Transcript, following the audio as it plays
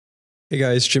Hey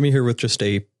guys, Jimmy here with just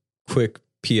a quick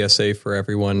PSA for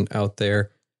everyone out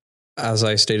there. As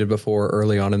I stated before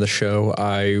early on in the show,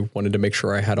 I wanted to make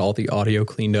sure I had all the audio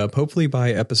cleaned up, hopefully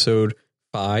by episode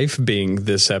 5, being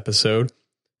this episode.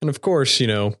 And of course,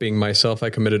 being myself, I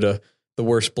committed the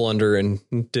worst blunder and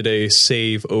did a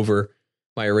save over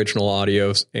my original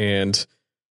audios and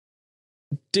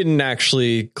didn't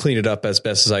actually clean it up as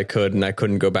best as I could, and I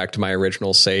couldn't go back to my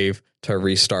original save to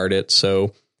restart it.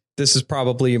 So this is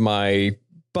probably my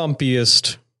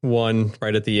bumpiest one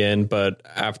right at the end, but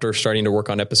after starting to work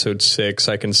on episode 6,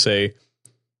 I can say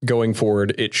going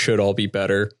forward, it should all be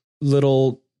better.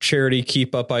 Little charity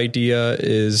keep up idea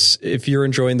is, if you're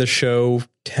enjoying the show,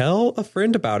 tell a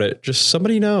friend about it. Just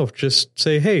somebody know. Just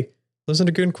say, hey, listen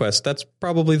to Goon Quest. That's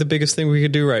probably the biggest thing we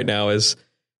could do right now, is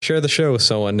share the show with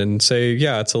someone and say,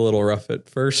 yeah, it's a little rough at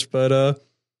first, but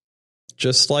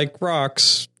just like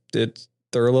rocks,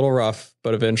 they're a little rough,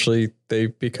 but eventually they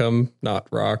become not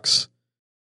rocks.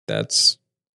 That's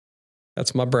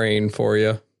my brain for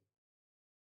you.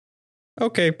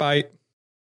 Okay, bye.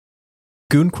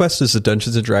 Goon Quest is a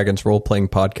Dungeons & Dragons role-playing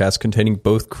podcast containing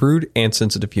both crude and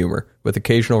sensitive humor, with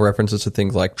occasional references to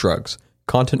things like drugs.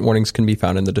 Content warnings can be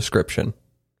found in the description.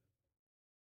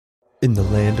 In the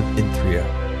land of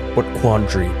Inthria, what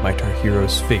quandary might our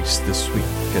heroes face this week?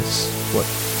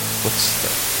 What's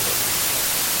the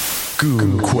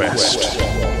Goon Quest?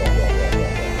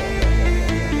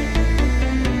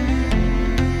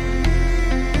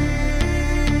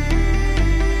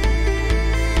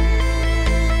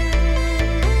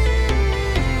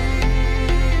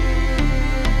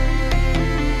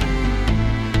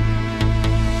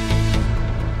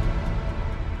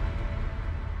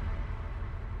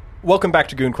 Welcome back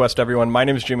to Goon Quest, everyone. My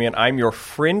name is Jimmy, and I'm your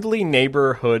friendly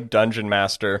neighborhood dungeon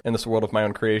master in this world of my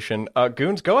own creation.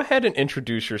 Goons, go ahead and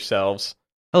introduce yourselves.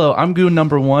 Hello, I'm Goon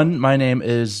number 1. My name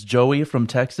is Joey from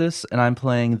Texas, and I'm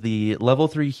playing the level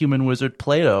 3 human wizard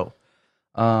Plato.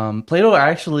 Plato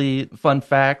actually, fun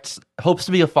fact, hopes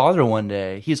to be a father one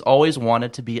day. He's always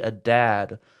wanted to be a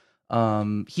dad.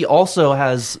 He also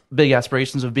has big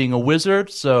aspirations of being a wizard,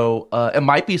 so it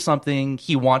might be something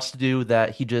he wants to do that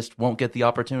he just won't get the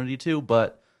opportunity to,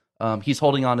 but he's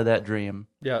holding on to that dream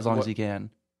as long as he can.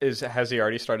 Has he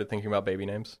already started thinking about baby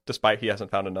names, despite he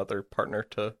hasn't found another partner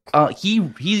to...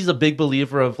 He's a big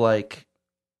believer of, like,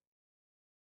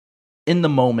 in the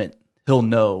moment, he'll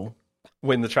know.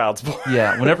 When the child's born.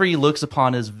 Yeah, whenever he looks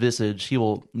upon his visage, he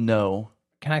will know.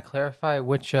 Can I clarify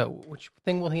which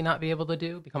thing will he not be able to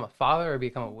do? Become a father or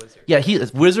become a wizard? Yeah,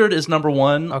 wizard is number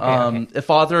 1. Okay. A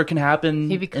father can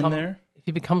happen in there. If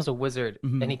he becomes a wizard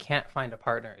and he can't find a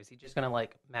partner, is he just gonna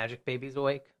like magic babies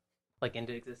awake, like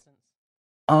into existence?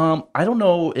 I don't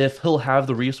know if he'll have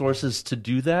the resources to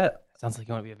do that. Sounds like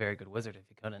you want to be a very good wizard if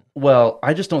you couldn't. Well,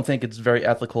 I just don't think it's very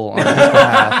ethical on his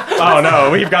behalf. Oh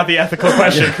no, we've got the ethical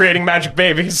question: creating magic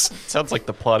babies. Sounds like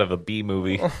the plot of a B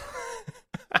movie.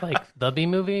 Like the B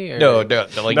movie? Or... No,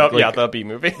 the B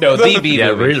movie. No, the B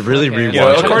movie. Really okay. Well,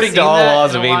 I according haven't to all seen that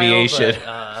laws in of a while, aviation.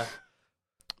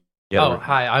 But,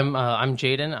 hi, I'm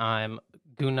Jaden. I'm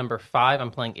Goon number 5.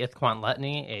 I'm playing Ithquant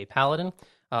Letney, a paladin.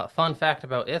 Fun fact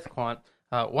about Ithquant,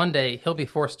 one day he'll be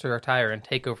forced to retire and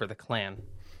take over the clan.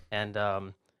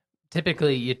 And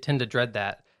typically you tend to dread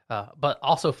that. But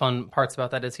also fun parts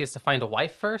about that is he has to find a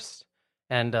wife first.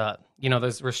 And,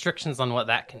 there's restrictions on what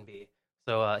that can be.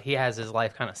 So he has his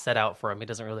life kind of set out for him. He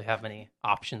doesn't really have many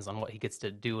options on what he gets to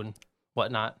do and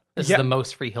whatnot. This is the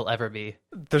most free he'll ever be.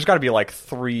 There's got to be like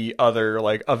 3 other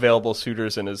like available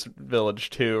suitors in his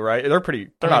village too, right? They're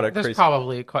not a There's crazy...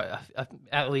 probably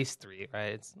at least 3,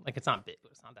 right? It's not big,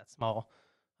 but it's not that small.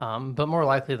 But more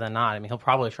likely than not, I mean, he'll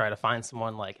probably try to find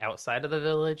someone like outside of the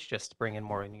village just to bring in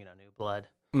more, new blood.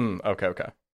 Okay.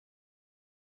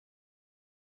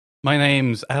 My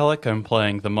name's Alec. I'm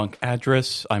playing the monk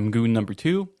Adris. I'm Goon number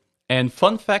 2. And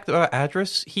fun fact about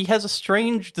Adris, he has a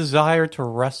strange desire to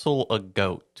wrestle a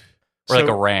goat. Or like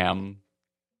a ram.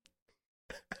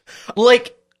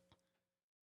 Like,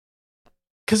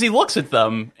 because he looks at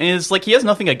them, and it's like he has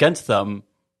nothing against them,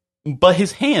 but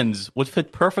his hands would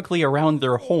fit perfectly around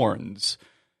their horns.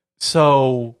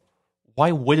 So,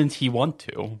 why wouldn't he want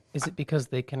to? Is it because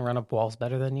they can run up walls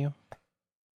better than you?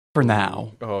 For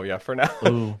now. Oh, yeah, for now.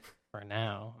 Ooh. For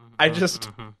now. I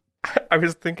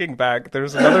was thinking back.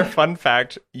 There's another fun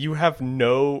fact. You have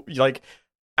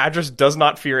Adris does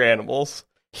not fear animals.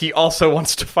 He also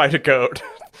wants to fight a goat.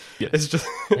 Yes. It's just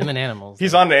him and animals.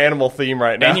 He's on an animal theme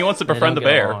right now. And he wants to befriend a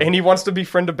bear. And he wants to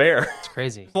befriend a bear. It's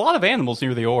crazy. There's a lot of animals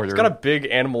near the order. He's got a big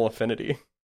animal affinity.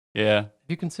 Yeah. Have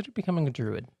you considered becoming a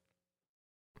druid?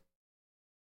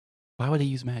 Why would he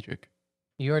use magic?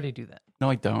 You already do that. No,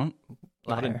 I don't.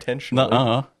 Not Liar. intentionally.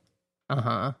 Nuh-uh.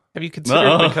 Uh-huh. Have you considered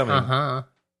Nuh-uh. becoming Uh-huh.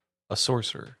 a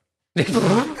sorcerer? It's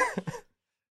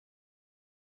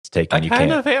taken. I You kind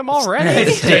can't. of am already.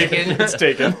 It's taken. It's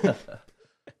taken. All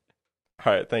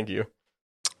right, thank you.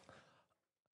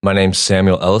 My name's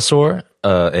Samuel Ellisor,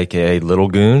 aka Little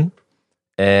Goon,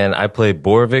 and I play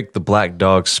Borvik the Black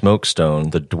Dog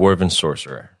Smokestone, the Dwarven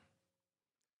Sorcerer.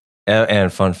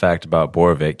 And fun fact about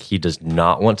Borvik, he does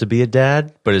not want to be a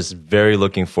dad, but is very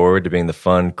looking forward to being the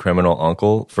fun criminal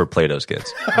uncle for Plato's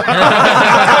kids.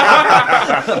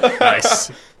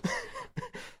 Nice.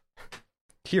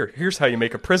 Here's how you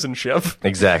make a prison ship.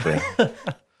 Exactly.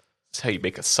 That's how you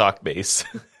make a sock base.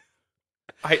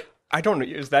 I don't know.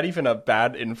 Is that even a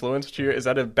bad influence to you? Is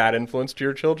that a bad influence to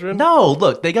your children? No,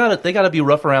 look, they gotta be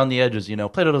rough around the edges.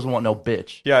 Plato doesn't want no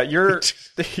bitch. Yeah,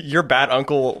 your bad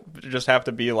uncle just have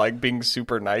to be like being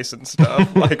super nice and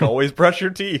stuff. Like always brush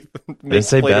your teeth. Didn't Makes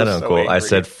say Plato bad so uncle. I angry.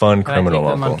 said fun Can I criminal take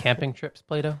them on uncle. camping trips,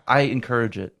 Plato? I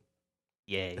encourage it.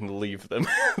 Yay. And leave them.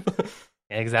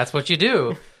 Yeah, 'cause that's what you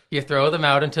do. You throw them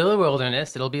out into the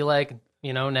wilderness. It'll be like,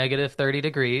 negative 30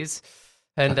 degrees.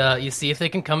 And you see if they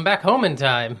can come back home in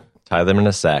time. Tie them in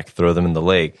a sack, throw them in the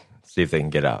lake, see if they can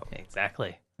get out.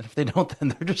 Exactly. And if they don't, then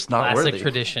they're just not Classic worthy.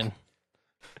 tradition.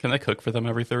 Can I cook for them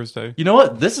every Thursday? You know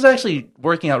what? This is actually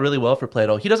working out really well for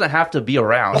Plato. He doesn't have to be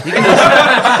around. He can,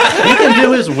 he can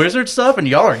do his wizard stuff, and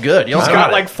y'all are good. Y'all He's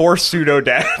got like 4 pseudo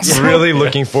dads. Really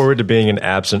looking forward to being an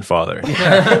absent father.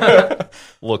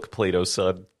 Look, Plato's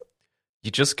son.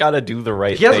 You just gotta do the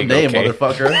right he has thing. a name, okay?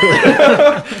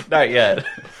 motherfucker. Not yet.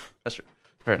 That's true.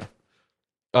 Fair enough.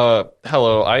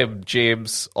 Hello, I am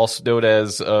James, also known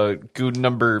as Goon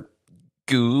Number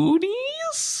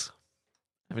Goonies.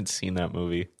 I haven't seen that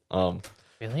movie.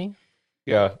 Really?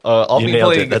 Yeah. I'll You be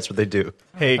nailed playing. it. That's what they do.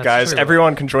 Hey That's guys, true.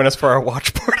 everyone can join us for our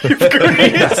watch party of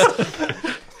Goonies.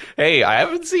 Hey, I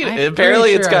haven't seen it. I'm Apparently,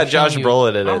 pretty it's sure got I've shown Josh you-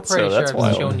 Brolin in I'm it, pretty so that's sure I've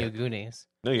wild. shown you Goonies.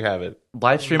 No, you haven't.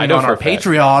 Live I streaming know on for our a fact.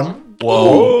 Patreon.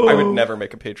 Whoa. I would never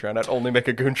make a Patreon. I'd only make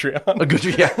a Goontreon. A good,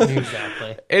 yeah.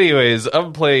 Exactly. Anyways,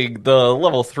 I'm playing the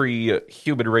level 3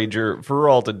 human ranger,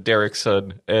 Veralden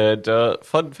Derrickson. And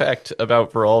fun fact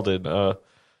about Veralden,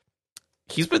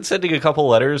 he's been sending a couple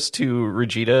letters to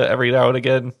Regina every now and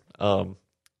again,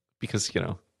 because,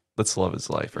 that's love his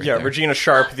life right Yeah, there. Regina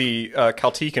Sharp, the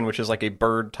Kaltekan, which is like a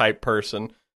bird type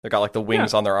person. They got like the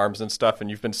wings on their arms and stuff, and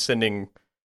you've been sending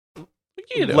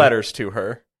letters to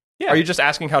her. Yeah. Are you just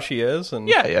asking how she is? And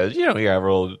Yeah,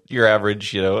 your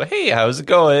average, hey, how's it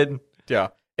going? yeah,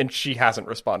 and she hasn't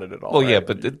responded at all. Well, yeah, right?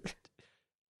 but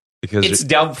Because it's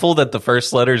doubtful that the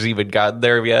first letter's even gotten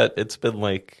there yet. It's been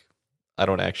like, I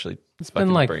don't actually. It's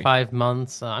been like 5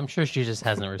 months. I'm sure she just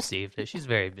hasn't received it. She's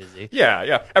very busy.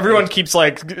 yeah. Everyone keeps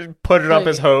like putting up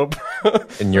his hope.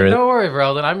 and you're Don't worry,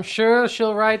 Veralden. I'm sure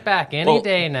she'll write back any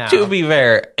day now. To be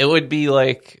fair, it would be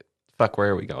like, fuck,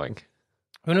 where are we going?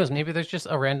 Who knows? Maybe there's just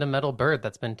a random metal bird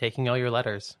that's been taking all your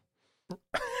letters.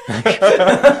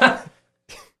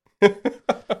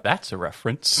 That's a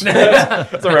reference.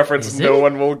 That's a reference Is no it?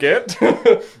 one will get.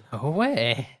 No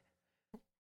way.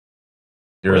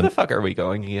 you're Where in, the fuck are we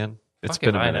going, Ian? It's Fuck been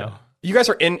if a I minute. know. You guys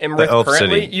are in Imrith Elf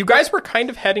currently. City. You guys were kind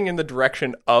of heading in the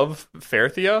direction of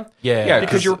Fairthia. Yeah.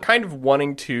 Because you were kind of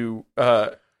wanting to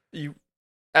you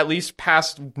at least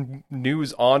pass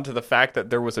news on to the fact that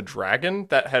there was a dragon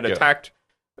that had attacked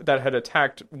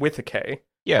with a K.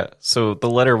 Yeah, so the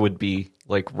letter would be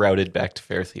like routed back to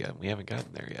Fairthia. We haven't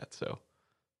gotten there yet, so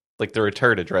like the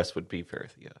return address would be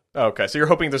Fairthia. Okay, so you're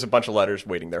hoping there's a bunch of letters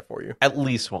waiting there for you. At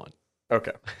least one.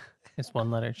 Okay. It's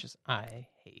one letter. It's just, I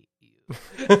hate you.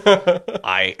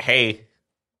 Hey,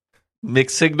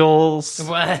 mixed signals.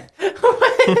 What?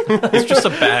 It's just a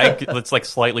bag that's like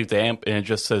slightly damp and it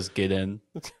just says get in.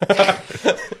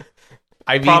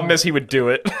 I mean, Problem is he would do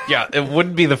it. yeah, it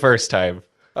wouldn't be the first time.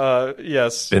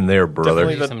 Yes. been there, brother.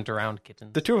 Definitely. Some drowned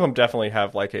kittens. The two of them definitely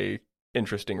have like a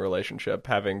interesting relationship,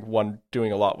 having one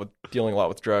dealing a lot with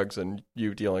drugs and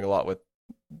you dealing a lot with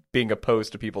being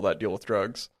opposed to people that deal with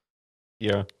drugs.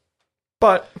 Yeah,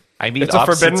 But I mean, it's a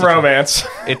forbidden opposites romance.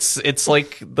 It's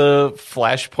like the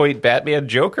Flashpoint Batman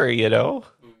Joker, Is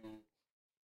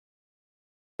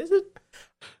it?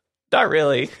 Not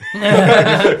really.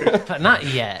 Not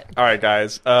yet. All right,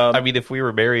 guys. I mean, if we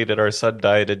were married and our son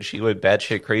died and she went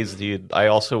batshit crazy, I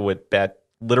also went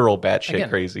literal batshit Again,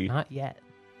 crazy. Not yet.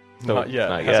 No, not yet.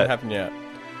 Not Hasn't yet. happened yet.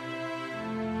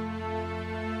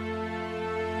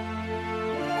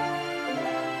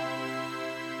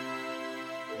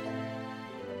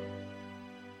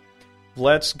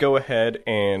 Let's go ahead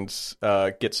and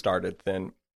get started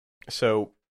then.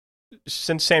 So,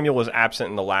 since Samuel was absent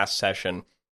in the last session,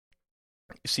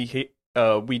 see,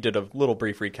 we did a little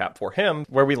brief recap for him.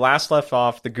 Where we last left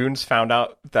off, the goons found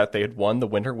out that they had won the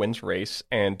Winter Winds race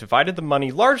and divided the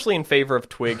money largely in favor of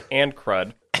Twig and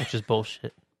Crud. Which is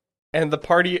bullshit. And the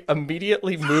party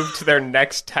immediately moved to their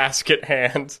next task at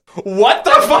hand. What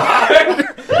the fuck?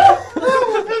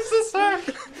 I'm so sorry.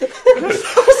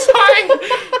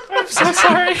 I'm so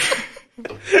sorry.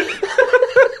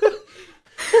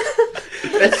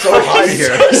 It's so hot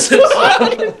here.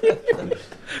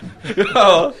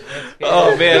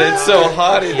 Oh man, it's so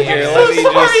hot in here. Let me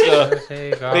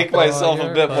just make myself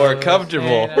a bit more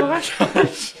comfortable. Oh, that's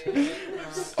actually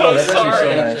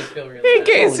so nice. Hey,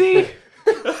 Casey.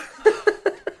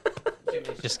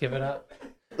 Just give it up.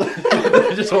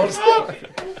 Just won't stop.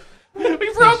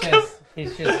 We broke him.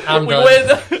 I'm done.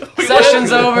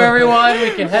 Session's over, everyone.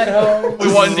 We can head home.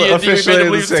 We won D&D. We made officially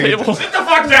him leave the the table. Sit the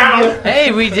fuck down!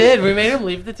 Hey, we did. We made him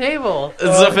leave the table.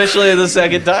 It's officially the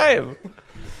second time.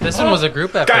 This one was a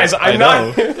group effort. Guys, I I'm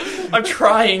know. not... I'm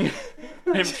trying.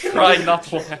 I'm trying not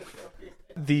to laugh.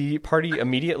 The party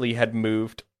immediately had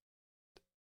moved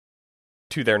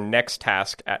to their next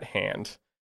task at hand,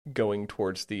 going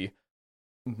towards the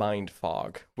Mind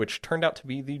Fog, which turned out to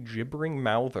be the Gibbering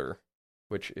Mouther,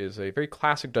 which is a very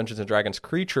classic Dungeons & Dragons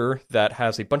creature that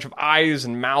has a bunch of eyes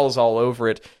and mouths all over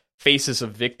it, faces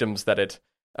of victims that it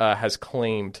has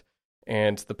claimed,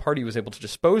 and the party was able to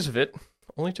dispose of it,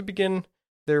 only to begin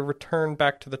their return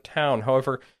back to the town.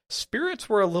 However, spirits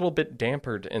were a little bit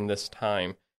dampened in this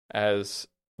time, as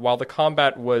while the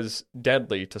combat was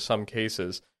deadly to some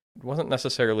cases, it wasn't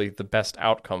necessarily the best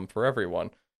outcome for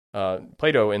everyone.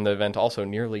 Plato in the event also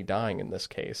nearly dying in this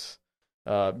case,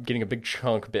 getting a big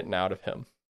chunk bitten out of him.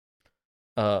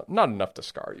 Not enough to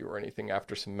scar you or anything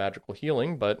after some magical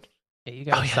healing, but... Hey, you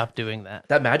gotta stop doing that.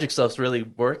 That magic stuff's really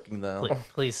working, though.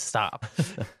 Please stop.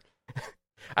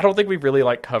 I don't think we really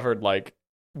covered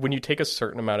when you take a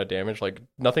certain amount of damage,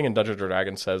 nothing in Dungeons &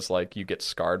 Dragons says you get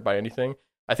scarred by anything.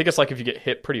 I think it's if you get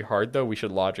hit pretty hard, though, we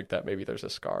should logic that maybe there's a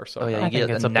scar. So you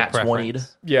get a nat 20'd.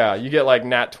 Yeah, you get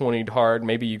nat 20'd hard.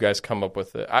 Maybe you guys come up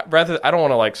with it. I don't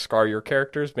want to scar your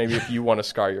characters. Maybe if you want to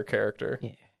scar your character.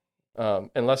 Yeah.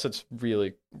 Unless it's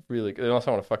really, really, unless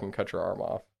I want to fucking cut your arm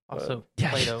off. Also,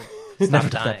 Plato, stop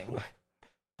dying.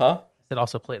 Huh? I said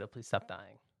also, Plato, please stop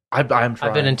dying. I'm trying.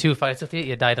 I've been in 2 fights with you.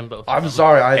 You died in both. I'm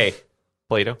sorry. Hey,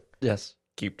 Plato, Yes.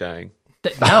 keep dying.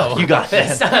 No. You got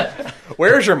this.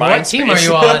 Where's your mind What team space?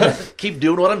 are you on? Keep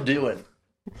doing what I'm doing.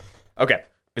 Okay.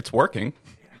 It's working,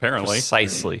 apparently.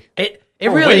 Precisely. It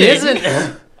really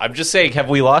isn't. I'm just saying, have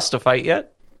we lost a fight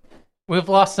yet? We've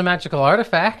lost a magical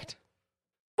artifact.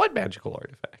 What magical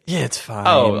artifact? Yeah, it's fine.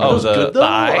 Oh, That was good, though. the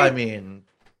eye? I mean,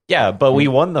 Yeah, but we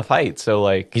won the fight,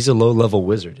 so He's a low-level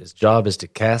wizard. His job is to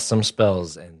cast some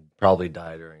spells and probably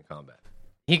die during combat.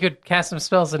 He could cast some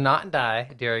spells and not die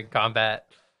during combat.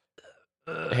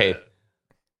 hey,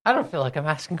 I don't feel like I'm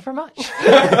asking for much.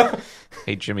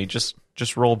 hey, Jimmy, just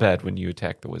roll bad when you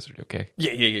attack the wizard, okay?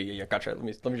 Yeah. Gotcha. Let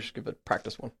me just give a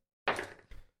practice one. It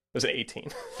was an 18.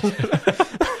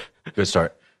 Good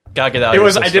start. Gotta get out. It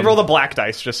was. I did roll the black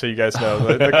dice, just so you guys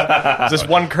know. This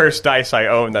one cursed dice I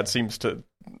own that seems to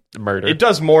Murder. It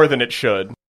does more than it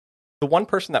should. The one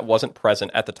person that wasn't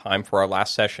present at the time for our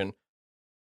last session.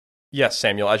 Yes,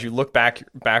 Samuel. As you look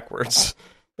backwards,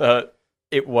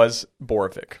 it was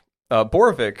Borovic.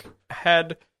 Borovic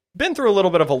had been through a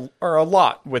little bit of a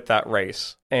lot with that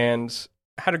race, and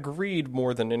had agreed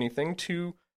more than anything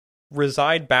to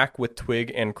reside back with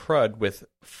Twig and Crud with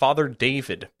Father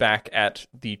David back at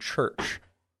the church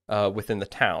within the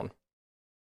town.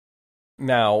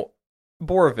 Now,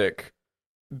 Borovic,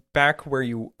 back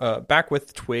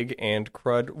with Twig and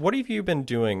Crud, what have you been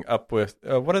doing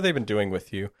what have they been doing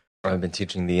with you? I've been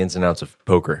teaching the ins and outs of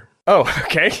poker. Oh,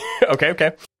 okay.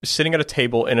 okay. Sitting at a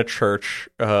table in a church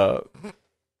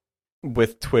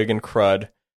with Twig and Crud.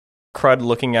 Crud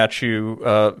looking at you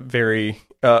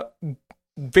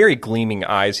very gleaming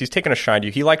eyes. He's taken a shine to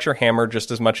you. He likes your hammer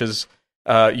just as much as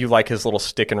you like his little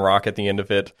stick and rock at the end of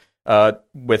it,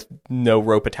 with no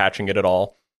rope attaching it at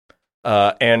all.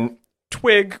 And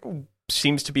Twig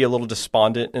seems to be a little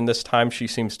despondent in this time. She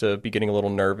seems to be getting a little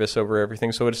nervous over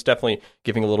everything, so it's definitely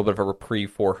giving a little bit of a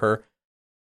reprieve for her.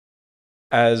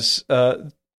 As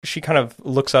she kind of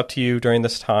looks up to you during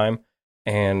this time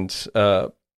and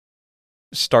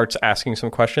starts asking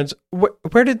some questions.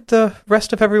 Where did the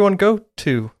rest of everyone go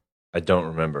to? I don't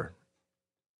remember.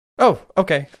 Oh,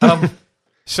 okay.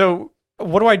 So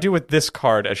what do I do with this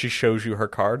card as she shows you her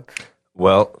card?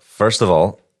 Well, first of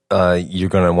all, you're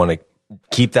going to want to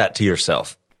keep that to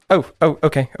yourself. Oh,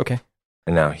 okay.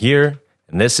 And now here,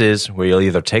 and this is where you'll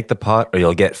either take the pot or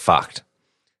you'll get fucked.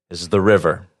 This is the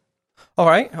river.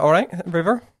 All right.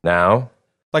 River? Now,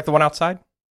 Like the one outside?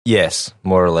 yes,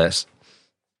 more or less.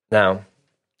 Now,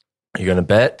 you're going to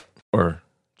bet or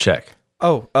check?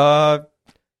 Oh,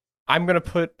 I'm going to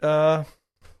put,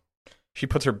 she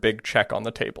puts her big check on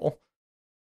the table.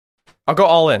 I'll go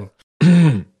all in.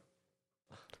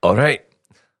 All right.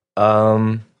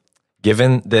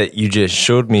 Given that you just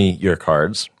showed me your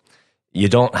cards, you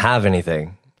don't have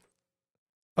anything.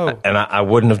 Oh. And I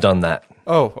wouldn't have done that.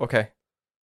 Oh, okay.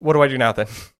 What do I do now then?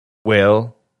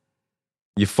 Well,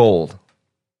 you fold.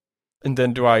 And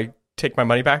then do I take my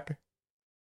money back?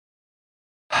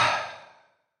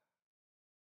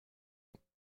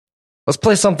 Let's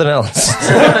play something else.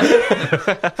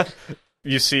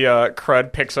 You see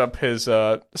Crud picks up his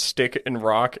stick and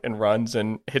rock and runs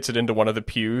and hits it into one of the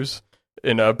pews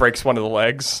and breaks one of the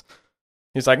legs.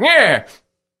 He's like, yeah.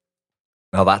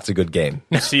 Now that's a good game.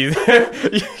 You see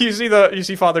you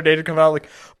see Father David come out like,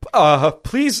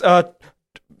 please,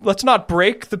 let's not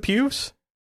break the pews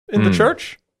in the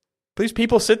church. Please,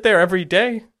 people sit there every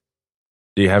day.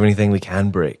 Do you have anything we can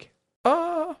break?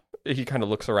 He kind of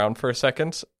looks around for a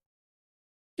second.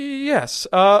 Yes,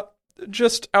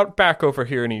 just out back over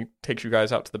here, and he takes you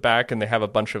guys out to the back, and they have a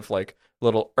bunch of like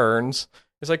little urns.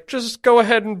 He's like, just go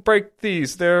ahead and break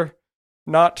these. They're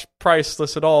not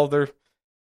priceless at all. They're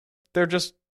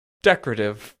just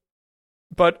decorative.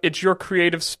 But it's your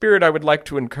creative spirit I would like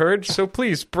to encourage, so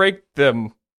please break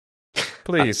them.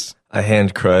 Please. I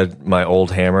hand Crud my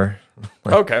old hammer.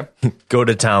 Okay. Go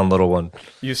to town, little one.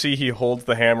 You see he holds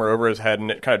the hammer over his head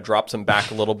and it kind of drops him back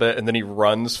a little bit, and then he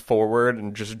runs forward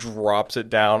and just drops it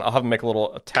down. I'll have him make a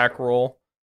little attack roll.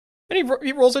 And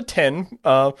he rolls a 10.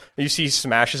 You see he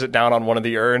smashes it down on one of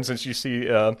the urns, and you see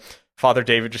Father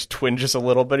David just twinges a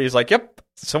little bit. He's like, yep,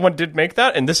 someone did make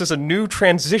that, and this is a new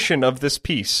transition of this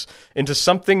piece into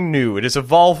something new. It is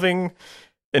evolving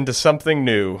into something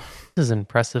new. This is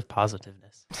impressive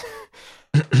positiveness.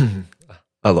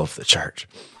 I love the church.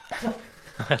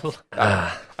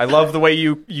 I love the way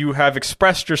you have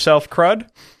expressed yourself, Crud.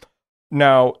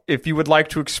 Now, if you would like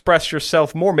to express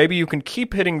yourself more, maybe you can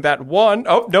keep hitting that one.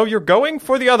 Oh, no, you're going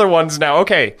for the other ones now.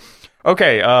 Okay,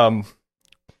 and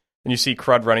you see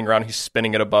Crud running around. He's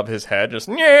spinning it above his head, just,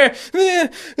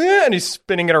 and he's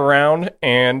spinning it around,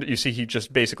 and you see he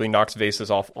just basically knocks vases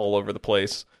off all over the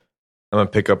place. I'm going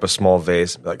to pick up a small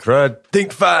vase. Be like, Crud,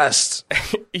 think fast.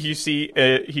 You see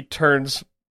he tries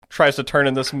to turn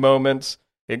in this moment.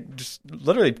 It just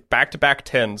literally back-to-back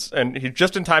 10s, and he's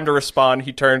just in time to respond.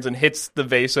 He turns and hits the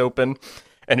vase open,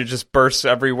 and it just bursts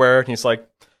everywhere. And he's like,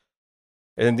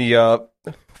 and the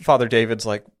Father David's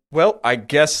like, well, I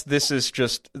guess this is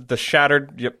just the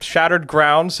shattered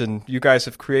grounds, and you guys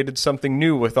have created something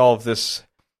new with all of this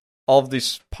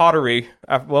pottery.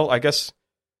 Well, I guess,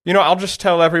 I'll just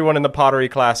tell everyone in the pottery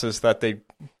classes that they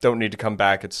don't need to come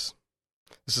back. This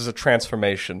is a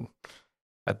transformation.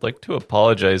 I'd like to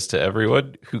apologize to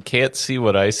everyone who can't see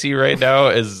what I see right now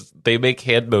as they make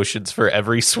hand motions for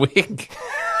every swing.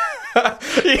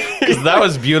 Because that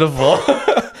was beautiful.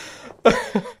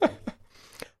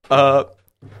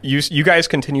 You guys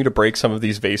continue to break some of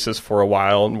these vases for a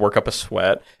while and work up a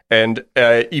sweat. And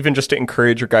even just to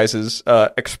encourage your guys'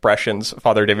 expressions,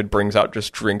 Father David brings out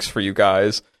just drinks for you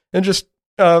guys and just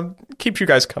keeps you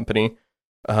guys company.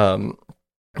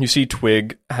 You see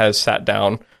Twig has sat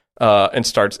down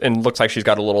and looks like she's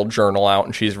got a little journal out,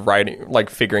 and she's writing,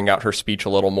 like figuring out her speech a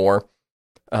little more.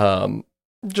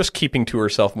 Just keeping to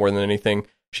herself more than anything.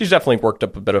 She's definitely worked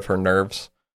up a bit of her nerves.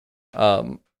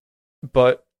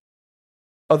 But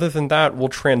other than that, we'll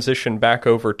transition back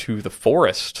over to the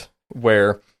forest,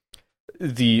 where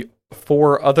the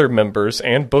 4 other members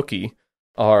and Bookie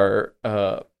are...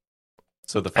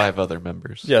 So the 5 other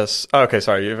members. Yes. Okay,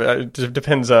 sorry. It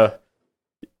depends...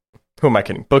 Who am I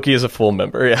kidding? Bookie is a full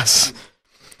member, yes.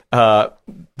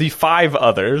 The 5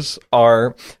 others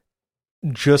have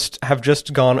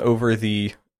just gone over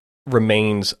the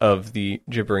remains of the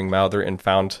gibbering mouther and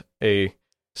found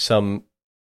some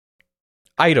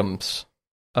items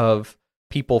of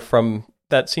people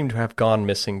that seem to have gone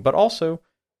missing, but also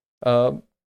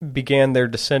began their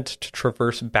descent to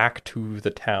traverse back to the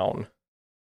town.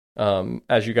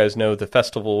 As you guys know,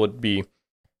 the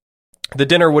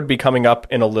dinner would be coming up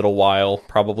in a little while,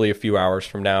 probably a few hours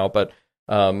from now, but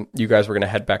you guys were going to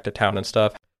head back to town and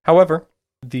stuff. However,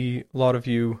 a lot of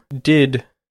you did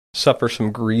suffer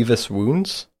some grievous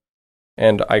wounds,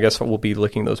 and I guess we'll be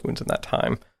licking those wounds in that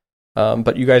time.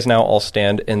 But you guys now all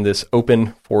stand in this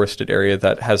open forested area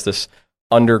that has this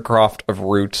undercroft of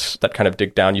roots that kind of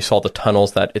dig down. You saw the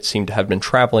tunnels that it seemed to have been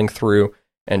traveling through,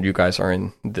 and you guys are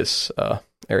in this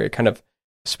area kind of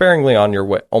sparingly on your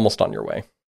way, almost on your way.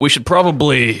 We should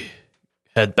probably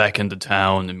head back into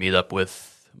town and meet up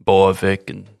with Borvik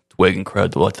and Twig and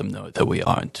Crud to let them know that we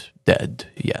aren't dead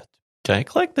yet. Can I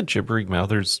collect the gibbering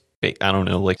mouther's, I don't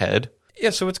know, like head? Yeah,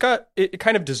 so it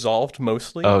kind of dissolved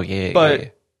mostly. Oh, yeah.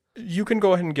 But you can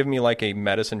go ahead and give me like a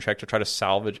medicine check to try to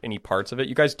salvage any parts of it.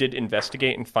 You guys did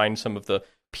investigate and find some of the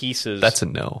pieces. That's a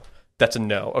no. That's a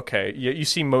no. Okay. You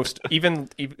see most, even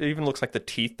looks like the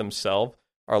teeth themselves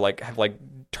are have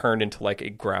turned into like a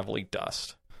gravelly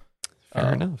dust.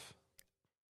 Fair enough.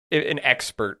 An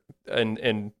expert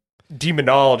in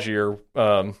demonology or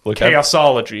Look,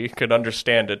 chaosology could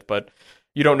understand it, but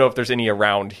you don't know if there's any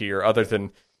around here other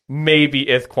than maybe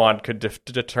Ithquan could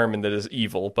determine that is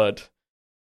evil, but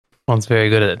One's very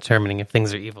good at determining if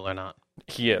things are evil or not.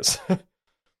 he is.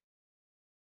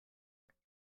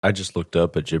 I just looked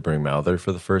up a gibbering mouther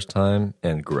for the first time,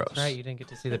 and gross. Right, you didn't get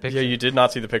to see the picture. Yeah, you did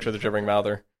not see the picture of the gibbering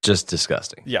mouther. Just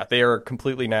disgusting. Yeah, they are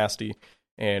completely nasty,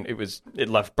 and it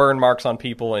left burn marks on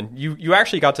people, and you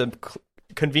actually got to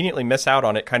conveniently miss out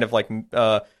on it, kind of like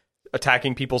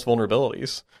attacking people's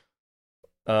vulnerabilities,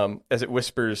 as it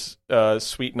whispers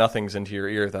sweet nothings into your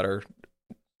ear that are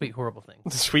Sweet, horrible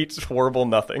things. sweet, horrible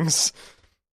nothings.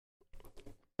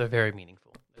 They're very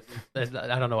meaningful. I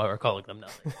don't know why we're calling them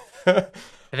nothing.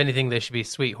 If anything, they should be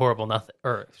sweet, horrible nothing,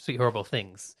 or sweet, horrible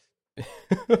things.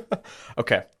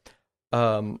 Okay.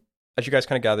 As you guys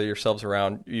kind of gather yourselves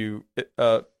around,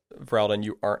 Vraldin,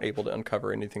 you aren't able to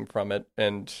uncover anything from it,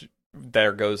 and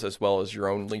there goes as well as your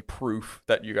only proof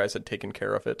that you guys had taken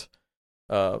care of it,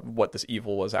 what this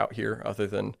evil was out here, other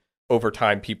than over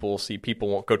time people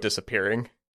won't go disappearing.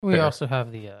 We also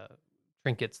have the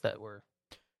trinkets that were...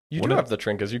 You do have the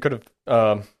trinkets. You could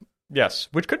have... yes,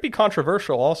 which could be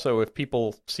controversial also if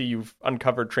people see you've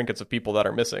uncovered trinkets of people that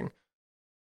are missing.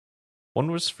 One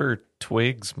was for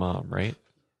Twig's mom, right?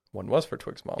 One was for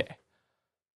Twig's mom.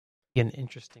 Yeah. An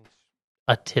interesting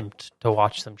attempt to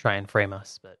watch them try and frame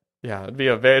us, but... Yeah, it'd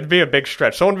be a big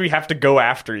stretch. Someone would have to go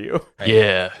after you. Right?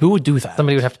 Yeah, who would do that?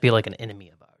 Somebody would have to be like an enemy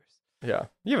of ours. Yeah,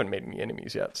 you haven't made any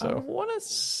enemies yet, I so... want to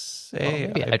say...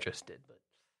 Maybe I just did, but...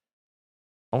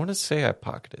 I want to say I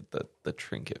pocketed the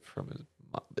trinket from his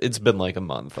mom. It's been like a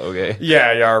month, okay?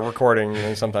 Yeah, our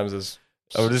recording sometimes is...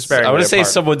 I want to say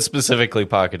someone specifically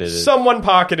pocketed it. Someone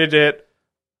pocketed it.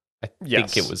 I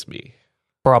Yes. think it was me.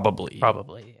 Probably.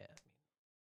 Probably, yeah.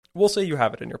 We'll say you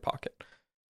have it in your pocket.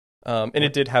 And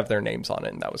it did have their names on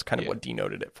it, and that was kind of Yeah. what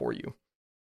denoted it for you.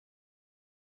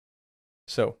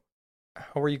 So,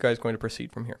 how are you guys going to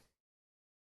proceed from here?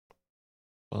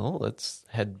 Well, let's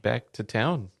head back to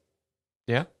town.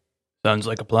 Yeah? Sounds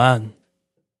like a plan.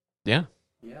 Yeah.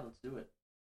 Yeah, let's do it.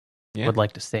 Yeah. Would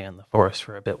like to stay in the forest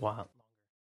for a bit while.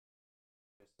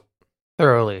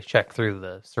 Thoroughly check through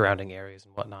the surrounding areas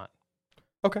and whatnot.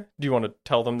 Okay. Do you want to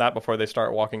tell them that before they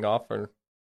start walking off? Or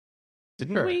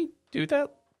Didn't Sure. we do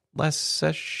that last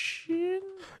session? You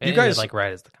It guys- ended, like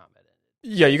right as the combat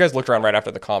ended. Yeah, you guys looked around right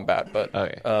after the combat, but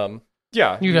Okay.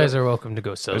 yeah. You guys are welcome to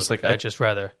go so. was like, I'd just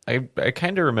rather. I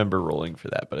kind of remember rolling for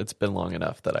that, but it's been long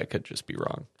enough that I could just be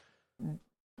wrong.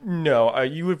 No,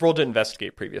 you had rolled to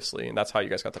investigate previously, and that's how you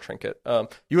guys got the trinket.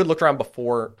 You had looked around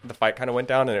before the fight kind of went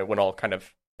down, and it went all kind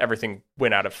of, everything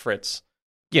went out of Fritz,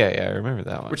 Yeah, I remember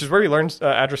that one. which is where you learned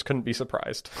Adris couldn't be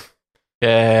surprised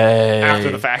Yay.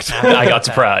 after the fact. I got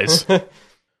surprised.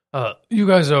 You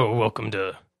guys are welcome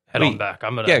to head on Wait, back.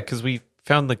 I'm gonna. Yeah, because we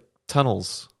found the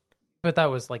tunnels. But that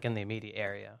was like in the immediate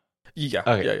area. Yeah,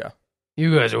 Okay. yeah.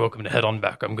 You guys are welcome to head on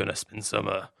back. I'm gonna spend some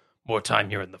more time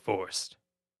here in the forest.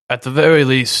 At the very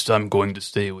least, I'm going to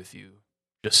stay with you,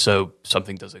 just so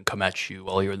something doesn't come at you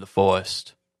while you're in the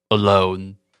forest,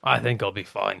 alone. I think I'll be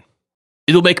fine.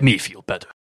 It'll make me feel better.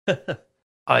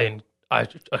 I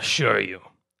assure you,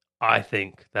 I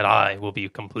think that I will be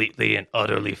completely and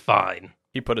utterly fine.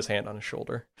 He put his hand on his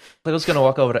shoulder. Plato's gonna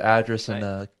walk over to Adris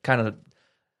and kind of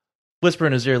whisper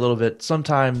in his ear a little bit.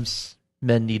 Sometimes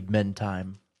men need men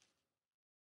time.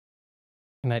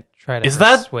 Can I try to Is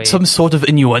that persuade? some sort of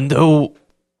innuendo?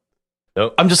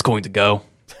 Nope. I'm just going to go.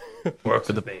 Work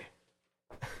for the bay.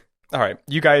 All right,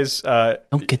 you guys.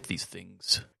 Don't get these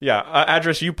things. Yeah,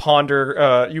 Adris, you ponder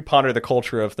the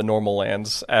culture of the normal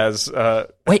lands as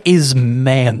What is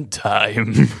man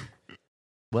time?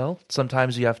 Well,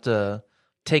 sometimes you have to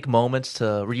take moments to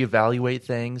reevaluate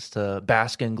things, to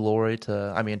bask in glory,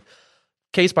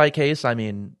 case by case. I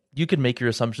mean, you can make your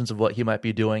assumptions of what he might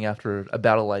be doing after a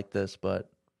battle like this, but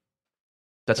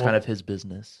that's kind of his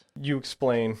business. you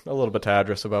explain a little bit to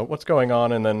Adris about what's going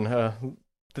on, and then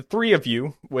the three of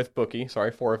you, with Bookie,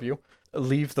 four of you,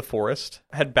 leave the forest,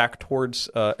 head back towards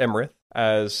Emrith,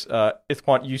 as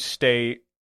Ithquant, you stay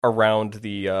around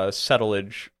the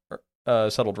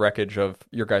settled wreckage of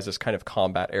your guys' kind of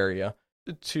combat area.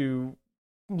 to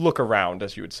look around,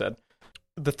 as you had said.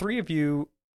 The three of you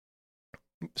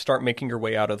start making your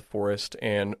way out of the forest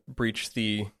and breach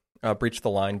the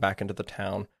line back into the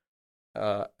town.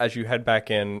 As you head back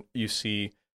in, you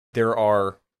see there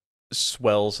are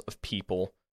swells of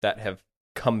people that have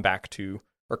come to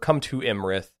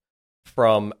Imrith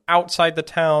from outside the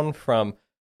town, from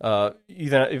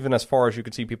even as far as you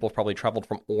can see. People have probably traveled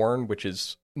from Orne, which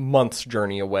is months'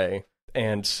 journey away,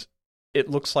 and it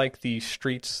looks like the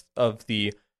streets of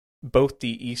both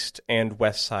the east and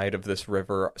west side of this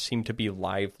river seem to be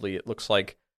lively. It looks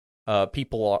like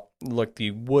people like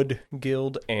the Wood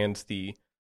Guild and the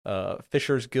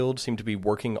Fishers Guild seem to be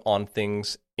working on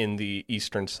things in the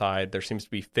eastern side. There seems to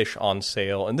be fish on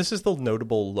sale, and this is the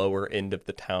notable lower end of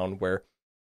the town where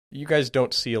you guys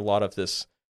don't see a lot of this.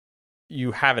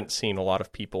 You haven't seen a lot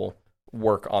of people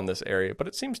work on this area, but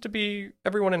it seems to be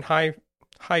everyone in high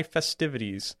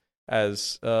festivities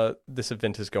as this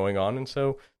event is going on, and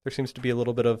so there seems to be a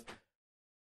little bit of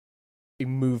a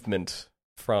movement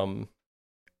from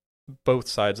both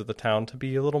sides of the town to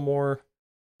be a little more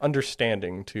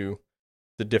understanding to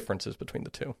the differences between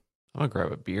the two. I'm gonna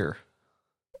grab a beer.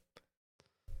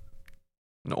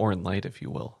 An Orin Light, if you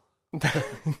will.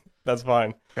 That's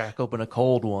fine. Crack open a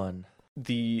cold one.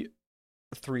 The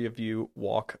three of you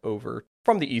walk over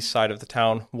from the east side of the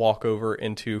town, walk over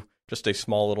into just a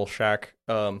small little shack,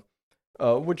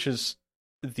 which is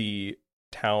the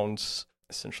town's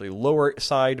essentially lower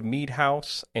side mead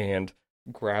house, and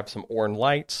grab some Orin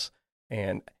Lights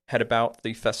and head about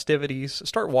the festivities.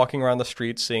 Start walking around the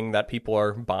streets, seeing that people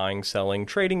are buying, selling,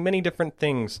 trading many different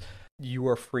things. You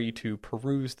are free to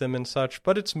peruse them and such,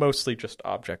 but it's mostly just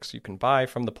objects you can buy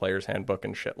from the player's handbook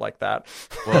and shit like that.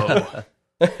 Whoa.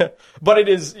 But it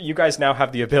is, you guys now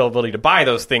have the availability to buy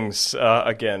those things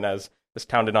again, as this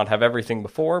town did not have everything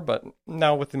before, but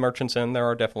now with the merchants in, there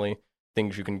are definitely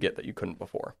things you can get that you couldn't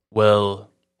before. Well,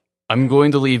 I'm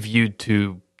going to leave you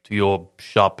to your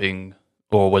shopping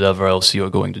or whatever else you're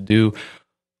going to do.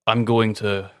 I'm going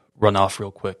to run off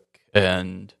real quick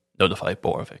and notify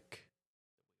Borovic.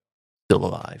 Still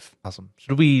alive. Awesome.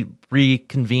 Should we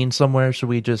reconvene somewhere? Should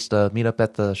we just meet up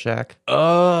at the shack?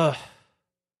 I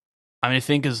mean, I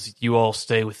think as you all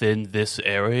stay within this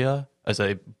area, as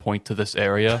I point to this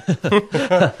area,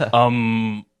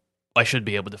 I should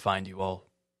be able to find you all.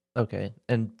 Okay.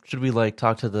 And should we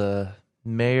talk to the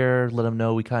mayor, let him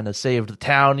know we kind of saved the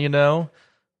town, you know?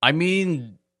 I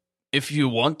mean, if you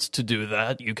want to do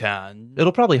that, you can.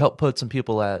 It'll probably help put some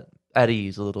people at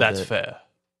ease a little bit. That's fair.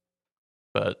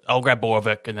 But I'll grab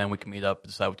Borovic and then we can meet up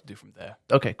and decide what to do from there.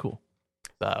 Okay, cool.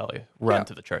 So I'll run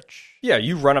to the church. Yeah,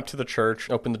 you run up to the church,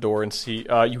 open the door, and see.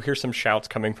 You hear some shouts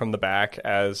coming from the back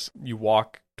as you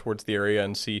walk towards the area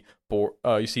and see.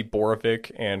 You see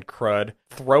Borovic and Crud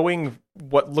throwing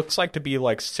what looks like to be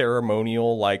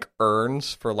ceremonial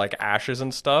urns for ashes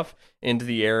and stuff into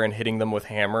the air and hitting them with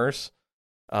hammers,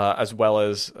 as well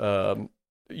as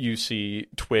you see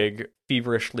Twig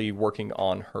feverishly working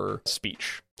on her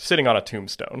speech, sitting on a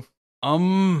tombstone.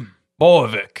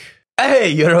 Borovic. Hey,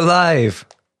 you're alive.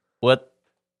 What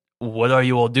are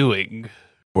you all doing?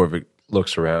 Borvik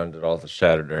looks around at all the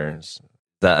shattered urns. Is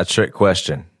that a trick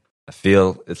question? I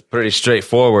feel it's pretty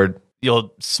straightforward. You're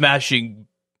smashing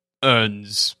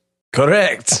urns.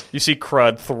 Correct. You see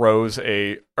Crud throws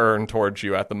a urn towards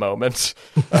you at the moment.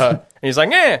 And he's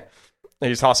like, eh! And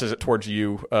he tosses it towards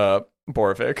you,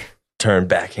 Borovic. Turn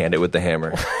backhand it with the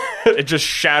hammer. It just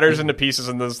shatters into pieces,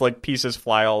 and those pieces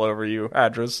fly all over you,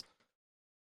 Adras.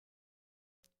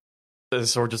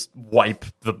 Or just wipe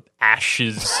the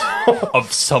ashes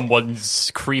of someone's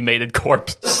cremated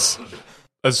corpse,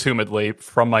 assumedly,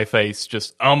 from my face.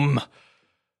 Just, So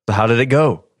how did it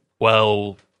go?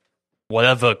 Well,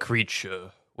 whatever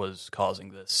creature was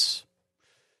causing this,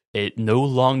 it no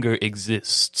longer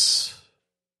exists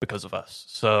because of us.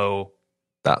 So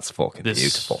That's fucking this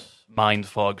beautiful. mind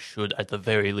fog should, at the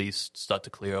very least, start to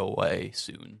clear away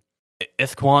soon.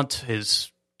 Ithquant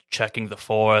is checking the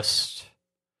forest.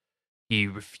 He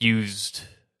refused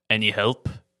any help,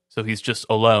 so he's just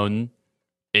alone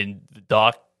in the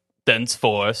dark, dense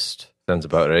forest. Sounds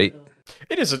about right.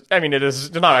 It is. It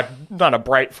is not a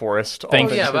bright forest.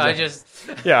 Thank you. Yeah, but I just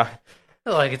Yeah.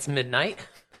 feel like it's midnight.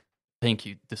 Thank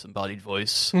you, disembodied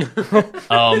voice.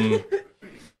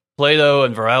 Plato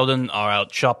and Varalden are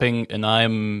out shopping, and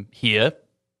I'm here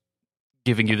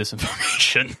giving you this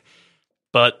information.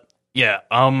 But yeah,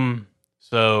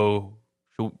 so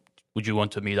would you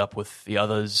want to meet up with the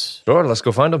others? Sure, let's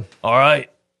go find them. All right.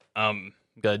 Got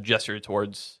a gesture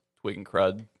towards Twig and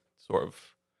Crud, sort of.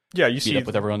 Yeah, you Meet see up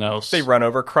with everyone else. they run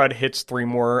over. Crud hits 3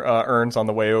 more urns on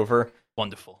the way over.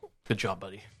 Wonderful. Good job,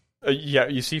 buddy. Yeah,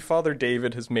 you see Father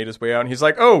David has made his way out, and he's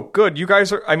like, "Oh, good. You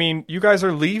guys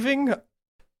are leaving?"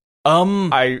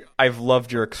 I've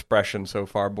loved your expression so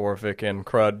far, Borvik and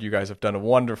Crud. You guys have done a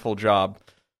wonderful job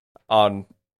on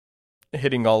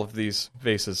hitting all of these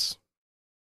vases.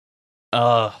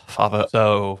 Father,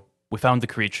 so we found the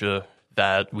creature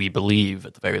that we believe,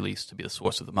 at the very least, to be the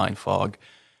source of the mind fog,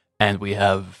 and we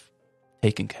have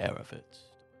taken care of it.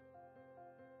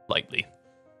 Lightly.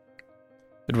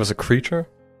 It was a creature?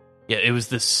 Yeah, it was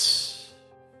this,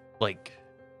 like,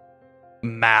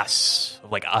 mass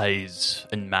of, like, eyes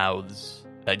and mouths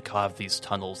that carved these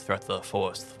tunnels throughout the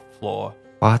forest floor.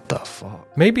 What the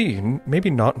fuck? Maybe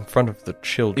not in front of the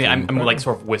children. Yeah, I'm like,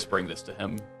 sort of whispering this to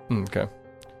him. Okay.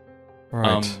 All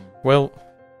right. Well,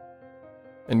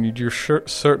 and you're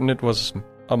certain it was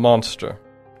a monster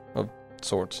of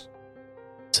sorts?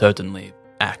 Certainly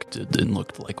acted and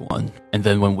looked like one. And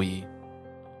then when we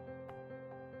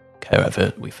care of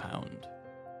it, we found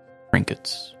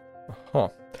trinkets. Huh.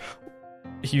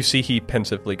 You see he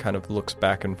pensively kind of looks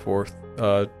back and forth.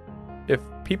 If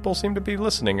people seem to be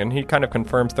listening, and he kind of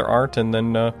confirms there aren't, and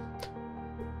then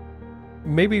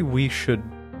maybe we should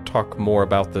talk more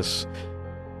about this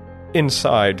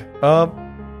inside.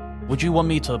 Would you want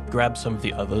me to grab some of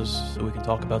the others so we can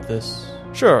talk about this?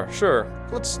 Sure.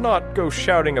 Let's not go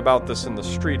shouting about this in the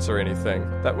streets or anything.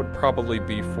 That would probably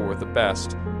be for the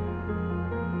best.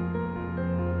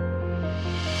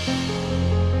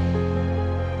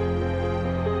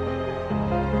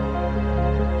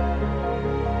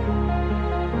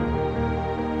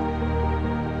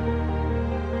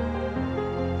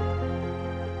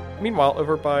 Meanwhile,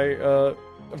 over by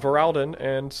Varaldin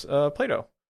and Plato,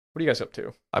 what are you guys up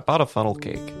to? I bought a funnel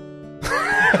cake.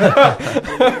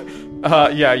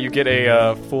 Yeah, you get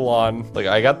a full-on... Like,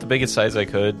 I got the biggest size I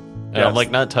could. And Yes. I'm,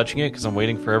 like, not touching it because I'm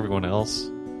waiting for everyone else.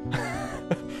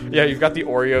 Yeah, you've got the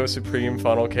Oreo Supreme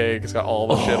funnel cake. It's got all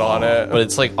the shit on it. But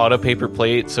it's, like, auto paper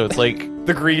plate, so it's, like...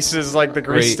 The grease is, like, the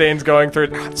grease Right. stains going through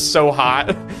it. It's so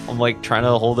hot. I'm, like, trying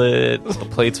to hold it. The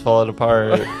plate's falling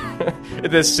apart.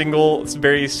 This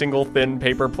very single thin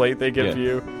paper plate they give Yeah.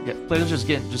 you. Yeah, Plato's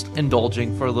just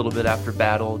indulging for a little bit after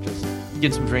battle, just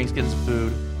getting some drinks, getting some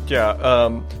food.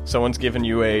 Yeah, someone's given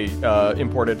you a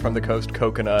imported from the coast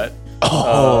coconut.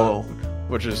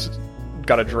 Which has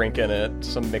got a drink in it,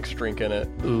 some mixed drink in it.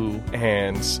 Ooh.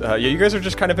 And yeah, you guys are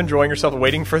just kind of enjoying yourself,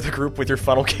 waiting for the group with your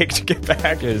funnel cake to get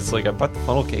back. It's like, I bought the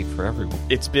funnel cake for everyone.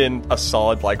 It's been a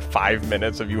solid, 5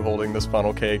 minutes of you holding this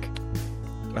funnel cake.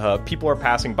 People are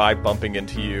passing by, bumping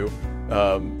into you.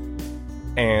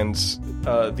 And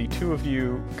the two of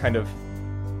you kind of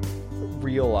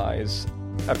realize,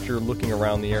 after looking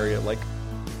around the area,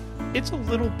 it's a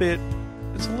little bit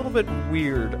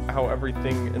weird how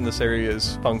everything in this area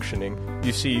is functioning.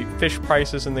 You see fish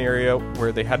prices in the area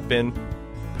where they had been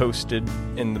posted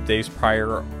in the days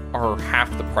prior are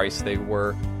half the price they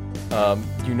were.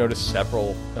 You notice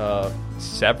several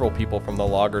people from the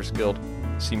Loggers Guild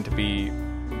seem to be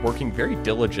working very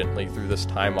diligently through this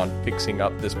time on fixing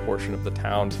up this portion of the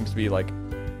town.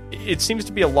 It seems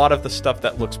to be a lot of the stuff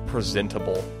that looks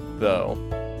presentable, though.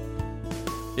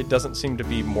 It doesn't seem to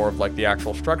be more of the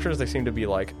actual structures. They seem to be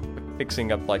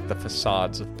fixing up the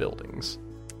facades of buildings.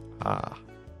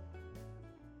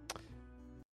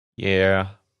 Yeah.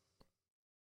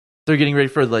 They're getting ready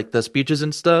for the speeches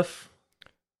and stuff.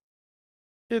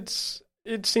 It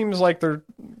seems like they're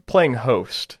playing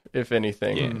host, if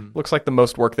anything. Yeah. Looks like the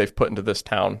most work they've put into this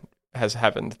town has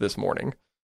happened this morning.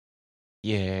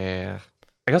 Yeah.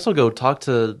 I guess I'll go talk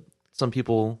to some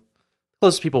people,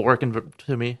 closest people working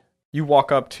to me. You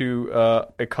walk up to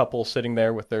a couple sitting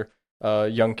there with their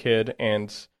young kid,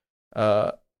 and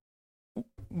the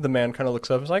man kind of looks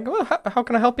up and is like, well, how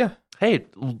can I help you? Hey,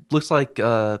 looks like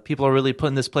people are really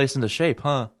putting this place into shape,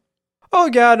 huh? Oh,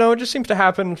 yeah, no, it just seems to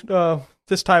happen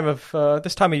this time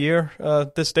of year,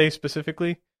 this day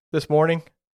specifically, this morning.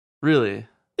 Really?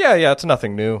 Yeah, it's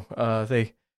nothing new.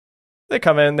 They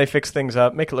come in, they fix things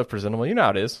up, make it look presentable. You know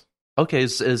how it is. Okay,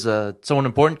 is someone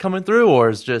important coming through, or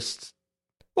is just...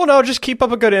 Well, no, just keep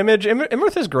up a good image.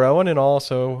 Imrith is growing and all,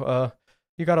 so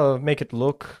you gotta make it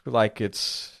look like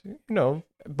it's,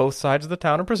 both sides of the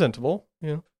town are presentable.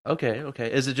 Okay.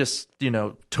 Is it just,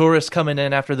 tourists coming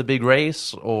in after the big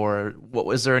race, or what?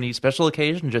 Was there any special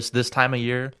occasion just this time of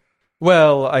year?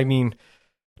 Well, I mean,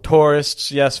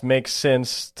 tourists, yes, makes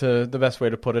sense to the best way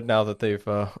to put it now that they've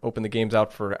opened the games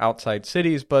out for outside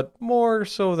cities, but more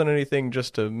so than anything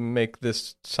just to make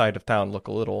this side of town look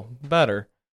a little better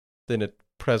than it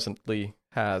presently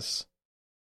has.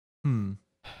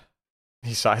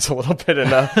 He sighs a little bit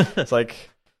and it's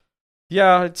like,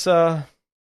 yeah, it's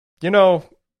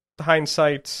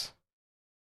hindsight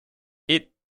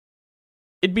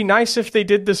it'd be nice if they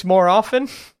did this more often.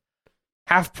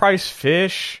 Half price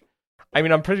fish. I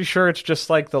mean, I'm pretty sure it's just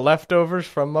like the leftovers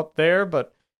from up there,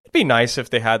 but it'd be nice if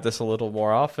they had this a little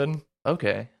more often.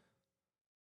 Okay.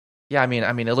 Yeah, I mean,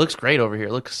 it looks great over here.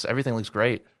 Everything looks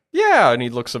great. Yeah, and he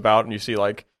looks about and you see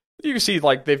like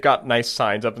they've got nice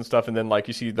signs up and stuff, and then like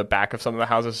you see the back of some of the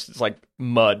houses, it's like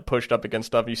mud pushed up against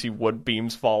stuff, and you see wood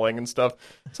beams falling and stuff.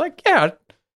 It's like, yeah,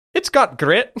 it's got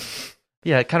grit.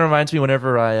 Yeah, it kind of reminds me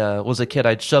whenever I was a kid,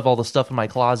 I'd shove all the stuff in my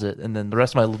closet, and then the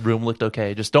rest of my room looked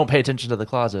okay. Just don't pay attention to the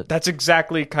closet. That's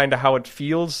exactly kind of how it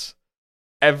feels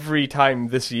every time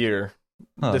this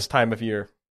time of year.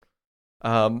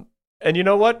 And you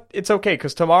know what? It's okay,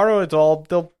 because tomorrow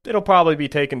it'll probably be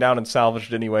taken down and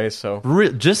salvaged anyway, so...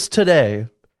 Just today?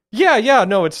 Yeah,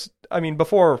 no, I mean,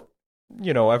 before,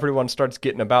 everyone starts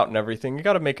getting about and everything, you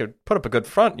gotta put up a good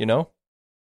front,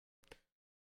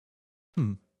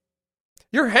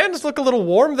 Your hands look a little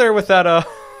warm there with that,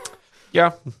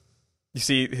 Yeah. You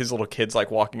see his little kids, like,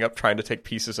 walking up trying to take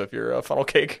pieces of your funnel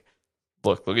cake.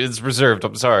 Look, it's reserved.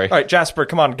 I'm sorry. All right, Jasper,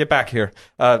 come on, get back here.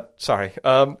 Sorry.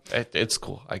 It's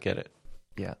cool. I get it.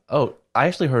 Yeah. Oh, I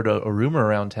actually heard a rumor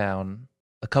around town.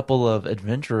 A couple of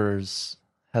adventurers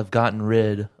have gotten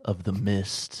rid of the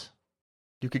mist.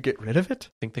 You could get rid of it?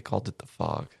 I think they called it the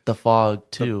fog. The fog,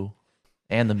 too.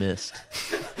 And the mist.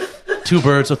 2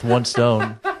 birds with 1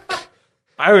 stone.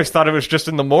 I always thought it was just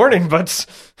in the morning, but...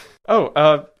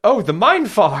 the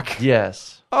mind fog!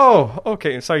 Yes. Oh,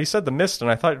 okay. So you said the mist, and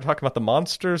I thought you were talking about the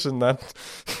monsters and that...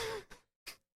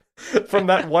 from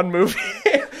that one movie.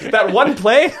 That one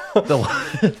play?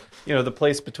 The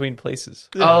place between places.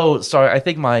 Oh, sorry. I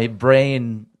think my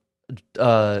brain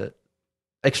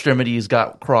extremities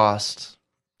got crossed.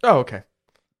 Oh, okay.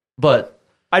 But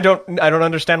I don't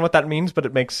understand what that means, but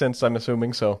it makes sense, I'm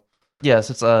assuming so. yes,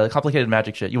 it's complicated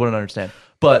magic shit. You wouldn't understand.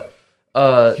 But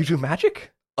You do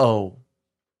magic? oh,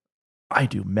 I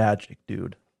do magic,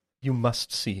 dude. You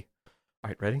must see. All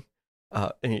right, ready?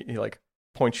 And he like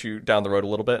points you down the road a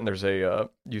little bit, and there's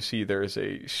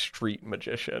a street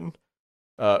magician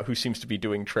who seems to be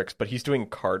doing tricks, but he's doing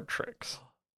card tricks.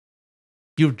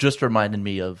 You've just reminded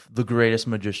me of the greatest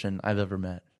magician I've ever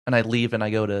met. And I leave and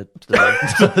I go to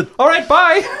the, All right,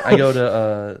 bye. I go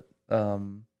to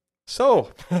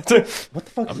So, what the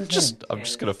fuck is I'm his just name?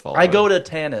 gonna follow. I go to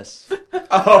Tanis.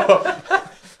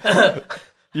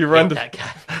 you run to that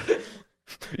guy.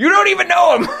 You don't even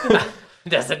know him.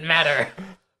 Doesn't matter.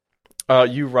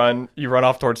 You run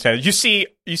off towards Tanner. You see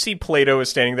Plato is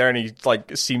standing there, and he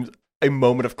like seems a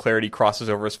moment of clarity crosses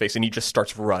over his face, and he just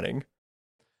starts running.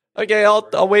 Okay,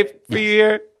 I'll wait for you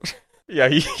here. Yeah,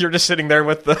 you're just sitting there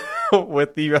with the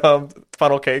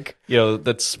funnel cake.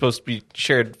 That's supposed to be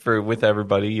shared with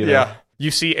everybody. Yeah,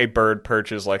 you see a bird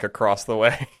perches like across the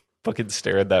way. Fucking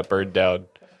staring that bird down.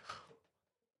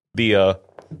 The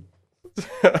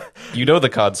the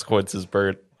consequences,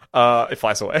 bird. It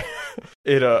flies away.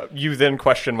 You then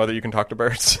question whether you can talk to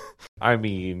birds. I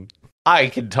mean, I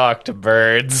can talk to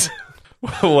birds.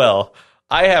 Well,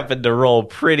 I happen to roll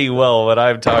pretty well when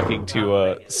I'm talking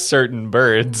to certain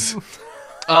birds.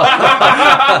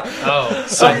 Oh,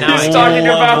 so now he's I talking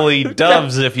about- lovely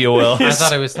doves, if you will. I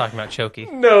thought I was talking about Choky.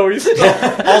 No, he's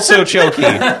Also Choky.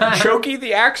 Choky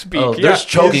the axe beak. Oh, there's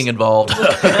choking involved.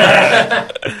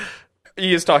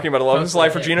 He is talking about a love of his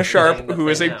life, Regina Sharp, who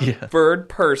is a bird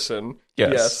person.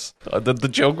 Yes. The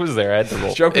joke was there. I had to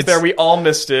roll. Joke is there. We all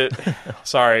missed it.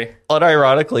 Sorry.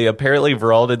 Unironically, apparently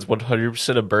Veralden's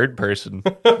 100% a bird person.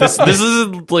 This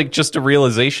isn't like just a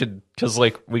realization, because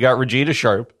like we got Regina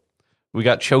Sharp, we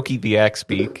got Choky the axe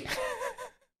beak.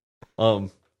 And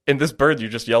this bird you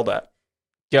just yelled at.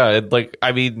 Yeah,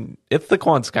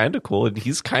 Ithquan's kind of cool, and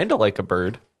he's kind of like a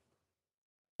bird.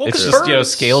 Well, It's 'cause just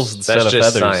birds- scales instead That's of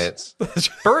just feathers. science.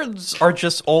 Birds are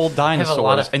just old have a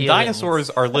lot dinosaurs, of and feelings dinosaurs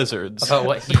are lizards. about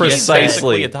what he Precisely.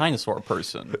 Basically a dinosaur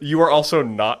person. You are also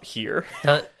not here.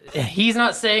 He's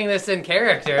not saying this in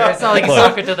character. It's not like he's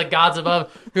talking to the gods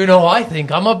above. I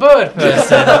think I'm a bird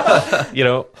person.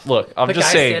 Look, I'm The just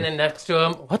guy saying. standing next to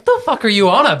him. What the fuck are you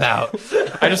on about?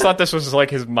 I just thought this was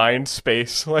like his mind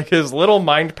space, like his little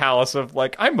mind palace of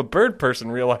like, I'm a bird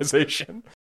person realization.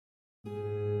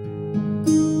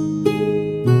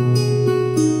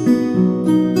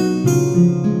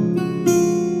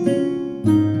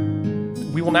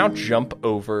 We will now jump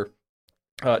over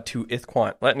to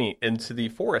Ithquant Letney into the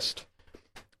forest.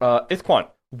 Ithquant,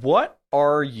 what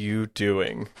are you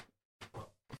doing?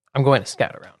 I'm going to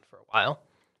scout around for a while,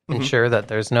 ensure that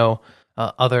there's no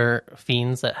other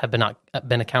fiends that have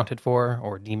been accounted for,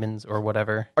 or demons, or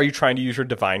whatever. Are you trying to use your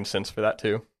divine sense for that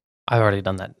too? I've already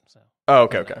done that, so Oh,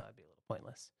 okay. that'd be a little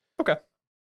pointless. Okay.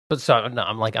 But so no,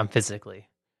 I'm physically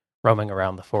roaming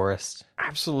around the forest.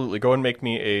 Absolutely. Go and make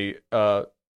me a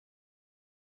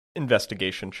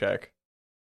investigation check.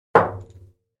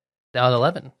 Down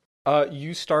 11.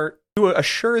 You start to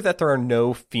assure that there are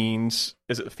no fiends.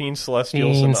 Is it fiends,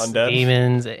 celestials, Fiends, and undead?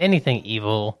 demons, anything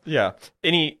evil. Yeah.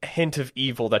 Any hint of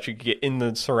evil that you could get in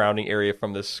the surrounding area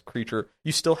from this creature.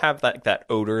 You still have that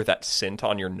odor, that scent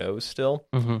on your nose still.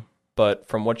 Mm-hmm. But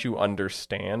from what you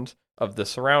understand of the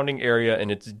surrounding area and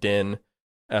its den,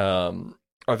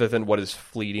 other than what is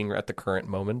fleeting at the current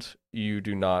moment, you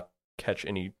do not catch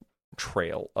any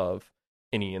trail of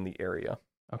any in the area.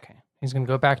 Okay. He's going to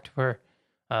go back to where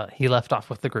he left off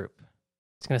with the group.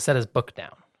 He's going to set his book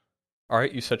down. All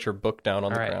right, you set your book down on All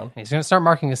the right. ground. He's going to start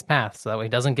marking his path so that way he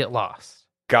doesn't get lost.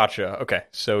 Gotcha. Okay,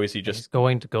 so is he He's just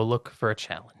going to go look for a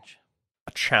challenge.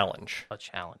 a challenge? A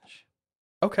challenge.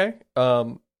 Okay.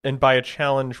 And by a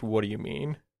challenge, what do you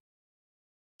mean?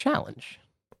 Challenge.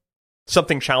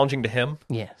 Something challenging to him?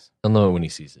 Yes. He'll know it when he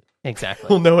sees it. Exactly.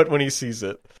 He'll know it when he sees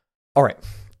it. All right,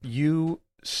 you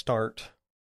start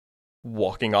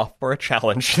walking off for a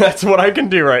challenge. That's what I can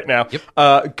do right now.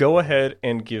 Yep. Go ahead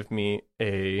and give me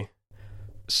a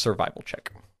survival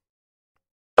check.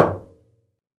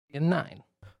 A 9.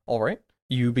 All right.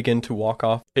 You begin to walk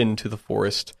off into the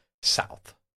forest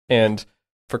south. And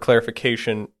for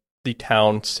clarification, the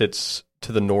town sits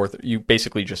to the north. You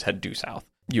basically just head due south.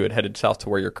 You had headed south to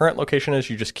where your current location is.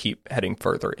 You just keep heading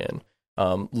further in,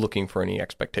 looking for any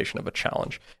expectation of a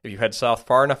challenge. If you head south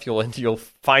far enough, you'll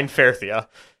find Fairthia,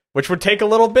 which would take a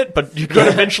little bit, but you could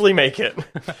eventually make it.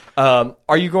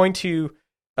 Are you going to?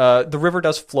 The river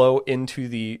does flow into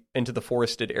the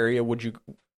forested area. Would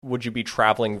you be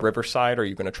traveling riverside, or are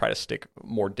you going to try to stick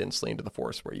more densely into the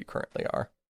forest where you currently are?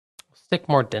 Stick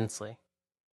more densely.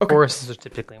 Okay. Forests are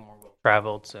typically more well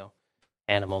traveled, so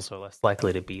animals are less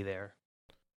likely to be there.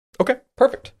 Okay,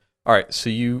 perfect. All right, so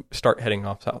you start heading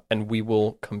off south, and we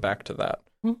will come back to that.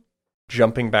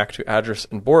 Jumping back to Adris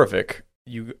and Borovic,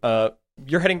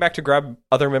 you're heading back to grab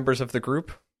other members of the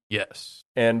group. Yes.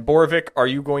 And Borovic, are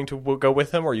you going to go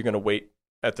with him, or are you going to wait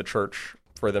at the church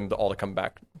for them all to come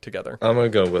back together? I'm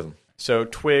going to go with him. So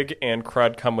Twig and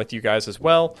Crud come with you guys as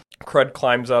well. Crud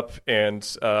climbs up and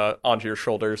onto your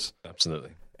shoulders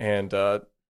Absolutely. and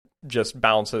just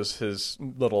balances his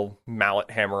little mallet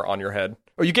hammer on your head.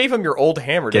 Oh, you gave him your old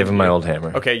hammer, Gave didn't him my you? old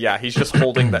hammer. Okay, yeah, he's just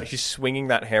holding that. He's swinging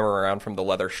that hammer around from the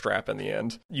leather strap in the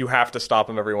end. You have to stop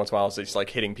him every once in a while as he's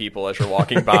like hitting people as you're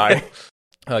walking by.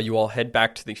 You all head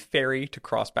back to the ferry to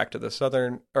cross back to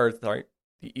the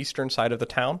eastern side of the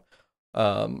town.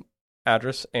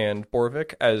 Adris and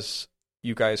Borovic, as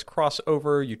you guys cross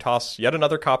over, you toss yet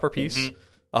another copper piece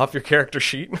off your character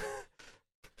sheet.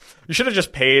 You should have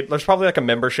just paid. There's probably like a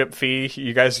membership fee.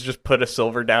 You guys just put a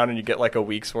silver down and you get like a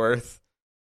week's worth.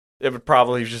 It would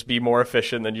probably just be more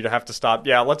efficient than you'd have to stop.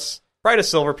 Yeah, let's write a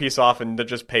silver piece off and that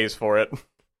just pays for it.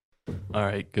 All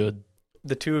right, good.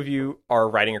 The two of you are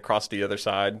riding across the other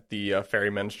side. The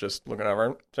ferryman's just looking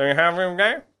over. So you have him,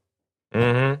 okay?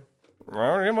 Mm-hmm.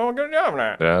 Well, you did a good job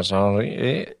now. That's all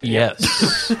it.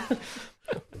 Yes.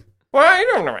 What are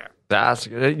you doing now? That's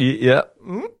good. Yep.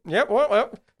 Yep, well,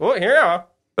 here you are.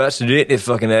 That's it,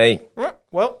 fucking A.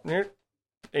 Well, here.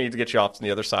 I need to get you off to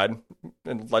the other side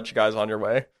and let you guys on your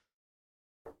way.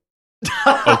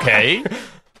 Okay.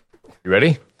 You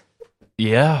ready?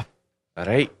 Yeah. All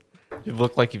right. You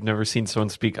look like you've never seen someone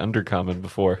speak Undercommon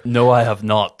before. No, I have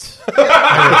not.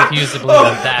 I refuse to believe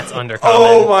that that's undercommon.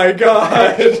 Oh my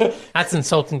god! That's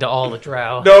insulting to all the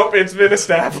drow. Nope, it's been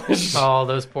established. Oh,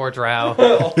 those poor drow.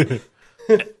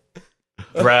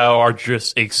 Drow are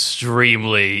just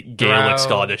extremely Gaelic Drow.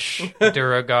 Scottish.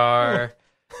 Duragar,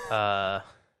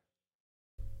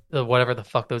 whatever the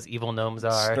fuck those evil gnomes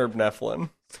are. Sturb Nephilim.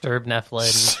 Sturb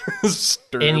Nephilim.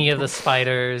 Sturb. Any of the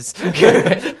spiders.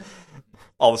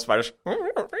 All the spiders.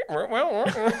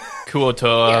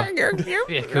 Kuotoa.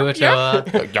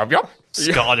 Kuatoa.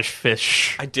 Scottish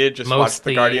fish. I did just Most watch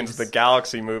the Guardians of thieves. the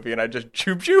Galaxy movie, and I just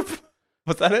choop choop.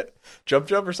 Was that it? Jump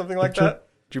jump or something like that?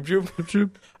 Choop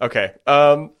choop. Okay.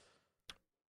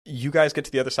 You guys get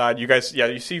to the other side. You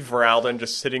see Veralden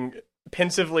just sitting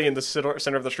pensively in the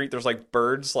center of the street. There's like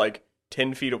birds, like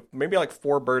 10 feet, maybe like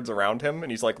 4 birds around him,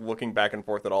 and he's like looking back and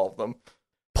forth at all of them.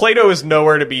 Plato is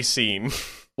nowhere to be seen.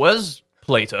 Where's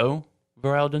Plato,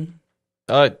 Veralden?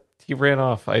 He ran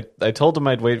off. I told him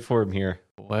I'd wait for him here.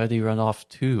 Where'd he run off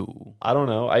to? I don't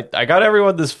know. I got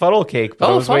everyone this funnel cake, but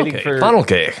I was funnel waiting cake. for Funnel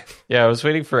cake. Yeah, I was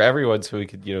waiting for everyone so we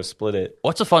could, split it.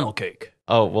 What's a funnel cake?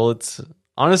 Oh, well, it's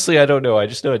honestly I don't know. I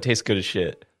just know it tastes good as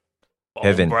shit.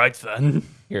 Heaven. All right then.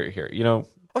 Here.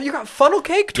 Oh, you got funnel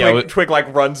cake? Yeah, Twig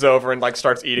like runs over and like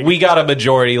starts eating. We got a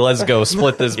majority. Let's go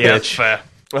split this Yeah, bitch. fair.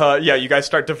 Yeah, you guys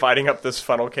start dividing up this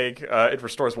funnel cake. It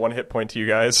restores 1 hit point to you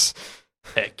guys.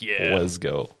 Heck yeah. Let's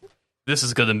go. This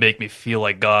is going to make me feel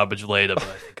like garbage later, but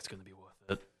I think it's going to be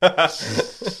worth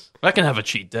it. I can have a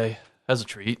cheat day as a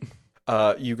treat.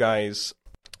 You guys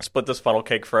split this funnel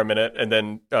cake for a minute, and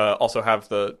then also have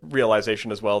the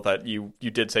realization as well that you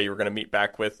did say you were going to meet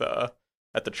back with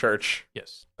at the church.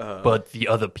 Yes. Uh, But the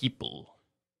other people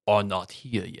are not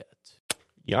here yet.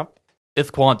 Yep.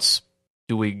 Ithquant's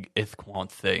doing Ithquant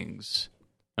things,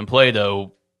 and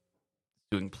Plato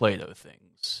doing Plato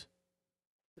things.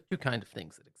 The two kind of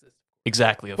things that exist.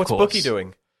 Exactly, of what's course. Bookie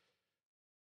doing?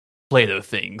 Plato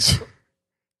things. 'Cause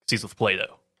he's with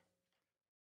Plato.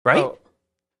 Right? Oh,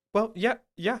 well, yeah,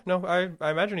 no,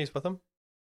 I imagine he's with him.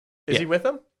 Is Yeah. he with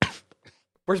him?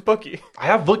 Where's Bookie? I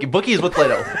have Bookie. Bookie is with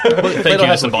Plato. Thank you,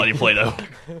 disembodied Plato.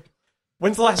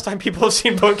 When's the last time people have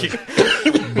seen Bookie?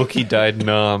 Bookie died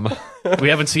numb. We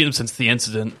haven't seen him since the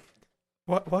incident.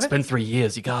 What? It's been 3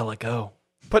 years. You gotta let go.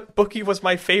 But Bookie was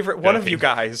my favorite one of Okay. you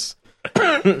guys.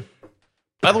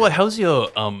 By the way, how's your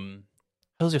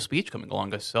speech coming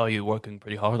along? I saw you working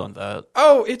pretty hard on that.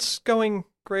 Oh, it's going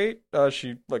great.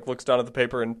 She looks down at the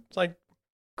paper and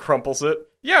crumples it.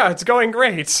 Yeah, it's going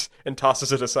great, and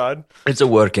tosses it aside. It's a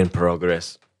work in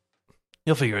progress.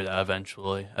 You'll figure it out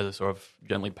eventually, as I sort of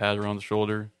gently pat her on the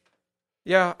shoulder.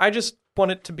 Yeah, I just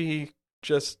want it to be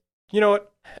just, you know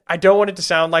what? I don't want it to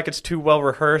sound like it's too well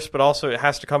rehearsed, but also it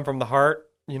has to come from the heart,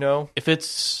 you know? If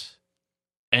it's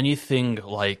anything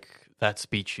like that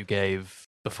speech you gave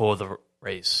before the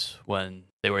race when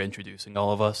they were introducing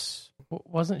all of us.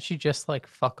 Wasn't she just like,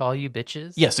 fuck all you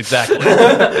bitches? Yes, exactly.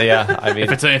 Yeah, I mean,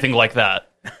 If it's anything like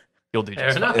that, you'll do Fair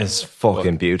just enough. fine. It's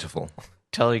fucking beautiful.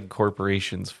 telling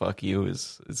corporations "fuck you"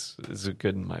 is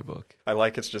good in my book. I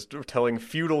like it's just telling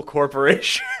feudal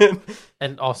corporation.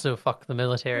 And also fuck the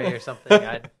military or something.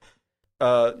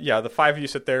 Yeah, the 5 of you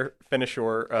sit there, finish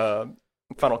your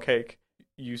funnel cake.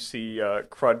 You see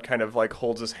Crud kind of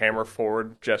holds his hammer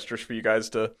forward, gestures for you guys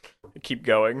to keep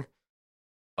going.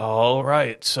 All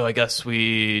right, so I guess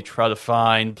we try to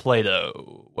find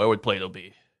Plato. Where would Plato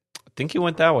be? I think you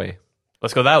went that way.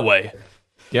 Let's go that way.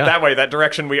 Yeah. That way, that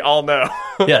direction we all know.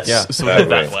 Yes, Yeah, so we that head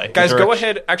that way. way. Guys, go Direction.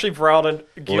 ahead. Actually, Varalden,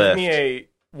 give Left. me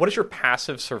what is your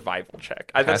passive survival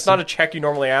check? That's Passive? not a check you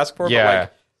normally ask for, Yeah.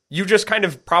 but you just kind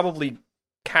of probably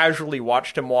casually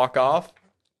watched him walk off.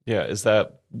 Yeah, is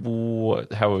that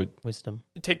what? How would? Wisdom.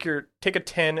 Take a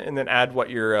 10 and then add what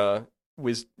your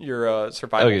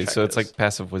survival Okay, check so it's is. like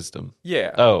passive wisdom.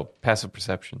 Yeah, Oh, passive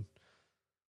perception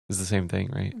is the same thing,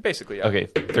 right? basically. Yeah. Okay,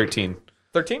 13.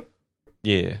 13?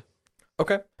 Yeah.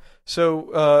 Okay.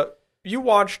 So you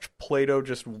watched Plato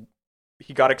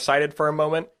he got excited for a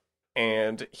moment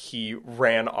and he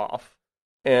ran off.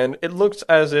 And it looks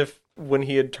as if when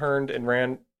he had turned and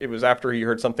ran, it was after he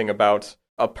heard something about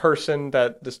a person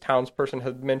that this townsperson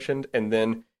had mentioned, and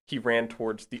then he ran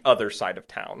towards the other side of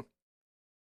town.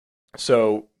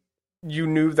 So you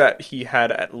knew that he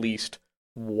had at least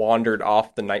wandered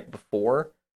off the night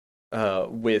before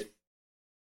with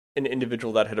an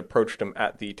individual that had approached him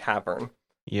at the tavern.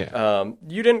 Yeah.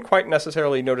 You didn't quite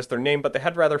necessarily notice their name, but they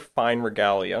had rather fine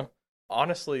regalia.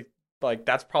 Honestly,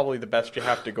 that's probably the best you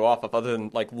have to go off of, other than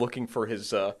looking for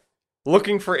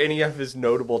any of his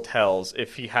notable tells,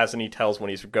 if he has any tells when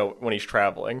he's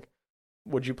traveling.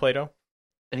 Would you, Plato?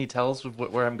 And he tells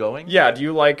where I'm going? Yeah. Do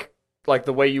you like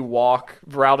the way you walk?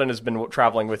 Varalden has been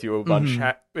traveling with you a bunch.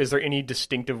 Mm-hmm. Is there any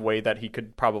distinctive way that he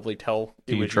could probably tell?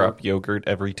 Do you was drop yogurt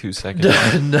every 2 seconds?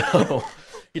 No.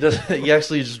 He does. He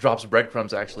actually just drops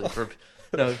breadcrumbs. Actually,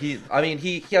 he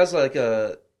has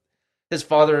his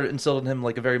father instilled in him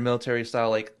a very military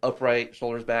style, upright,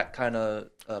 shoulders back kind of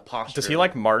posture. Does he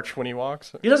march when he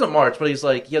walks? He doesn't march, but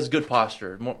he has good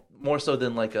posture, more so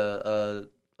than a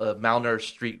malnourished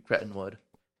street cretin would.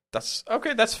 That's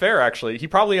okay. That's fair, actually. He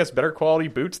probably has better quality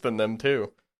boots than them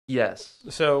too. Yes.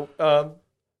 So,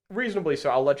 reasonably so.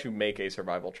 I'll let you make a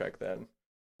survival check then.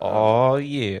 Oh,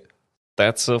 yeah.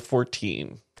 That's a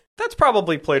 14. That's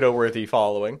probably Plato-worthy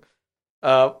following.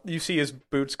 You see his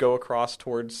boots go across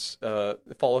towards,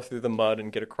 follow through the mud and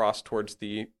get across towards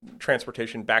the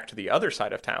transportation back to the other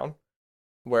side of town,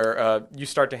 where you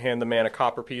start to hand the man a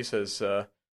copper piece as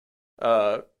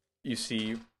you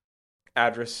see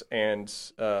Adris and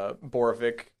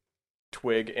Borovic,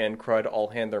 Twig, and Crud all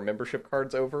hand their membership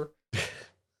cards over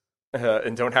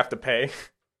and don't have to pay.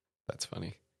 That's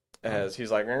funny. As he's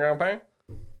like, "You're gonna pay?"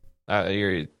 Here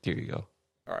you go.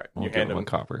 All right, We'll you give hand him him a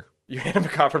copper. You hand him a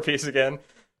copper piece again,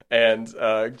 and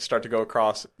start to go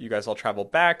across. You guys all travel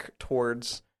back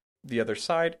towards the other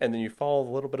side, and then you follow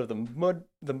a little bit of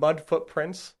the mud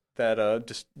footprints that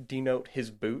just denote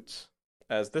his boots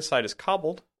as this side is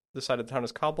cobbled. This side of the town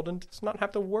is cobbled and does not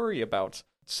have to worry about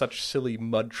such silly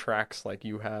mud tracks like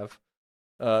you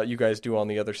guys do on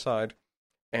the other side.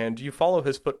 And you follow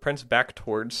his footprints back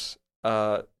towards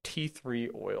T3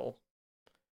 Oil,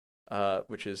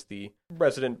 which is the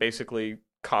resident, basically,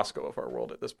 Costco of our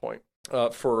world at this point,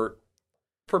 for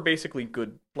basically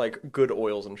good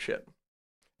oils and shit.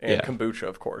 And kombucha,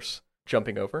 of course.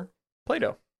 Jumping over,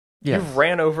 Play-Doh. Yeah. You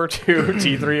ran over to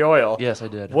T3 Oil. Yes, I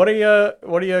did. What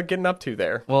are you getting up to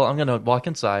there? Well, I'm gonna walk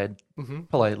inside Mm-hmm.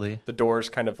 politely. The doors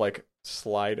kind of like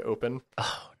slide open.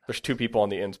 Oh, There's two people on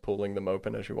the ends pulling them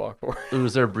open as you walk forward. ooh,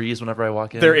 is there a breeze whenever I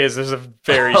walk in? There's a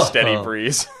very steady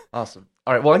breeze. Awesome.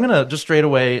 All right. Well, I'm gonna just straight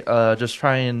away just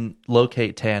try and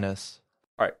locate Tanis.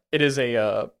 All right. It is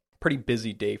a pretty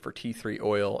busy day for T3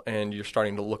 Oil, and you're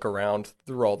starting to look around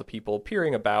through all the people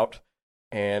peering about,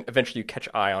 and eventually you catch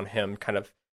eye on him kind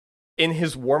of in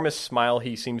his warmest smile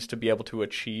he seems to be able to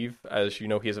achieve. As you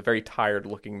know, he is a very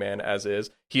tired-looking man as is.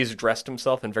 He has dressed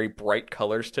himself in very bright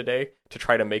colors today to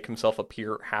try to make himself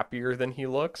appear happier than he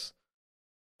looks.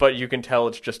 But you can tell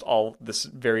it's just all this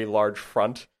very large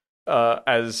front,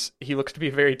 as he looks to be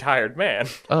a very tired man.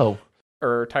 Oh.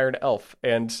 Or tired elf.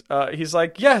 And he's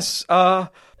like, yes,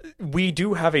 we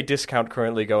do have a discount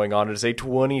currently going on. It is a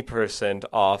 20%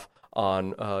 off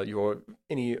on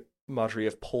any Madri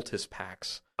of poultice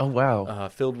packs. Oh, wow.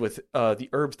 Filled with the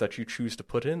herbs that you choose to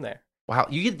put in there. Wow.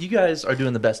 You guys are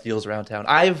doing the best deals around town.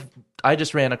 I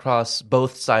just ran across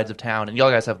both sides of town, and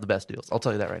y'all guys have the best deals. I'll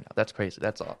tell you that right now. That's crazy.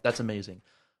 That's amazing.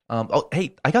 Oh,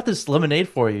 hey, I got this lemonade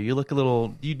for you. You look a little...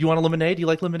 Do you want a lemonade? Do you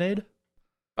like lemonade?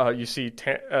 You see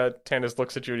Tanis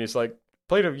looks at you and he's like,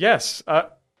 Play-Doh, yes,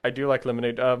 I do like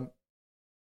lemonade.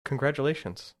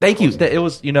 Congratulations. Thank you. It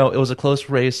was a close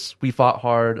race. We fought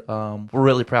hard. We're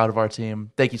really proud of our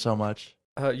team. Thank you so much.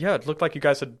 Yeah, it looked like you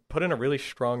guys had put in a really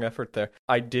strong effort there.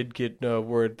 I did get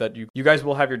word that you guys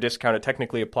will have your discount. It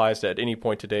technically applies at any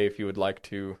point today if you would like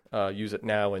to use it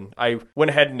now. And I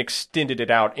went ahead and extended it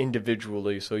out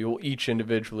individually, so you'll each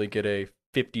individually get a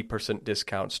 50%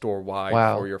 discount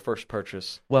store-wide for your first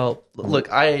purchase. Well,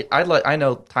 look, I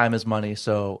know time is money,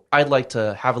 so I'd like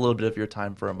to have a little bit of your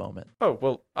time for a moment. Oh,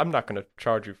 well, I'm not going to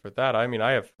charge you for that. I mean,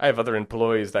 I have other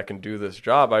employees that can do this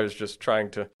job. I was just trying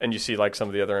to... And you see, like, some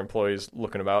of the other employees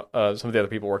looking about... some of the other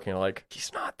people working are like,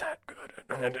 he's not that good.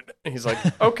 And he's like,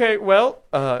 okay, well,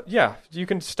 yeah, you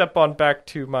can step on back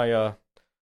to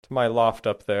my loft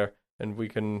up there. And we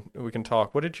can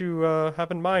talk. What did you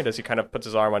have in mind? As he kind of puts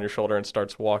his arm on your shoulder and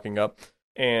starts walking up,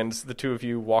 and the two of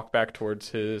you walk back towards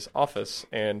his office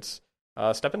and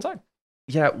step inside.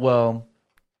 Yeah, well,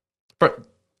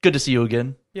 good to see you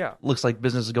again. Yeah, looks like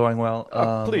business is going well.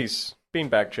 Please,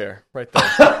 beanbag chair right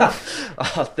there.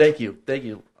 Thank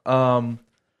you.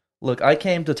 Look, I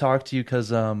came to talk to you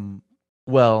because,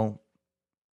 well,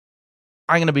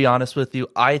 I'm gonna be honest with you.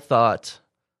 I thought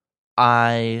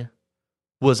I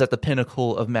was at the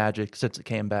pinnacle of magic since it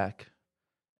came back.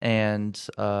 And,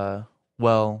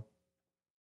 well,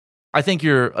 I think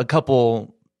you're a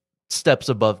couple steps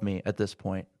above me at this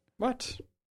point. What?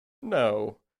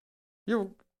 No.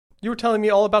 You were telling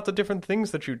me all about the different things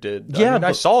that you did. Yeah,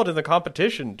 I saw it in the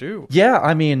competition, too. Yeah,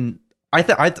 I mean, I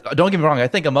don't get me wrong, I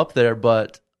think I'm up there,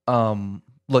 but,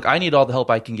 look, I need all the help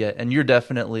I can get, and you're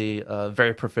definitely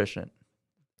very proficient.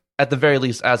 At the very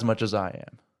least, as much as I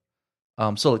am.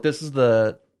 So look, this is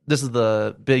the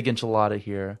big enchilada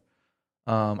here.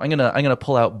 I'm gonna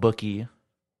pull out Bookie.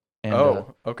 And,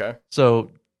 okay. So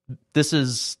this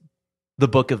is the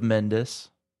Book of Mendis.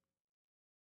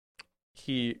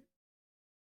 He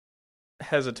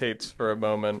hesitates for a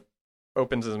moment,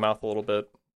 opens his mouth a little bit,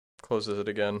 closes it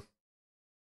again,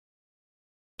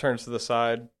 turns to the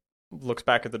side, looks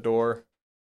back at the door,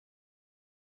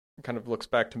 kind of looks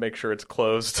back to make sure it's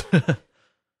closed.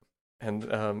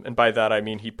 And by that I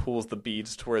mean he pulls the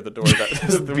beads to where the door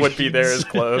that would be there is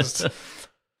closed.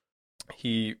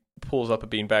 He pulls up a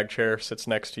beanbag chair, sits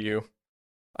next to you.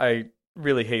 I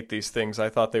really hate these things. I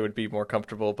thought they would be more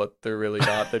comfortable, but they're really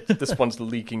not. This one's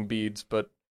leaking beads, but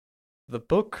the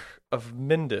Book of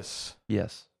Mendis.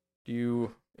 Yes. He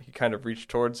kind of reached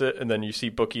towards it, and then you see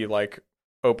Bookie like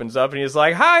opens up, and he's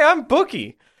like, "Hi, I'm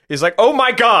Bookie." He's like, "Oh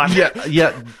my god."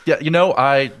 Yeah.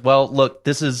 Look,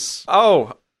 this is.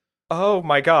 Oh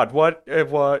my god, what,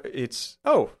 it's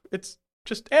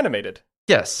just animated.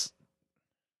 Yes.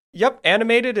 Yep,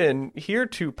 animated and here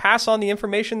to pass on the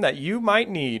information that you might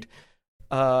need.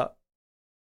 Who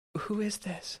is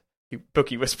this?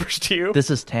 Bookie whispers to you. This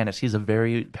is Tanis. He's a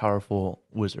very powerful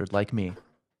wizard like me.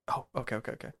 Oh,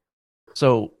 okay.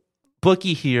 So,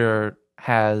 Bookie here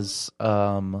has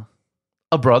a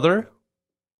brother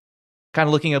Kind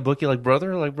of looking at Bookie like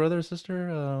brother,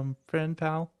 sister, friend,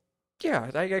 pal.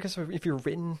 Yeah, I guess if you're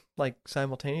written like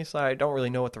simultaneously, I don't really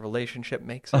know what the relationship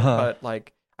makes it, Uh-huh. but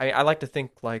like I like to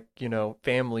think like,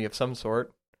 family of some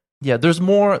sort. Yeah, there's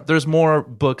more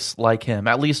books like him,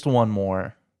 at least one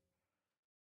more.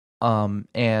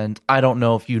 And I don't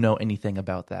know if you know anything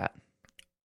about that.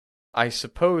 I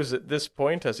suppose at this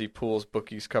point, as he pulls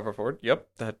Bookie's cover forward, yep,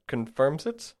 that confirms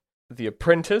it. The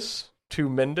Apprentice to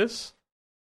Mendus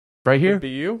Right here? would be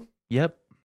you. Yep.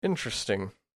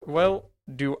 Interesting. Well,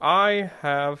 do I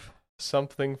have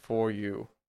something for you?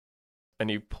 And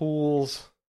he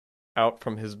pulls out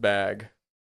from his bag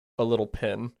a little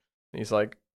pen. And he's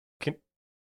like,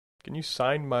 Can you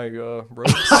sign my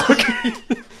robes?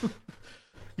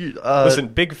 Listen,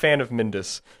 big fan of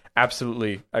Mindus.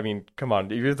 Absolutely. I mean, come on.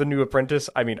 You're the new apprentice.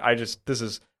 I mean, this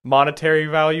is monetary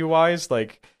value wise.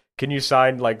 Like, can you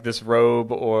sign like this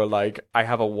robe or like I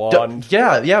have a wand?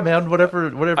 Yeah, man. Whatever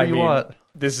you want.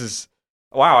 This is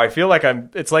wow. I feel like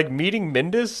it's like meeting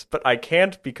Mindus, but I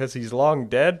can't because he's long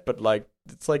dead. But like,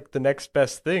 it's like the next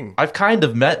best thing. I've kind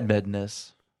of met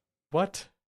Midness. What?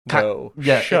 No.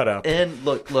 Yeah. Shut up. And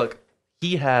look.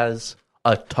 He has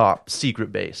a top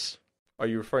secret base. Are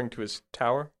you referring to his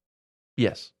tower?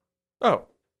 Yes. Oh.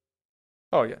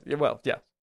 Oh yeah. Well, yeah.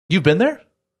 You've been there?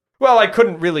 Well, I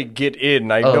couldn't really get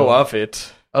in. I know of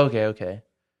it. Okay.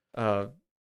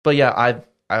 But yeah,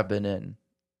 I've been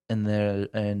in there,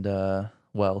 and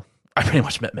well, I pretty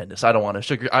much met Mendus. I don't want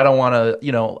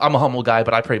to, I'm a humble guy,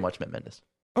 but I pretty much met Mendus.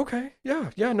 Okay,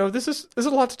 yeah. No, this is a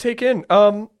lot to take in.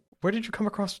 Where did you come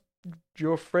across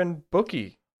your friend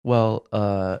Bookie? Well,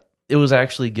 it was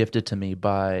actually gifted to me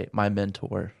by my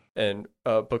mentor. And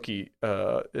Bookie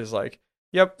is like,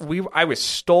 yep, I was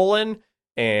stolen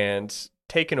and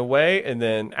taken away, and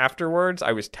then afterwards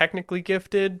I was technically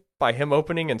gifted by him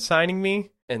opening and signing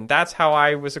me, and that's how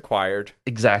I was acquired.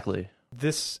 Exactly.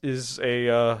 This is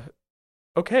a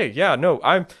okay, yeah, no,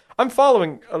 I'm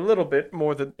following a little bit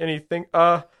more than anything.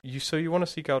 So you want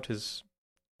to seek out his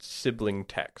sibling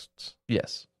texts?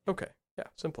 Yes. Okay, yeah,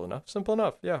 simple enough.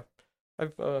 Yeah,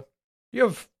 you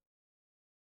have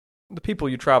the people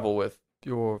you travel with,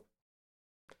 the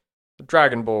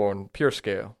Dragonborn, Pure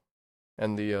Scale,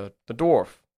 and the dwarf.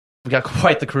 We got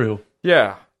quite the crew.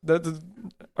 Yeah,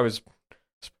 I was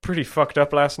pretty fucked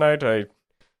up last night.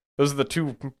 Those are the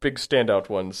two big standout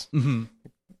ones. Mm-hmm.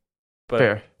 But,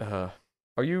 fair.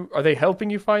 Are they helping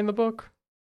you find the book?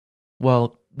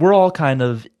 Well, we're all kind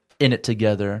of in it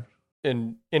together.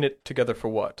 In it together for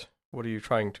what? What are you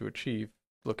trying to achieve?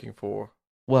 Looking for?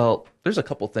 Well, there's a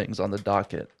couple things on the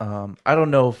docket. I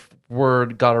don't know if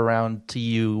word got around to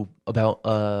you about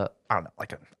I don't know,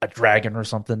 like a dragon or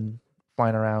something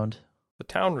flying around. The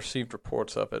town received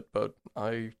reports of it, but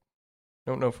I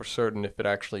don't know for certain if it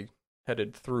actually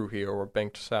headed through here or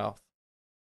banked south.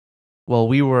 Well,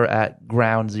 we were at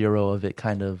ground zero of it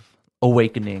kind of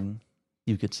awakening,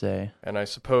 you could say. And I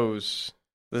suppose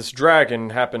this dragon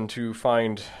happened to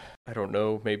find, I don't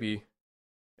know, maybe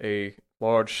a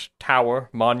large tower,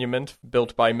 monument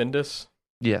built by Mindus?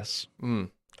 Yes.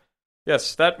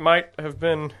 Yes, that might have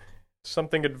been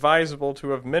something advisable to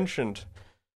have mentioned.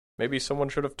 Maybe someone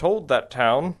should have told that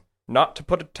town not to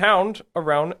put a town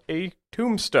around a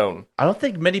tombstone. I don't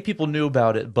think many people knew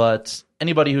about it, but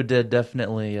anybody who did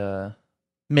definitely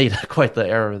made quite the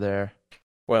error there.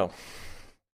 Well,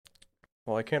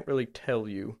 I can't really tell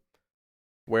you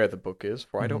where the book is,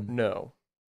 for I don't know.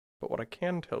 But what I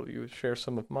can tell you is share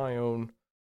some of my own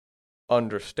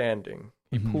understanding.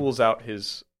 He pulls out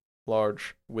his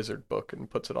large wizard book and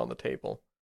puts it on the table.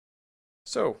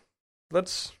 So,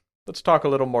 let's talk a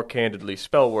little more candidly.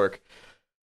 Spell work.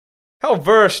 How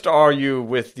versed are you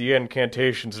with the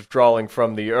incantations of drawing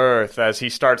from the earth? As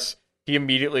he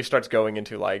immediately starts going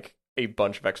into like a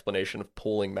bunch of explanation of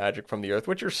pulling magic from the earth,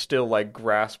 which you're still like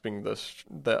grasping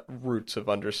the roots of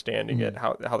understanding it,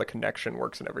 how the connection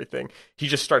works and everything. He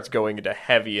just starts going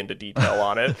into detail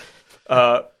on it.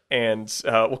 And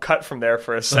we'll cut from there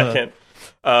for a second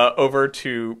over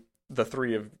to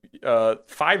the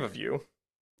five of you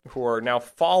who are now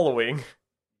following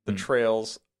the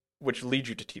trails which lead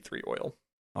you to T3 oil.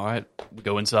 All right, we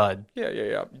go inside.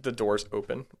 Yeah. The doors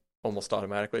open almost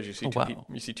automatically as you see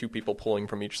you see two people pulling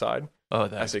from each side. Oh,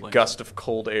 that as a gust of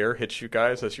cold air hits you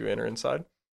guys as you enter inside.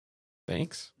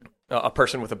 Thanks. A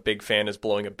person with a big fan is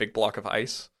blowing a big block of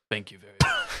ice. Thank you very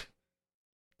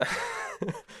much.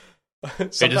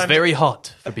 It is very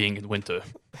hot for being in winter.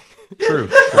 True.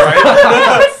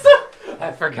 Right?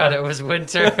 I forgot it was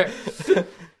winter.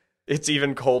 It's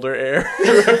even colder air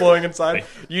blowing inside.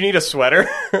 You need a sweater.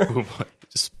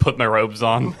 Just put my robes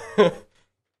on.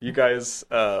 You guys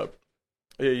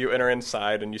You enter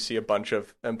inside and you see a bunch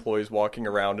of employees walking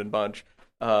around in bunch.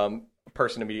 A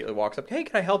person immediately walks up. Hey,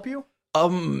 can I help you?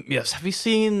 Yes. Have you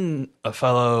seen a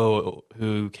fellow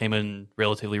who came in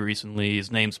relatively recently?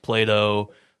 His name's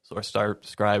Plato. So I start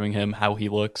describing him, how he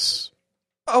looks.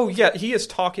 Oh, yeah, he is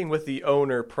talking with the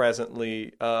owner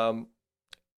presently.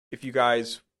 If you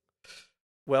guys,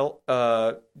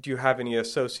 do you have any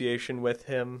association with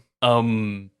him?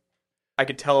 I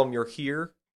could tell him you're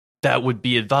here. That would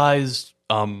be advised.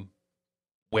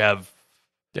 We have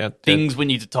things we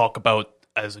need to talk about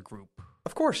as a group.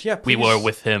 Of course, yeah, We please. were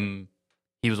with him.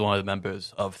 He was one of the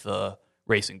members of the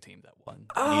racing team that won.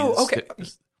 Oh, okay.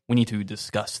 We need to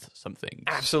discuss some things.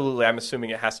 Absolutely. I'm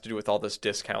assuming it has to do with all this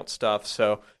discount stuff.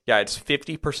 So, yeah, it's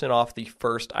 50% off the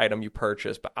first item you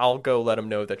purchase, but I'll go let them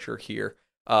know that you're here.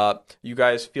 You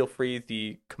guys feel free.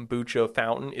 The kombucha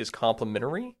fountain is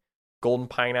complimentary. Golden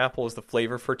pineapple is the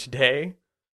flavor for today.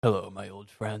 Hello, my old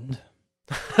friend.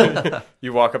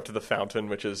 You walk up to the fountain,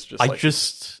 which is just I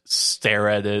just stare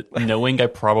at it, knowing I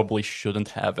probably shouldn't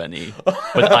have any,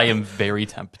 but I am very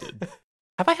tempted.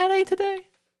 Have I had any today?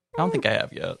 I don't think I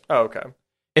have yet. Oh, okay.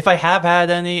 If I have had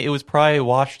any, it was probably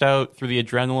washed out through the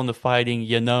adrenaline of fighting,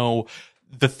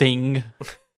 the thing.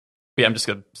 But yeah, I'm just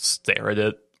going to stare at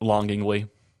it longingly.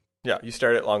 Yeah, you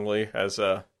stare at it longingly as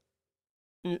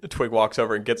Twig walks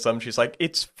over and gets some. She's like,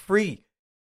 it's free.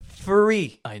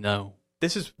 Free. I know.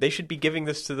 They should be giving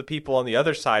this to the people on the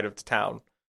other side of the town.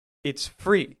 It's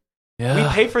free. Yeah.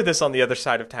 We pay for this on the other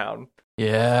side of town.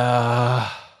 Yeah.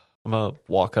 I'm gonna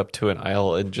walk up to an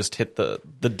aisle and just hit the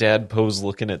dad pose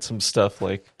looking at some stuff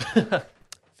like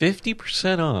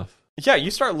 50% off. Yeah, you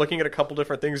start looking at a couple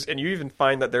different things, and you even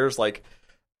find that there's like,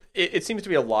 it seems to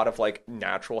be a lot of like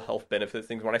natural health benefit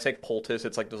things. When I say poultice,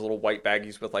 it's like those little white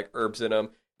baggies with like herbs in them.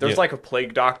 There's like a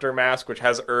plague doctor mask, which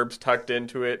has herbs tucked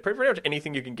into it. Pretty much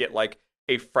anything you can get like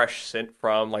a fresh scent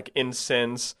from, like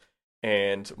incense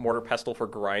and mortar pestle for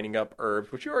grinding up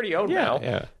herbs, which you already own now.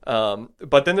 Yeah.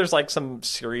 But then there's like some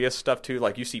serious stuff too.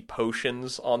 Like you see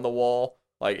potions on the wall.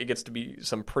 Like it gets to be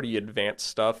some pretty advanced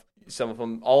stuff. Some of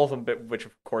them, all of them, which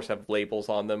of course have labels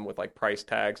on them with like price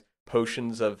tags.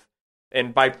 Potions of,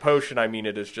 and by potion I mean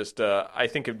it is just. I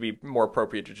think it'd be more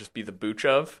appropriate to just be the booch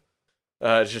of.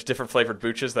 It's just different flavored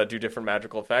booches that do different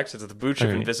magical effects. It's the booch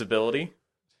of invisibility.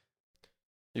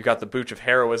 You got the booch of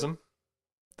heroism,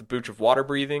 the booch of water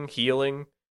breathing, healing,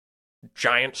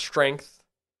 giant strength,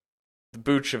 the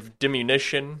booch of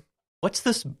diminution. What's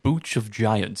this booch of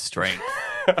giant strength?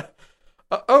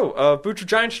 Booch of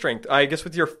giant strength. I guess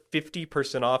with your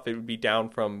 50% off, it would be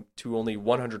down to only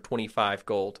 125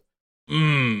 gold.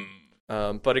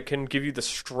 But it can give you the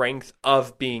strength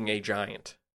of being a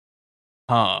giant.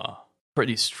 Huh.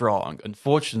 Pretty strong.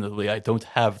 Unfortunately, I don't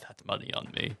have that money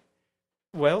on me.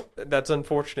 Well, that's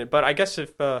unfortunate. But I guess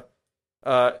if you're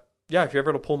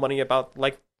able to pull money about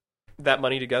like that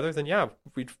money together, then yeah,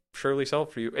 we'd surely sell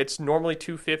it for you. It's normally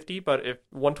 250, but if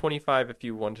 125 if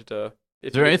you wanted to.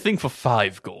 Is there anything for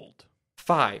 5 gold?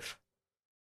 5.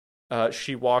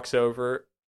 She walks over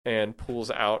and pulls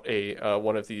out a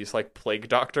one of these like plague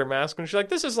doctor masks, and she's like,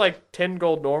 "This is like 10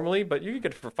 gold normally, but you can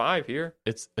get it for 5 here."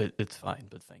 It's fine,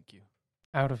 but thank you.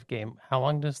 Out of game. How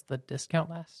long does the discount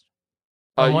last?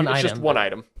 It's just one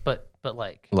item. But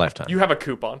like Lifetime. You have a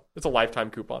coupon. It's a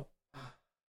lifetime coupon.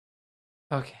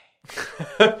 okay.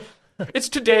 It's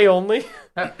today only.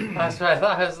 That's what I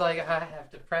thought. I was like, I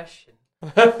have depression.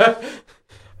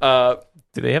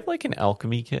 Do they have like an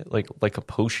alchemy kit, like a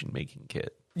potion making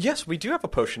kit? Yes, we do have a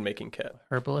potion making kit.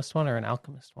 Herbalist one or an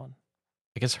alchemist one?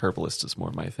 I guess herbalist is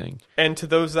more my thing. And to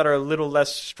those that are a little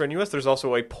less strenuous, there's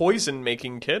also a poison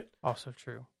making kit. Also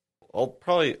true.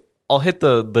 I'll hit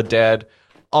the dad.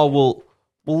 Oh, we'll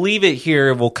leave it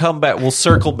here. We'll come back. We'll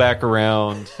circle back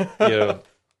around.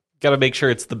 Got to make sure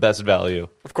it's the best value.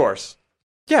 Of course.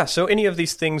 Yeah, so any of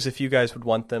these things, if you guys would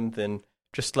want them, then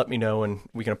just let me know and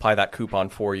we can apply that coupon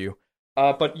for you.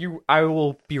 I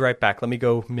will be right back. Let me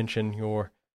go mention you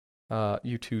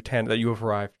two, that you have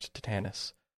arrived to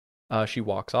Tanis. She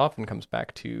walks off and comes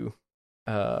back to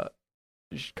the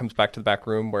back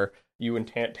room where you and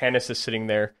Tanis is sitting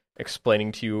there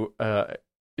explaining to you.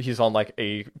 He's on like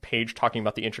a page talking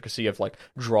about the intricacy of like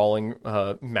drawing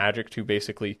magic to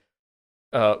basically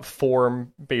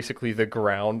form basically the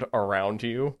ground around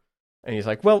you. And he's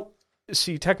like, well,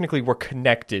 see, technically we're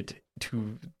connected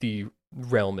to the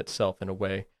realm itself in a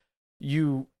way.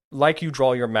 You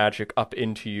draw your magic up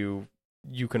into you,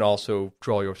 you can also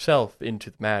draw yourself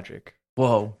into the magic.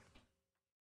 Whoa.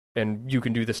 And you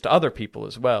can do this to other people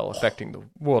as well, affecting the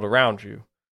world around you.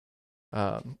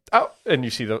 And you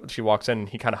see she walks in and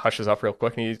he kind of hushes up real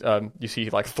quick, and you see he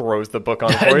like throws the book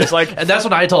on the floor. He's like, and that's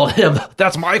what I told him.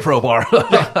 That's my crowbar.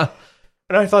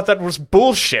 and I thought that was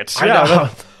bullshit. I know.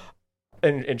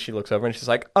 And she looks over and she's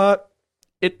like,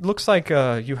 it looks like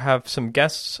you have some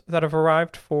guests that have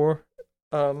arrived for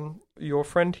your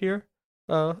friend here.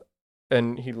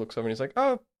 And he looks over and he's like,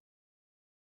 oh,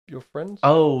 your friends?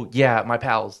 Oh yeah, my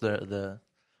pals. The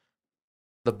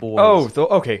boys. Oh,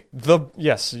 okay.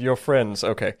 Yes, your friends.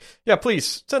 Okay. Yeah,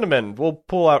 please send them in. We'll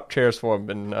pull out chairs for him.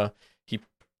 And he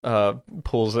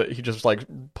pulls it. He just like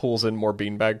pulls in more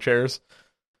beanbag chairs.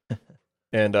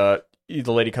 And the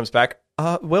lady comes back.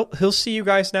 Well, he'll see you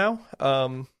guys now.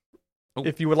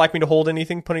 If you would like me to hold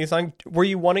anything, put anything. Were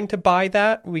you wanting to buy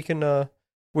that? We can.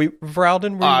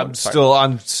 Varalden.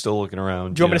 I'm still looking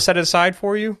around. Do you want me to set it aside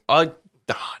for you? No, you're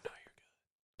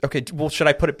good. Okay. Well, should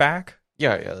I put it back?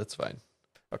 Yeah, that's fine.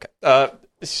 Okay.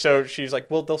 So she's like,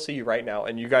 well, they'll see you right now.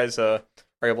 And you guys are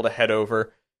able to head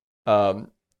over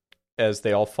as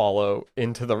they all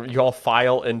you all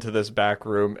file into this back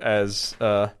room as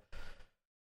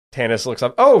Tanis looks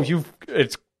up. Oh,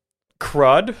 it's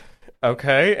Crud.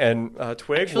 Okay. And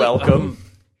Twig, Actually, welcome.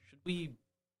 Should we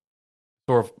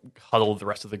sort of huddle the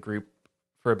rest of the group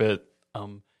for a bit?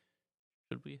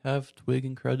 Should we have Twig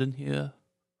and Crud in here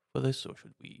for this, or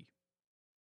should we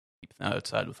keep them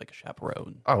outside with like a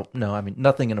chaperone? Oh no, I mean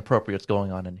nothing inappropriate's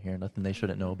going on in here. Nothing they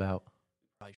shouldn't know about.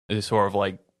 It's sort of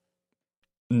like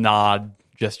nod,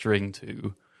 gesturing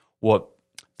to what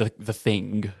the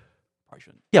thing. Probably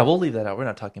shouldn't. Yeah, we'll leave that out. We're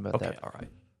not talking about Okay, that. all right.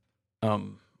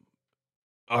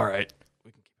 All right.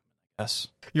 We can keep him. Yes.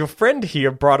 Your friend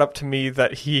here brought up to me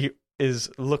that he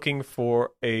is looking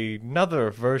for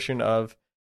another version of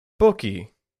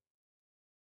Bookie.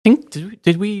 I think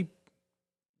did we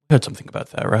heard something about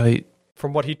that, right?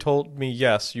 From what he told me,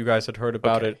 yes, you guys had heard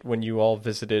about it when you all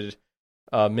visited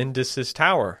Mindus's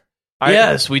tower.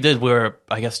 Yes, we did. We're,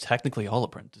 I guess, technically all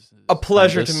apprentices. A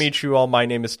pleasure to Mindus. meet you all. My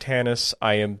name is Tanis.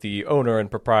 I am the owner and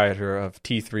proprietor of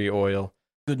T3 Oil.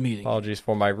 Good meeting. Apologies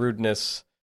for my rudeness.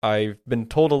 I've been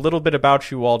told a little bit about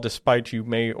you all, despite you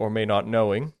may or may not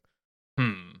knowing.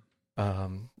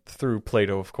 Through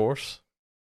Plato, of course.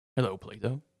 Hello,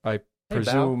 Plato. I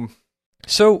presume.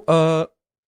 So,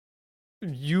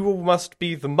 you must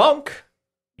be the monk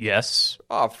Yes.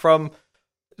 from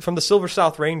the Silver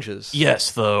South Ranges.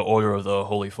 Yes, the Order of the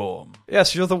Holy Form.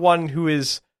 Yes, you're the one who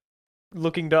is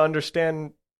looking to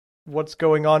understand what's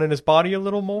going on in his body a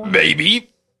little more.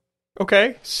 Maybe.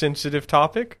 Okay, sensitive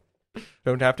topic.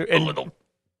 Don't have to. And A little.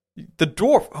 the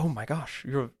dwarf. Oh my gosh,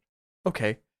 you're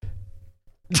okay.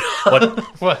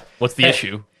 What? What's the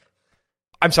issue?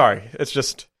 I'm sorry. It's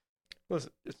just it's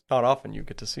not often you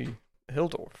get to see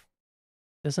Hildorf.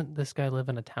 Doesn't this guy live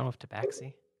in a town of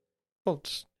Tabaxi? Well,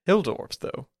 it's Hildorfs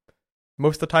though.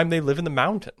 Most of the time they live in the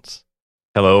mountains.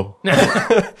 Hello.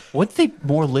 Wouldn't they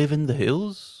more live in the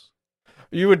hills?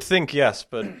 You would think yes,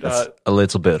 but That's a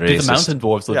little bit Do racist. the mountain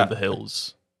dwarves live Yeah. in the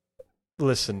hills?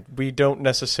 listen, we don't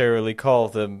necessarily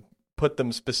put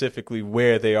them specifically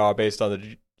where they are based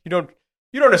on you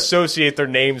don't associate their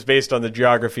names based on the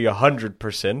geography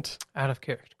 100%. Out of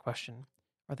character question.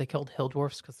 Are they called hill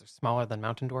dwarfs because they're smaller than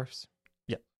mountain dwarfs?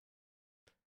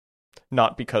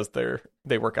 Not because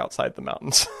they work outside the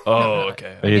mountains. Oh,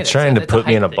 okay. Are you Again, trying to it's a put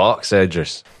me in a height thing. box,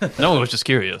 Edgers? No, I was just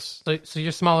curious. So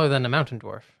you're smaller than a mountain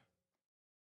dwarf.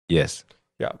 Yes.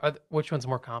 Which one's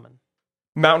more common?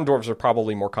 Mountain dwarves are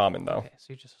probably more common though. Okay, so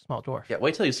you're just a small dwarf. Yeah,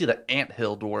 wait till you see the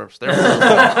anthill dwarves. They're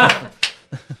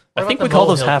I think the we call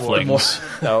those molehill dwarves?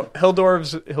 halflings. No,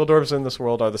 Hildorfs in this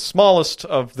world are the smallest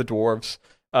of the dwarves.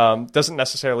 Doesn't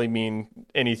necessarily mean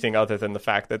anything other than the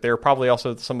fact that they're probably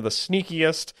also some of the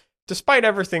sneakiest. Despite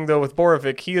everything, though, with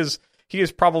Borovic, he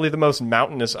is probably the most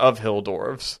mountainous of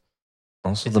Hildorfs.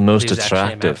 Also Is the it 'cause most he's actually a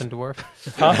attractive. mountain dwarf?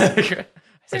 Huh? I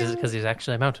said, is it because he's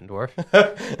actually a mountain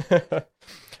dwarf?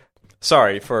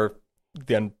 Sorry for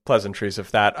the unpleasantries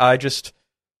of that.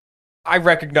 I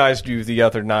recognized you the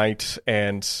other night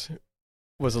and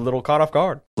was a little caught off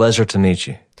guard. Pleasure to meet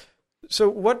you. So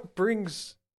what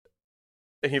brings...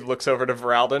 He looks over to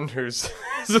Varalden, who's...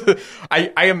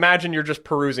 I imagine you're just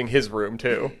perusing his room,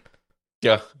 too.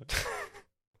 Yeah.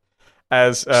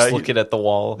 As Just looking at the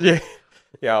wall.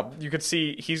 Yeah, you could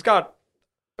see he's got...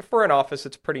 For an office,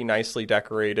 it's pretty nicely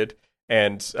decorated.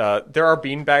 And there are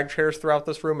beanbag chairs throughout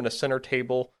this room and a center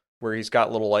table where he's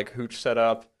got little, like, hooch set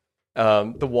up.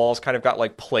 The walls kind of got,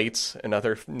 like, plates and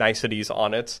other niceties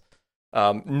on it.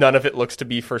 None of it looks to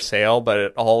be for sale, but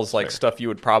it all is, like, stuff you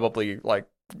would probably, like,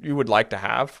 you would like to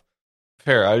have.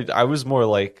 Fair. I was more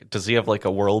like, does he have like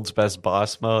a world's best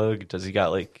boss mug? Does he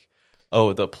got like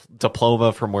Oh, the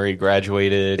diploma from where he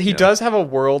graduated. He does have a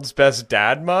world's best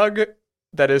dad mug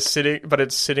that is sitting, but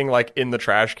it's sitting like in the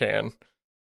trash can.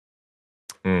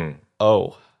 Mm,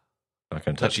 Oh, not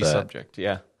gonna touch touchy that. subject.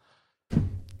 Yeah.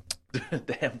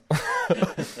 Damn.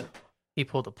 He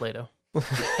pulled a Play-Doh.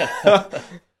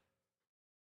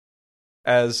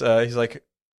 As he's like,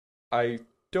 I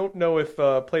don't know if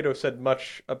Plato said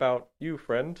much about you,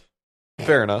 friend.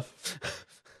 Fair enough.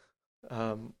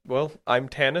 Well, I'm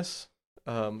Tanis.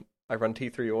 I run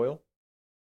T3 Oil.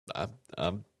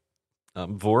 I'm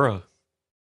Vora.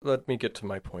 Let me get to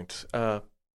my point.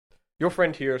 Your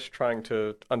friend here is trying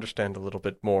to understand a little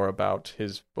bit more about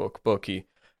his bookie.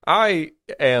 I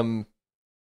am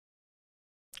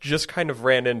just kind of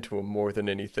ran into him more than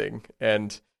anything,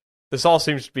 and this all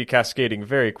seems to be cascading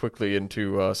very quickly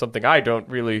into something I don't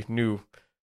really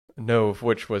know of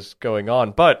which was going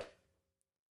on, but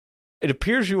it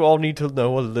appears you all need to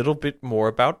know a little bit more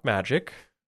about magic.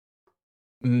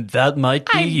 That might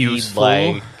be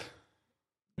useful.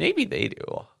 Maybe they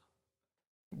do.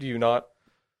 Do you not?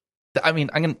 I mean,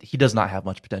 he does not have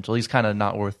much potential. He's kind of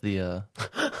not worth the.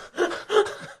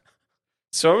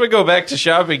 So I'm gonna go back to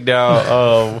shopping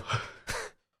now.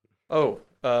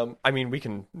 I mean, we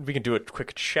can do a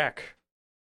quick check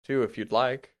too if you'd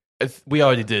like. We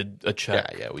already did a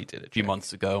check Yeah, we did it a few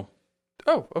months ago.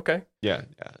 Oh, okay. Yeah.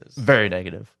 Very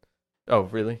negative. Oh,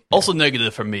 really? Also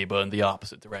negative for me, but in the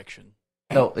opposite direction.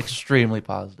 No, extremely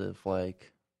positive.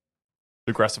 Like,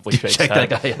 Aggressively shakes check head.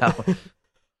 that guy out.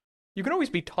 You can always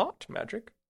be taught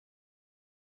magic.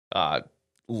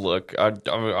 Look,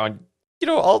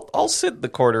 I'll sit in the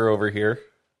corner over here,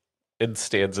 and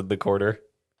stands in the corner,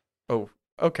 Oh,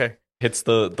 okay. hits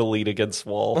the lean against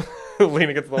wall. Lean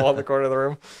against the wall in the corner of the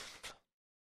room.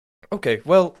 Okay,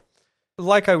 well,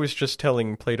 like I was just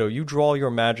telling Plato, you draw your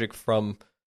magic from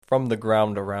the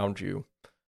ground around you.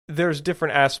 There's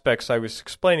different aspects I was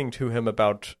explaining to him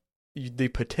about the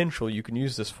potential you can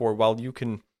use this for. While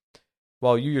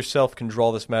you yourself can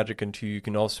draw this magic into, you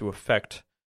can also affect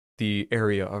the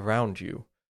area around you.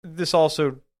 This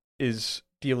also is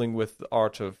dealing with the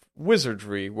art of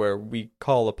wizardry, where we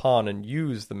call upon and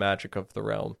use the magic of the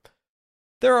realm.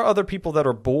 There are other people that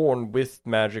are born with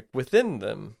magic within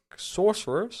them.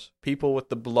 Sorcerers, people with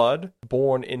the blood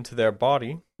born into their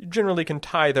body, generally can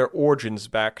tie their origins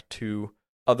back to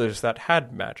others that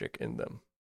had magic in them.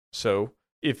 So,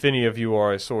 if any of you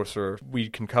are a sorcerer, we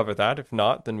can cover that. If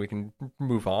not, then we can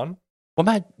move on. Well,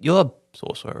 Matt, you're a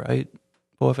sorcerer, right,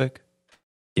 Borvik?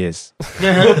 Yes.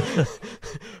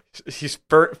 He's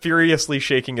furiously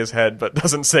shaking his head, but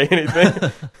doesn't say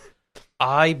anything.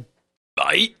 I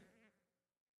might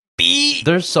be.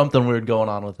 There's something weird going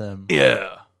on with him.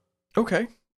 Yeah. Okay,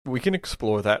 we can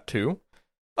explore that too.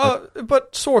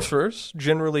 But sorcerers,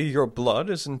 generally your blood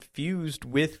is infused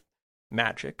with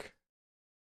magic.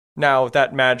 Now,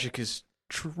 that magic is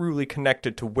truly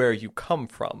connected to where you come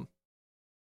from.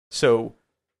 So,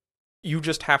 you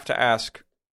just have to ask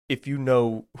if you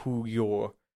know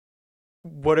whoever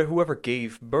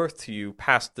gave birth to you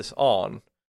passed this on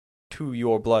to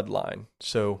your bloodline.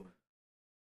 So,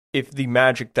 if the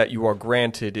magic that you are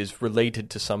granted is related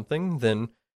to something, then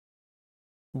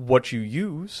what you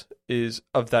use is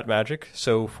of that magic.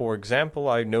 So, for example,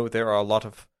 I know there are a lot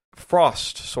of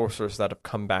frost sorcerers that have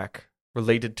come back,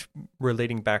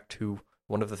 relating back to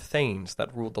one of the Thanes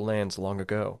that ruled the lands long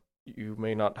ago. You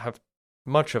may not have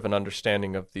much of an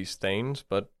understanding of these Thanes,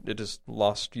 but it is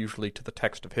lost usually to the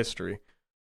text of history.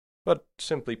 But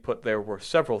simply put, there were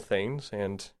several Thanes,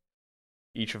 and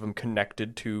each of them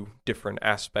connected to different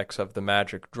aspects of the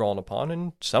magic drawn upon,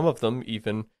 and some of them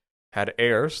even had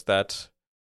heirs that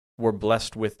were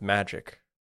blessed with magic,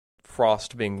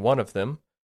 frost being one of them.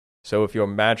 So if your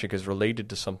magic is related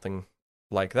to something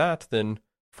like that, then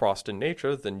frost in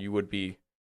nature, then you would be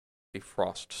a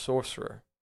frost sorcerer.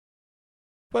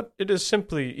 But it is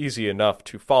simply easy enough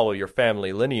to follow your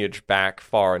family lineage back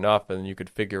far enough, and you could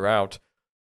figure out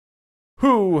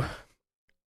who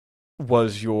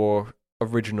was your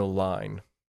original line.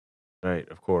 Right,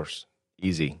 of course.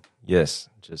 Easy. Yes,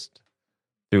 just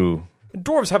through.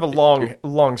 Dwarves have a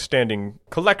long-standing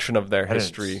collection of their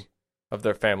history of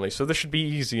their family, so this should be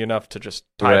easy enough to just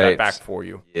tie that back for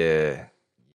you. Yeah.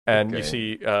 And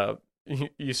Okay.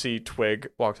 you see Twig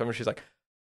walks over, and she's like,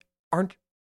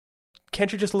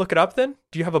 can't you just look it up then?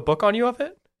 Do you have a book on you of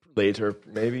it? Later,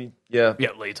 maybe? Yeah.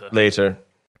 Yeah, later. Later.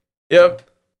 Yep.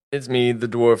 It's me, the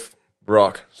dwarf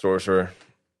rock sorcerer.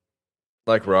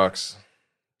 Like rocks.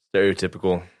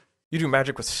 Stereotypical. You do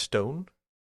magic with stone?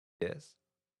 Yes.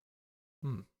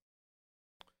 A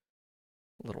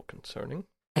little concerning.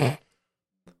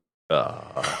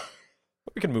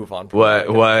 We can move on.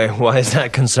 Why is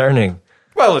that concerning?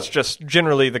 Well, it's just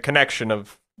generally the connection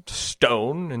of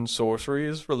stone and sorcery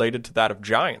is related to that of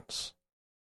giants.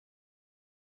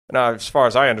 Now, as far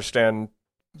as I understand,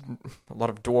 a lot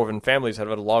of dwarven families have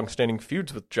had long-standing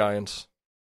feuds with giants.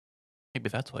 Maybe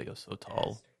that's why you're so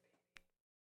tall.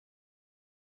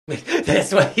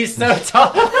 That's why he's so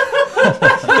tall.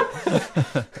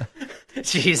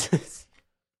 Jesus.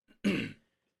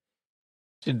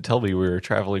 Didn't tell me we were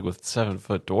traveling with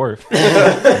 7-foot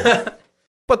dwarf.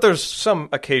 But there's some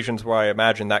occasions where I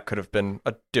imagine that could have been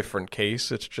a different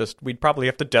case. It's just we'd probably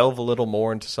have to delve a little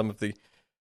more into some of the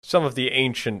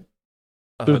ancient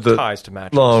The ties to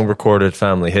magic. Long recorded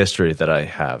family history that I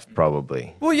have,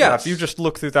 probably. Well, yeah, if you just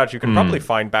look through that, you can probably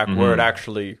find back where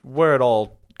it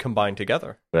all combined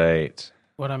together. Right.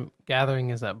 What I'm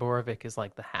gathering is that Borovic is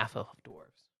like the half of dwarves.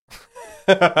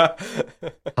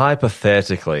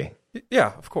 Hypothetically,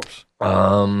 Yeah, of course.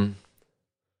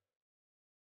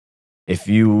 if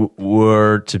you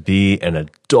were to be an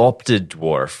adopted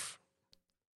dwarf,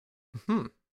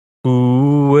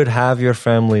 who would have your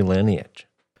family lineage?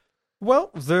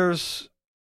 Well, most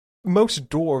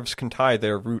dwarves can tie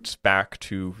their roots back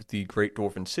to the great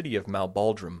dwarven city of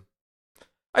Malbaldrum.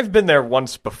 I've been there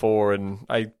once before, and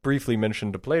I briefly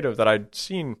mentioned to Plato that I'd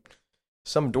seen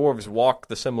some dwarves walk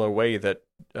the similar way that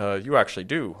you actually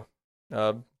do.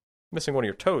 Missing one of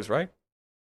your toes, right?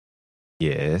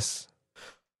 Yes.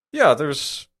 Yeah,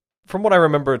 from what I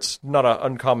remember, it's not an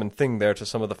uncommon thing there to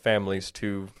some of the families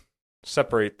to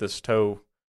separate this toe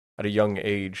at a young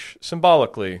age,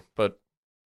 symbolically, but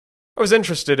I was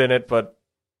interested in it, but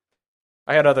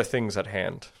I had other things at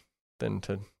hand than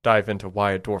to dive into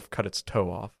why a dwarf cut its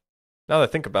toe off. Now that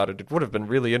I think about it, it would have been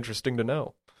really interesting to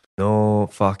know. No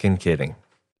fucking kidding.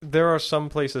 There are some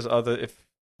places if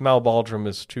Malbaldrum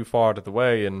is too far out of the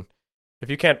way, and if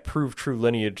you can't prove true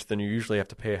lineage, then you usually have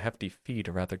to pay a hefty fee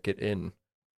to rather get in.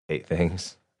 Hate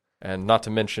things. And not to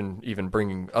mention even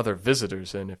bringing other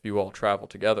visitors in if you all travel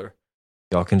together.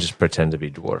 Y'all can just pretend to be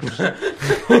dwarves.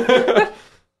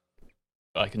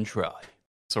 I can try.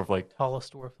 Sort of like,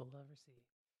 Tallest dwarf you'll ever see.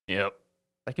 yep.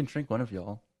 I can shrink one of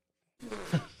y'all.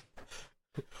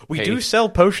 We do sell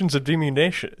potions of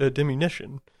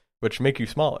diminution, which make you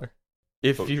smaller,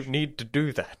 if you need to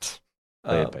do that.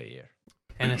 Play it by ear.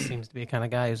 Ennis seems to be a kind of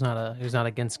guy who's not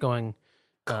against going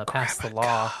past the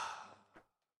law.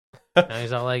 And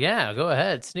he's all like, "Yeah, go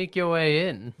ahead, sneak your way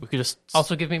in. We could just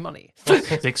Also, give me money."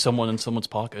 stick someone in someone's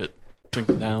pocket, drink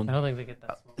them I down. don't think they get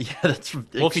that small. Yeah, that's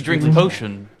ridiculous. Well, if you drink the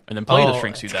potion and then Plato Oh.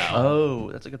 shrinks you down, Oh,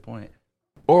 that's a good point.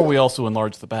 or we also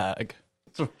enlarge the bag.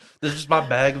 So, this is just my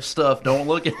bag of stuff. Don't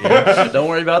look at it. Don't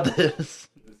worry about this. This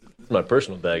is my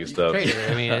personal bag of stuff. Trader.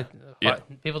 I mean, Yeah.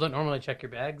 people don't normally check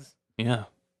your bags. Yeah.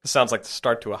 This sounds like the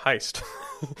start to a heist.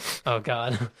 Oh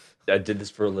God, I did this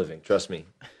for a living. Trust me.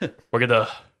 We're gonna.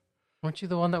 weren't you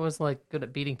the one that was like good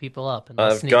at beating people up? And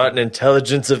I've sneaking? got an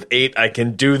intelligence of 8. I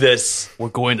can do this. We're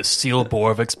going to steal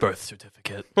Borovic's birth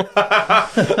certificate.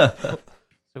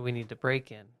 So we need to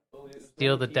break in,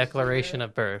 steal the Declaration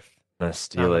of Birth. I'm gonna On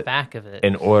steal the it back of it.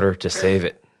 in order to save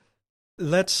it.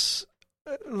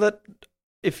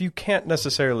 If you can't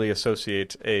necessarily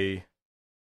associate a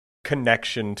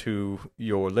connection to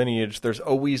your lineage, there's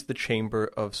always the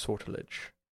Chamber of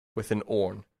Sortilege within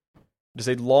Orn. It is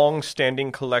a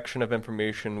long-standing collection of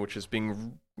information which is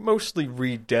being mostly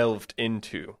re-delved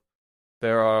into.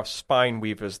 There are spine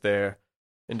weavers there,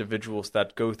 individuals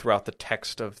that go throughout the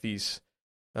text of these,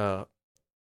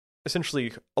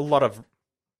 essentially a lot of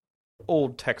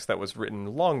old text that was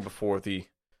written long before the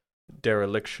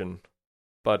dereliction,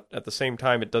 but at the same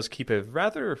time it does keep a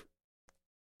rather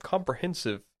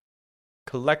comprehensive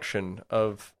collection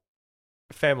of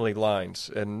family lines,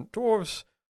 and dwarves,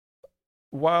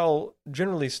 while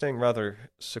generally staying rather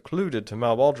secluded to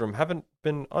Malbaldrum, haven't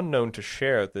been unknown to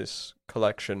share this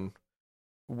collection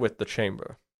with the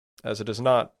chamber, as it is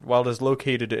not, while it is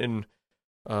located in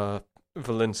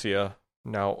Valencia,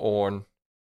 now Orn,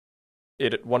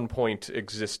 it at one point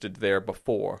existed there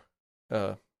before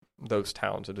those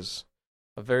towns. It is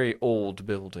a very old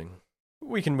building.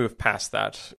 We can move past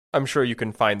that. I'm sure you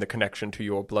can find the connection to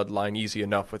your bloodline easy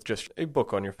enough with just a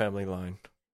book on your family line.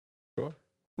 Sure.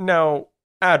 Now,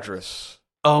 address.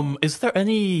 Is there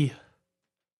any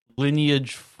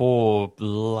lineage for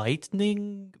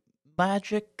lightning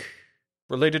magic?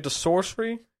 Related to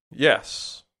sorcery?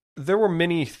 Yes. There were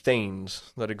many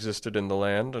thanes that existed in the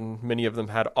land, and many of them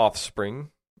had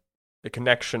offspring. A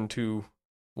connection to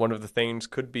one of the thanes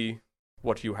could be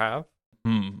what you have.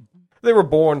 They were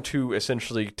born to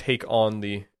essentially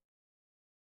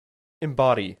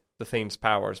embody the Thane's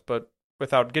powers, but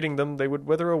without getting them, they would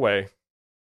wither away.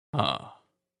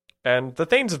 And the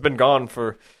Thanes have been gone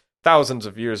for thousands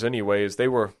of years anyways. They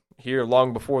were here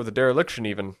long before the dereliction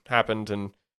even happened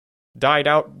and died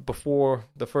out before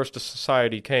the first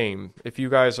society came, if you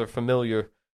guys are familiar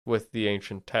with the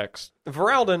ancient text.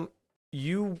 Varaldin,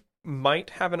 you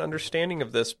might have an understanding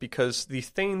of this because the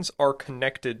Thanes are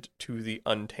connected to the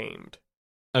Untamed,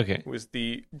 Okay. who is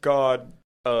the god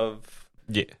of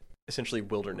Yeah. essentially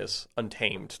wilderness,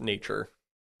 untamed nature,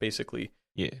 basically.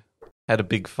 Yeah. Had a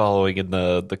big following in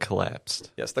the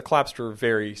collapsed. Yes, the collapsed were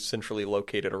very centrally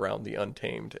located around the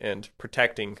Untamed and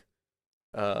protecting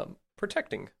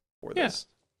for this.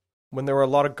 When there were a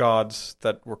lot of gods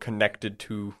that were connected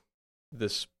to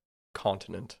this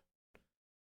continent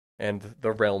and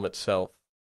the realm itself.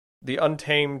 The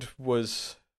Untamed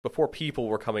was, before people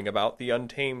were coming about, the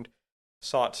Untamed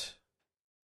sought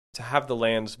to have the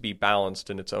lands be balanced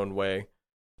in its own way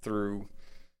through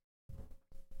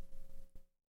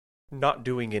not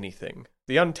doing anything.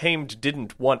 The Untamed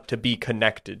didn't want to be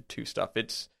connected to stuff.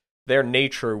 Their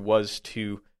nature was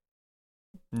to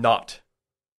not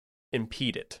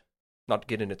impede it, not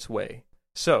get in its way.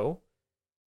 So,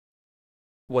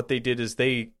 what they did is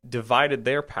they divided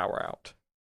their power out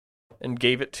and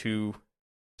gave it to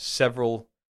several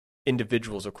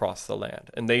individuals across the land.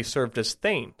 And they served as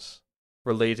Thanes,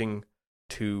 relating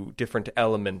to different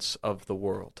elements of the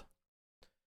world.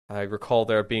 I recall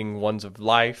there being ones of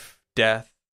life,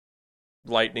 death,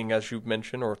 lightning, as you've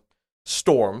mentioned, or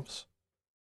storms,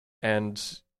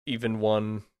 and even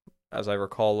one, as I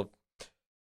recall, of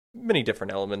many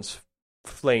different elements.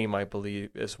 Flame, I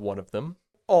believe, is one of them.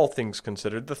 All things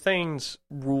considered, the Thanes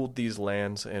ruled these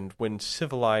lands, and when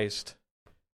civilized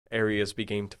areas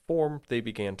began to form, they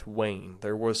began to wane.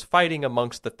 There was fighting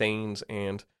amongst the Thanes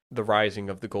and the rising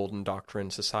of the Golden Doctrine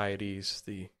societies,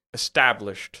 the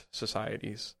established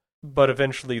societies. But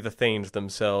eventually the Thanes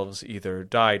themselves either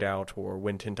died out or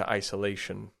went into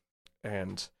isolation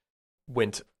and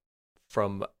went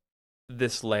from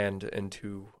this land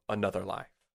into another life.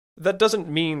 That doesn't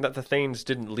mean that the Thanes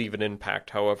didn't leave an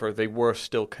impact, however. They were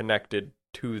still connected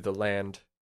to the land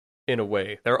in a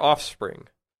way. Their offspring.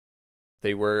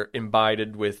 They were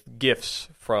imbibed with gifts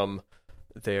from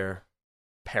their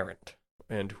parent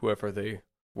and whoever they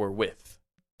were with.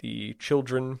 The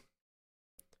children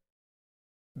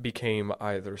became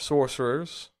either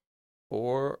sorcerers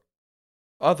or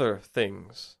other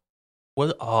things.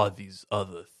 What are these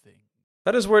other things?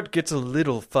 That is where it gets a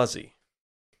little fuzzy.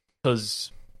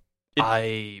 Because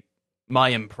my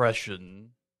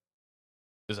impression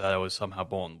is that I was somehow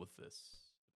born with this,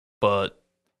 but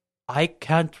I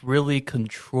can't really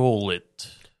control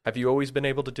it. Have you always been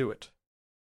able to do it?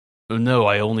 No,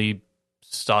 I only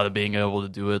started being able to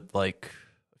do it like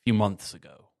a few months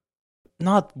ago.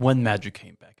 Not when magic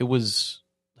came back. It was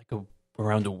like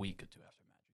around a week or two after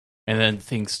magic. And then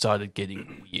things started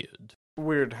getting weird.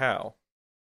 Weird how?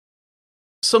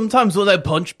 Sometimes when I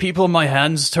punch people, my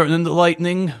hands turn into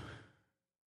lightning.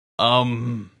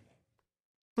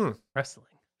 Wrestling.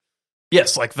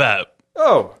 Yes, like that.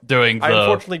 Oh, During the... I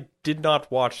unfortunately did not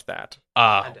watch that.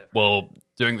 Well,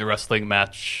 during the wrestling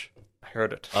match, I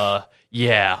heard it.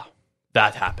 yeah,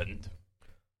 that happened.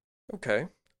 Okay.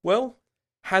 Well,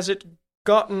 has it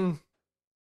grown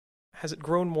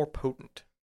more potent?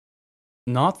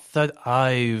 Not that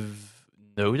I've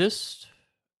noticed.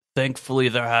 Thankfully,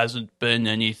 there hasn't been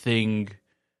anything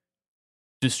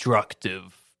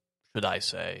destructive, should I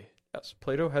say, Yes,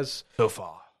 Plato has. so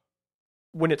far.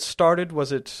 When it started,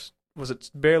 was it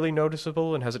barely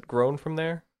noticeable, and has it grown from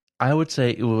there? I would say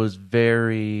it was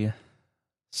very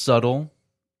subtle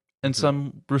in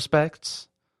some respects.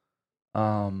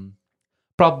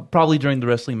 Probably during the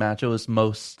wrestling match, it was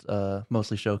mostly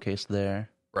showcased there.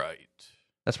 Right.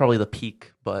 That's probably the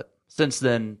peak, but since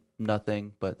then,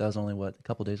 nothing. But that was only, a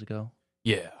couple days ago?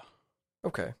 Yeah.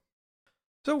 Okay.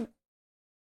 So,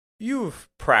 you've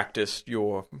practiced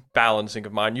your balancing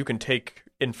of mind. You can take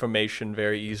information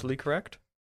very easily, correct?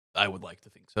 I would like to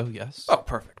think so, yes. Oh,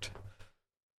 perfect.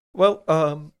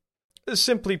 Well,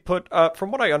 simply put,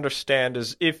 from what I understand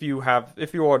is if you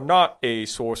are not a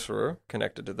sorcerer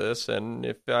connected to this, and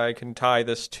if I can tie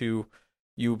this to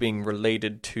you being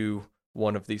related to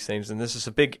one of these things, and this is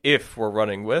a big if we're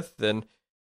running with, then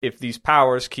if these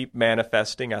powers keep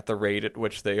manifesting at the rate at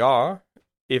which they are,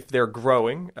 if they're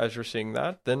growing, as you're seeing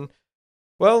that, then,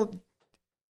 well,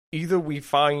 either we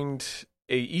find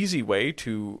a easy way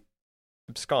to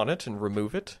abscond it and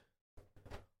remove it,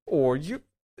 or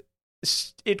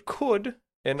it could,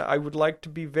 and I would like to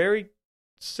be very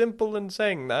simple in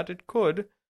saying that, it could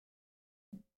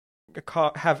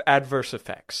have adverse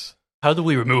effects. How do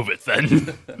we remove it,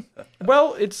 then?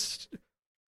 Well, it's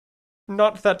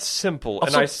not that simple, and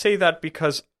Also- I say that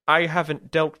because I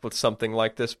haven't dealt with something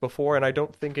like this before, and I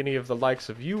don't think any of the likes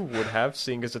of you would have,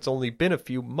 seeing as it's only been a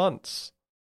few months.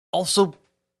 Also,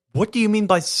 what do you mean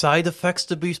by side effects,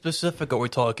 to be specific? Are we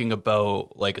talking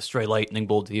about like a stray lightning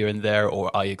bolt here and there,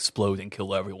 or I explode and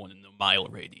kill everyone in a mile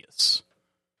radius?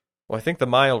 Well, I think the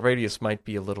mile radius might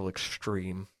be a little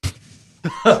extreme.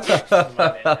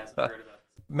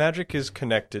 Magic is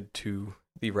connected to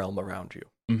the realm around you,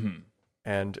 Mm-hmm.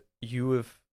 and you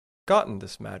have gotten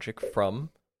this magic from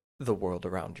the world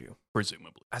around you.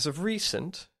 Presumably. As of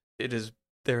recent,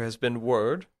 there has been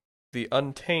word the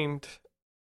Untamed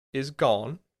is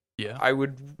gone. Yeah. I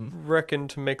would reckon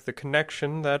to make the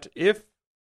connection that if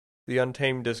the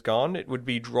Untamed is gone, it would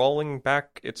be drawing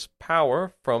back its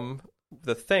power from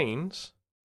the Thanes,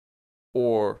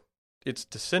 or its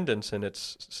descendants in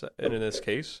this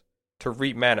case, to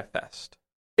remanifest.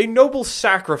 A noble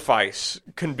sacrifice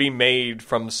can be made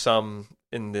from some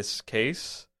in this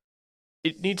case.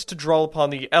 It needs to draw upon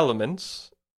the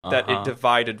elements that it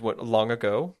divided long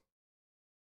ago,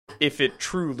 if it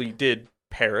truly did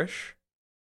perish,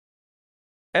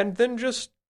 and then just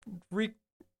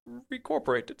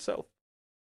recorporate itself.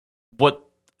 What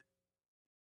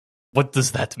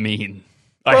does that mean?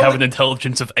 I Well, have an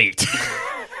intelligence of 8.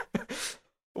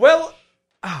 Well,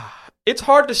 it's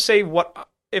hard to say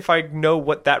if I know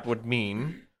what that would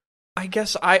mean. I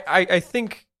guess I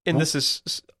think, and this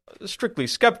is strictly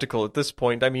skeptical at this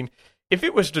point. I mean, if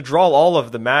it was to draw all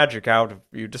of the magic out of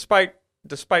you, despite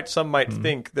some might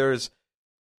think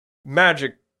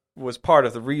magic was part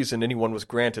of the reason anyone was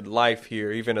granted life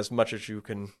here, even as much as you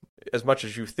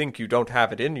think you don't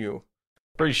have it in you.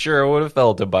 Pretty sure I would have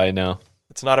felt it by now.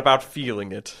 It's not about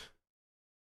feeling it.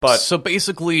 But so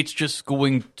basically, it's just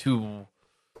going to,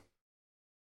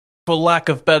 for lack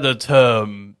of better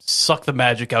term, suck the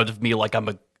magic out of me like I'm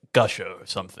a gusher or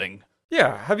something.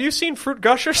 yeah, have you seen fruit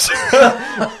gushers?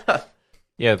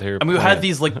 Yeah, they're. I mean, we had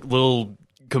these like little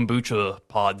kombucha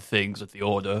pod things at the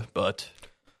order, but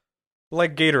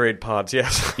Like Gatorade pods,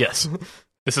 yes. yes,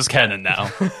 this is canon now.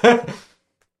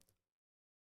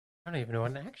 I don't even know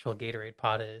what an actual Gatorade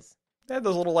pod is. They had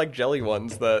those little like jelly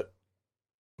ones that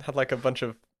had like a bunch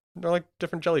of, they're like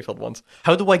different jelly filled ones.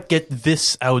 How do I get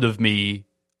this out of me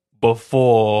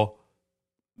before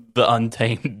the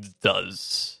Untamed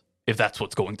does? If that's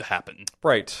what's going to happen.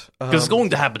 Right. Because it's going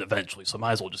to happen eventually, so I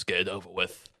might as well just get it over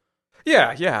with.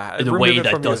 Yeah. In a Remove way it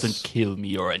that from your doesn't kill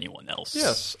me or anyone else.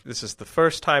 Yes. This is the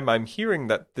first time I'm hearing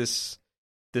that this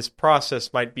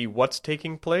process might be what's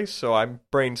taking place, so I'm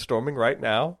brainstorming right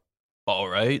now. All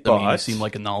right. I mean, you But- seem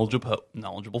like a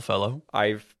knowledgeable fellow.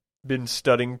 I've been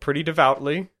studying pretty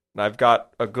devoutly, and I've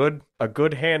got a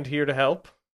good hand here to help.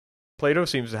 Plato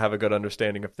seems to have a good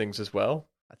understanding of things as well.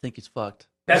 I think he's fucked.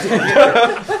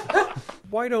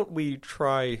 Why don't we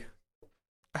try...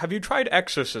 Have you tried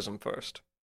exorcism first?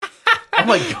 Oh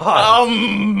my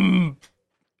god.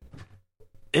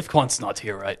 If Quant's not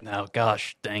here right now,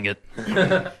 gosh, dang it.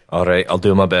 All right, I'll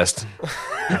do my best.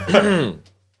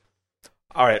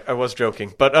 All right, I was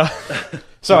joking, but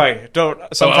sorry, don't.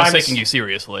 So I was Sometimes, taking you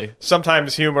seriously.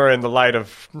 sometimes humor in the light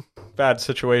of bad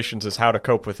situations is how to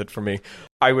cope with it for me.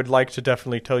 I would like to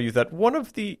definitely tell you that one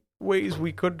of the ways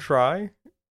we could try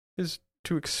is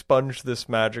to expunge this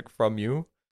magic from you.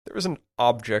 There is an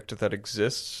object that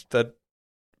exists that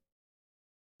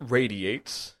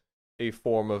radiates a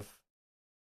form of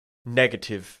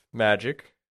negative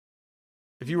magic.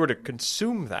 If you were to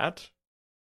consume that,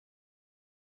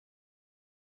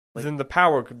 then the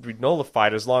power could be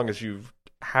nullified as long as you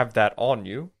have that on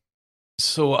you.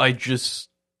 So I just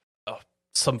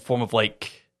some form of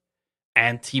like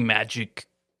anti-magic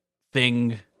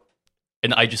thing,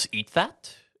 and I just eat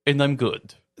that, and I'm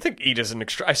good. I think eat is an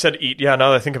extreme. I said eat. Yeah, now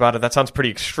that I think about it, that sounds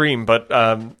pretty extreme, but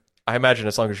I imagine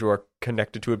as long as you are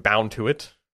connected to it, bound to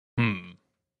it.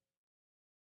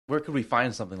 Where could we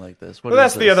find something like this? Well,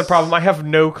 that's the other problem. I have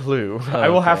no clue. I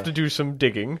will have okay. to do some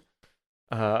digging.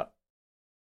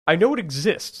 I know it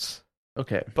exists,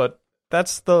 Okay. but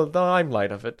that's the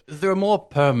limelight of it. Is there a more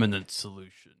permanent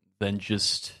solution than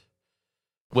just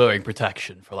wearing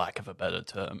protection, for lack of a better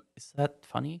term? Is that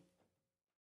funny?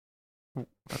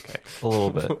 Okay, a little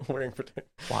bit. Wearing protection.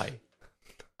 Why?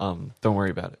 Don't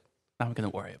worry about it. I'm gonna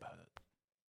worry about it.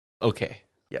 Okay.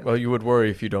 Well, you would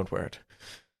worry if you don't wear it.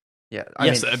 Yeah.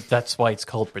 Yes, that's why it's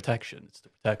called protection. It's to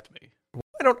protect me.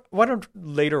 Why don't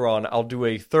later on I'll do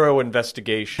a thorough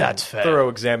investigation, That's fair. thorough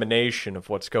examination of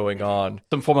what's going on.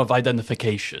 Some form of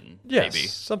identification, Yes, maybe.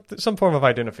 some form of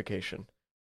identification,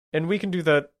 and we can do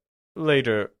that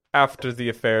later after the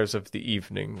affairs of the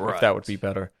evening, if that would be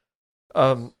better.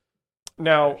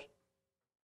 Now,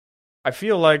 I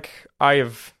feel like I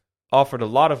have offered a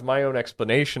lot of my own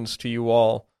explanations to you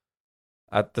all.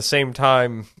 At the same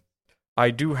time,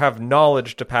 I do have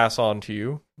knowledge to pass on to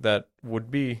you that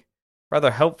would be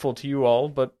rather helpful to you all,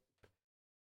 but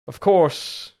of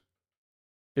course,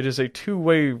 it is a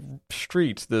two-way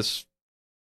street, this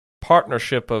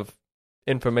partnership of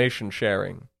information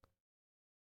sharing.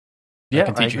 I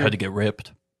can teach you how to get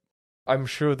ripped. I'm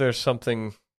sure there's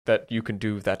something that you can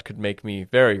do that could make me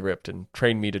very ripped and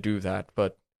train me to do that,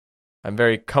 but I'm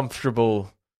very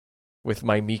comfortable with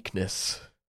my meekness.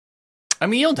 I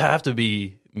mean, you don't have to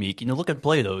be meek. Look at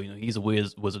Plato. He's a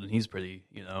wizard and he's pretty,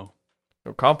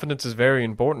 So confidence is very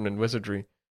important in wizardry.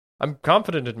 I'm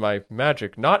confident in my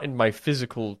magic, not in my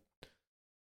physical...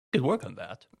 Good work on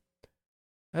that.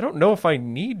 I don't know if I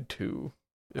need to.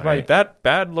 Am I Right. that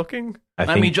bad looking?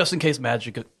 I mean, just in case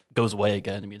magic goes away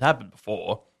again. I mean, it happened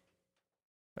before.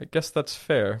 I guess that's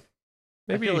fair.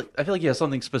 Maybe I feel like he has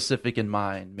something specific in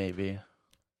mind, maybe.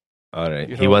 All right.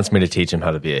 You He know- wants me to teach him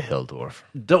how to be a hill dwarf.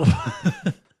 Don't.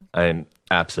 I'm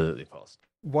absolutely positive.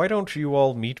 why don't you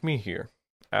all meet me here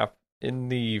in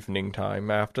the evening time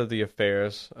after the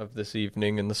affairs of this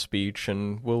evening and the speech,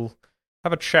 and we'll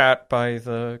have a chat by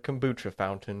the kombucha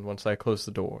fountain once I close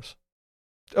the doors.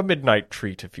 A midnight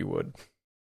treat, if you would.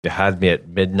 You had me at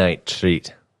midnight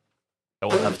treat. I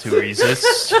will have to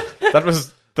resist. That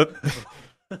was the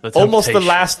almost the temptation.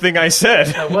 last thing I said.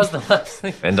 That was the last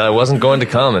thing. And I wasn't going to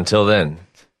come until then.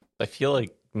 I feel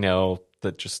like now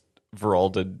that just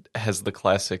Veralden has the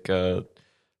classic,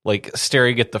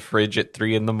 staring at the fridge at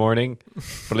 3 a.m,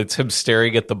 but it's him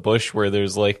staring at the bush where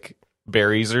there's like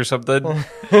berries or something.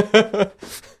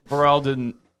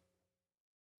 Veralden,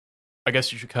 I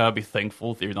guess you should kind of be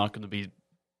thankful that you're not going to be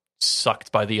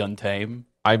sucked by the Untame.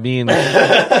 I mean,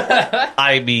 I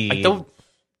don't.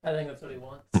 I think that's what he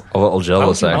wants. A little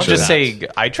jealous, I'm I'm actually. just saying,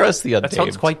 I trust the Untamed. That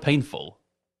sounds quite painful.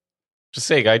 Just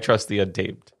saying, I trust the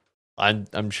Untamed.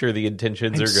 I'm sure the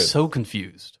intentions I'm are good. so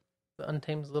confused. The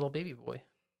Untamed little baby boy.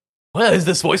 Where is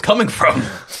this voice coming from?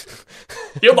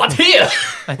 You're not here.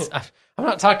 I'm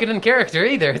not talking in character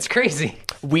either. It's crazy.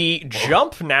 We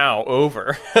jump now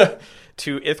over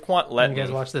to Ithquant Let you guys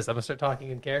Letton. watch this. I'm gonna start talking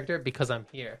in character because I'm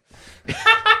here.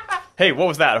 Hey, what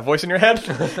was that? A voice in your head?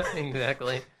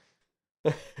 Exactly.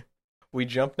 We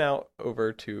jump now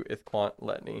over to Ithquant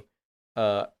Letney.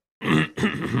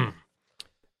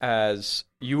 As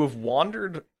you have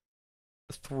wandered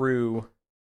through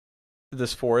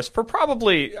this forest for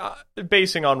probably,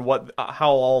 basing on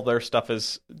how all their stuff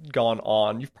has gone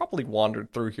on, you've probably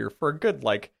wandered through here for a good,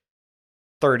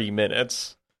 30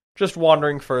 minutes. Just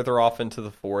wandering further off into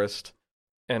the forest.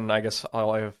 And I guess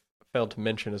all I have failed to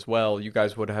mention as well, you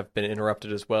guys would have been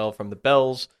interrupted as well from the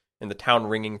bells in the town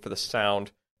ringing for the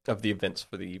sound of the events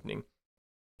for the evening.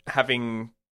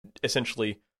 Having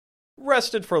essentially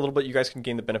rested for a little bit, you guys can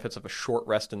gain the benefits of a short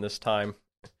rest in this time.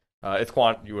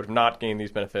 Ithquant, you would have not gained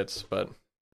these benefits, but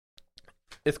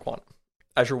Ithquant,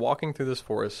 as you're walking through this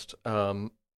forest,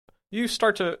 you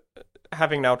start to,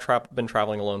 having now been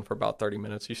traveling alone for about 30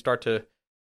 minutes, you start to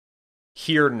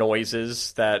hear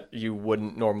noises that you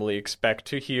wouldn't normally expect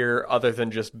to hear other than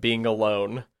just being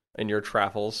alone in your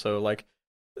travels. So,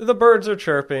 the birds are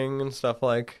chirping and stuff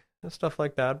like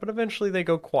that, but eventually they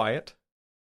go quiet.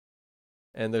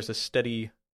 And there's a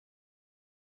steady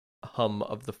hum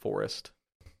of the forest.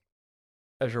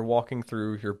 As you're walking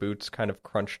through, your boots kind of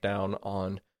crunch down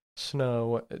on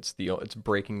snow. It's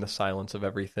breaking the silence of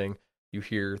everything. You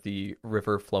hear the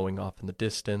river flowing off in the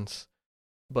distance,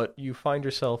 but you find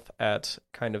yourself at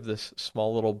kind of this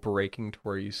small little breaking to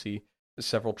where you see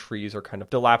several trees are kind of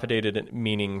dilapidated,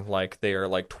 meaning they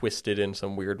are twisted in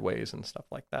some weird ways and stuff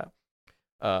like that.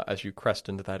 As you crest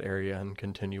into that area and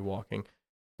continue walking,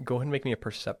 go ahead and make me a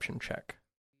perception check.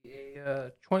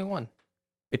 21.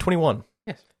 A 21.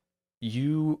 Yes.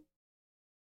 You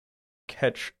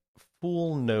catch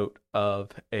full note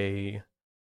of a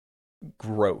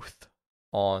growth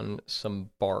on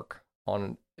some bark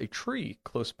on a tree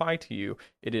close by to you.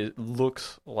 It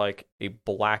looks like a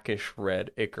blackish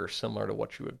red ichor, similar to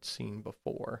what you had seen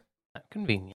before.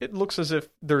 Convenient. It looks as if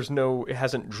it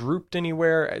hasn't drooped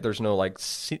anywhere. There's no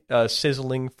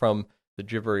sizzling from the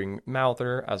gibbering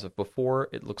mouther as of before.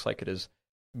 It looks like it is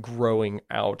growing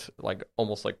out,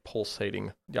 almost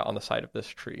pulsating on the side of this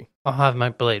tree. I'll have my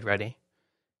blade ready.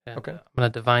 And, Okay. I'm gonna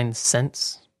divine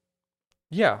sense.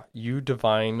 Yeah, you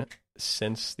divine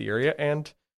sense the area,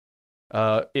 and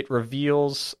it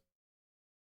reveals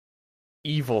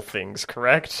evil things,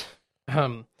 correct?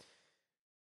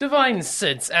 Divine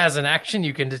sense. As an action,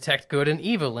 you can detect good and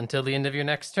evil until the end of your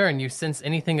next turn. You sense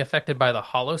anything affected by the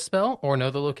hollow spell, or know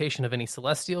the location of any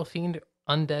celestial, fiend,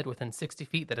 undead within 60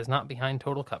 feet that is not behind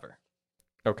total cover.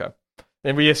 Okay.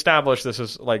 And we established this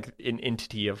is like an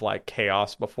entity of like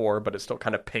chaos before, but it still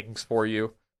kind of pings for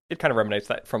you. It kind of reminisces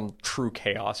that from true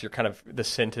chaos. You're kind of, the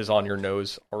scent is on your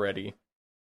nose already.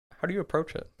 How do you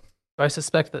approach it? So I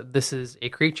suspect that this is a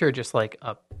creature just like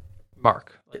a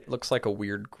mark. It looks like a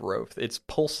weird growth. It's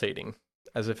pulsating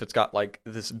as if it's got like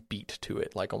this beat to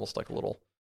it, like almost like a little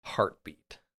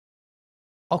heartbeat.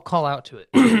 I'll call out to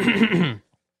it.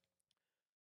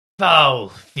 Foul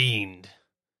fiend.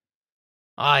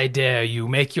 I dare you,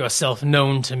 make yourself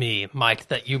known to me, Mike,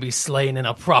 that you be slain in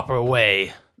a proper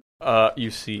way.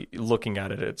 You see, looking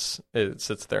at it, it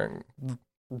sits there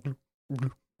and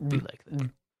Be like that.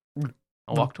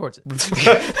 I'll walk towards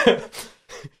it.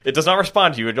 it does not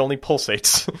respond to you. It only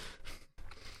pulsates.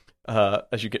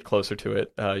 As you get closer to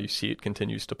it, you see it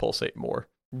continues to pulsate more.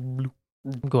 I'm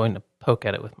going to poke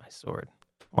at it with my sword.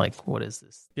 Like, what is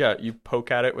this? Yeah, you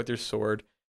poke at it with your sword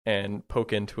and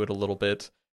poke into it a little bit.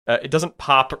 It doesn't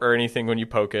pop or anything when you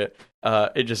poke it.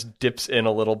 It just dips in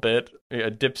a little bit.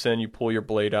 It dips in, you pull your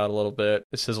blade out a little bit.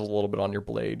 It sizzles a little bit on your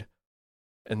blade.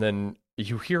 And then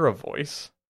you hear a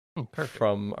voice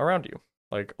from around you,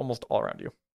 like almost all around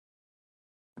you.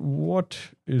 What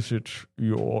is it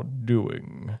you're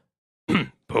doing?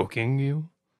 Poking you?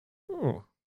 Oh,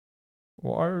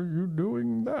 why are you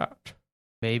doing that?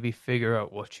 Maybe figure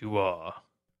out what you are.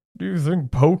 Do you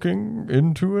think poking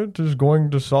into it is going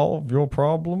to solve your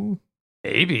problem?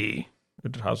 Maybe.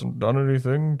 It hasn't done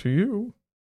anything to you.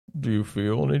 Do you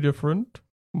feel any different?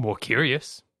 More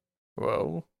curious.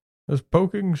 Well, has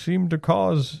poking seemed to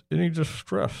cause any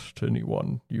distress to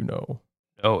anyone you know?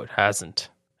 No, it hasn't.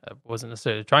 I wasn't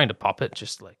necessarily trying to pop it,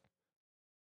 just like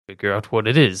figure out what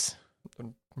it is.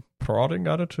 Prodding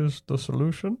at it is the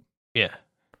solution? Yeah.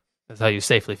 That's how you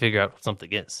safely figure out what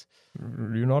something is.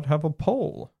 Do you not have a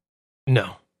pole?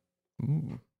 No.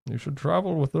 You should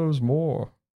travel with those more.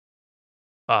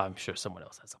 I'm sure someone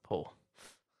else has a pole.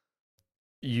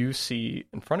 You see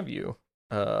in front of you,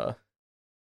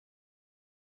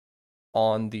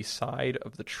 on the side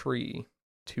of the tree,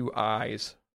 two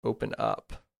eyes open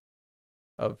up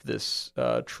of this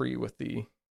tree with the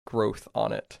growth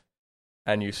on it.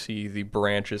 And you see the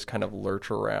branches kind of lurch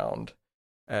around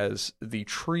as the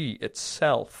tree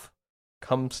itself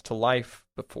comes to life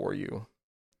before you.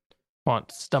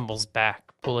 Quant stumbles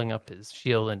back, pulling up his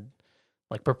shield and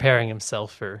like preparing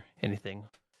himself for anything.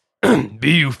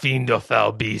 Be you fiend or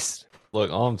foul beast.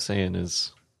 Look, all I'm saying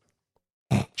is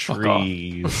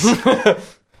trees.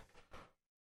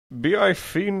 Be I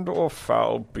fiend or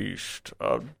foul beast?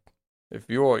 If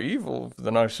you are evil,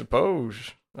 then I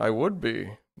suppose I would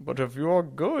be. But if you are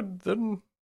good, then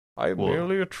I am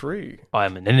merely a tree. I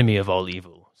am an enemy of all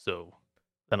evil, so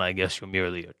then I guess you're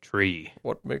merely a tree.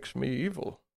 What makes me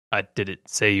evil? I didn't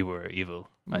say you were evil.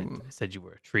 I said you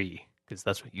were a tree, because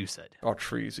that's what you said. Are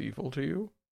trees evil to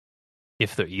you?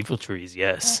 If they're evil trees,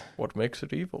 yes. What makes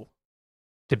it evil?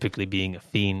 Typically being a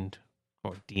fiend,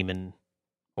 or demon,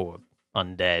 or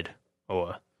undead,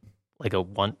 or like a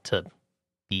want to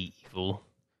be evil,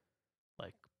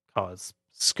 like cause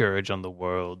scourge on the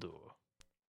world, or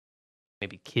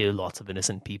maybe kill lots of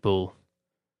innocent people.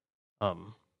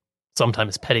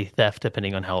 Sometimes petty theft,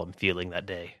 depending on how I'm feeling that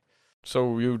day.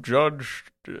 So you judge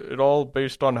it all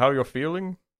based on how you're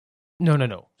feeling?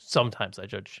 No. Sometimes I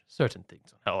judge certain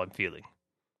things on how I'm feeling.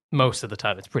 Most of the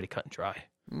time, it's pretty cut and dry.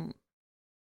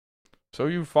 So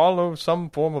you follow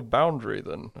some form of boundary,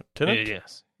 then, a tenet?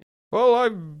 Yes. Well,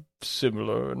 I'm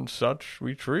similar and such.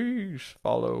 We trees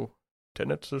follow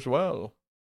tenets as well.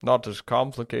 Not as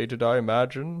complicated, I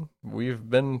imagine. We've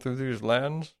been through these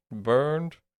lands,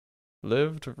 burned,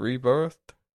 lived,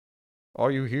 rebirthed.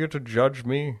 Are you here to judge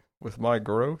me with my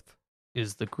growth?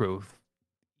 Is the growth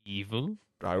evil?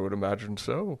 I would imagine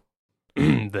so.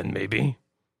 Then maybe.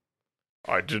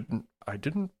 I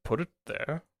didn't put it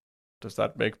there. Does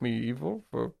that make me evil?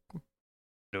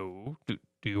 No. Do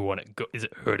you want it go? Is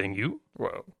it hurting you?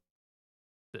 Well,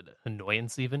 Is it an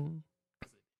annoyance even? It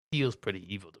feels pretty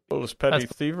evil to me. well, is petty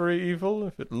thievery evil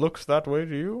if it looks that way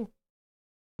to you?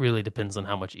 Really depends on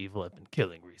how much evil I've been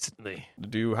killing recently.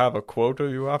 Do you have a quota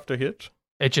you have to hit?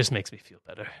 It just makes me feel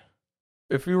better.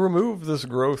 If you remove this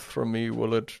growth from me,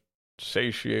 will it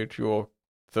satiate your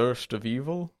thirst of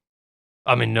evil?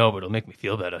 I mean, no, but it'll make me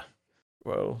feel better.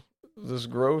 Well, this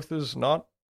growth is not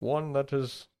one that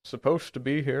is supposed to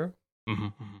be here. Mm-hmm.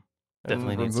 And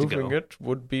Definitely needs to removing go. it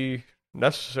would be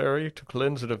necessary to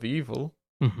cleanse it of evil,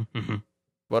 Mm-hmm.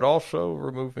 but also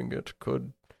removing it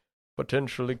could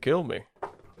potentially kill me.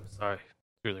 Sorry.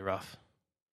 Really rough.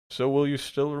 So will you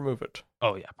still remove it?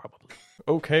 Oh, yeah, probably.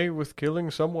 Okay with killing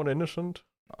someone innocent?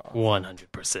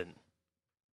 100%.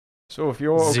 So if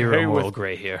you're Zero okay moral with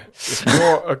gray here. if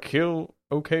you're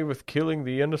okay with killing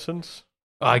the innocents,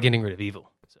 Getting rid of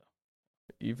evil. So.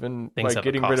 even Things like have a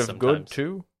getting rid cost of good sometimes.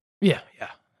 too, Yeah.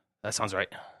 That sounds right.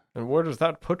 and where does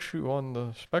that put you on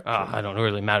the spectrum? I don't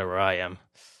really matter where I am.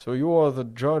 So you are the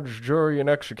judge, jury, and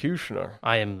executioner.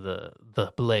 I am the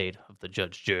blade of the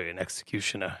judge, jury, and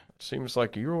executioner. It seems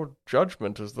like your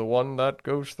judgment is the one that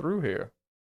goes through here.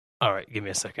 All right, give me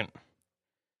a second.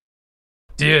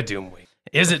 Dear Doomwing,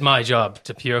 is it my job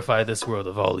to purify this world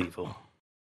of all evil?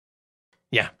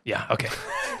 Yeah, okay.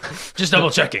 Just double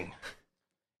checking.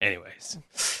 Anyways.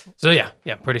 So yeah,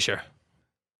 pretty sure.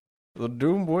 The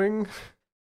Doomwing?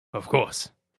 Of course.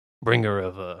 Bringer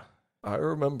of, I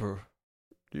remember.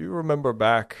 Do you remember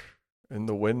back in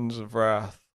the winds of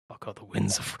wrath? I'll call the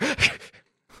winds of...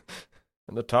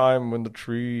 In the time when the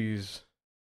trees...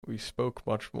 We spoke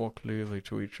much more clearly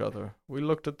to each other. We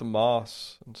looked at the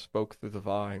moss and spoke through the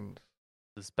vines.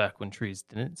 This is back when trees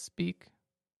didn't speak?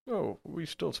 Oh, we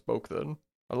still spoke then.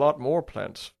 A lot more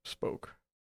plants spoke.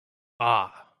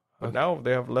 Ah. But Okay. now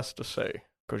they have less to say,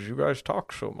 because you guys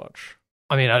talk so much.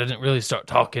 I mean, I didn't really start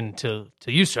talking till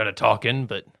you started talking,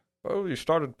 but... Oh, you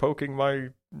started poking my...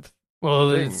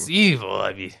 Well, Thing. it's evil.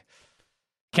 I mean...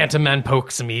 Can't a man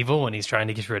poke some evil when he's trying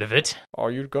to get rid of it?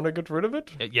 Are you gonna get rid of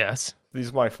it? Yes. These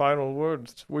are my final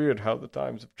words. It's weird how the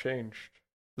times have changed.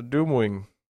 The Doomwing,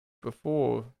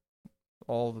 before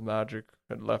all the magic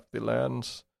had left the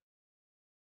lands,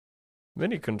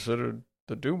 many considered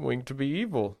the Doomwing to be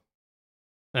evil.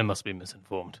 I must be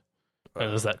misinformed.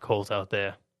 There's that cult out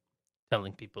there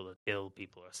telling people to kill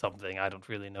people or something. I don't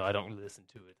really know. I don't really listen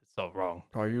to it. It's all wrong.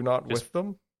 Are you not Just- with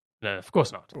them? No, of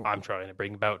course not. Oh. I'm trying to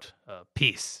bring about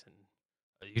peace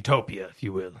and a utopia, if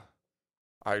you will.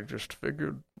 I just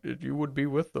figured you would be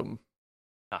with them.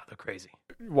 Ah, they're crazy.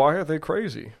 Why are they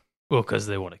crazy? Well, because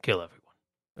they want to kill everyone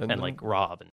and then- like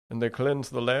rob and they cleanse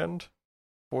the land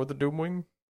for the Doomwing?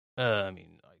 I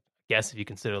mean, I guess if you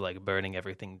consider like burning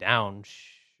everything down,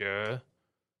 sure.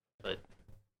 But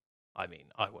I mean,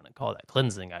 I wouldn't call that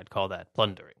cleansing. I'd call that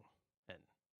plundering and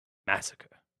massacre.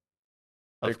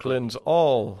 They Of good cleanse people.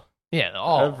 all. Yeah,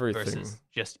 all everything. versus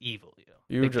just evil.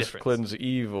 You Big just difference. cleanse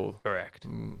evil. Correct.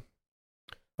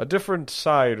 A different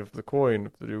side of the coin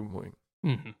of the Doomwing.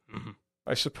 Mm-hmm.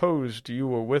 I supposed you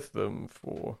were with them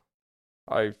for...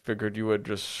 I figured you had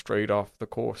just strayed off the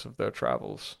course of their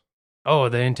travels. Oh, are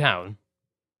they in town?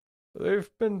 They've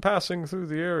been passing through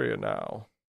the area now.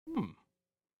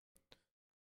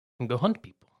 And go hunt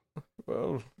people.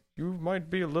 Well, you might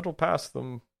be a little past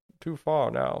them too far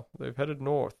now. They've headed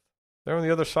north. They're on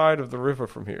the other side of the river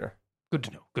from here. Good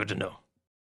to know. Good to know.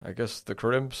 I guess the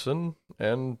Crimson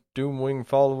and Doomwing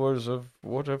followers of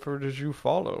whatever it is you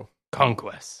follow.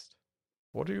 Conquest.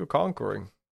 What are you conquering?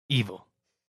 Evil.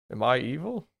 Am I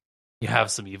evil? You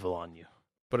have some evil on you.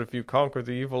 But if you conquer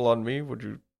the evil on me, would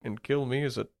you and kill me?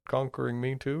 Is it conquering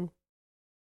me too?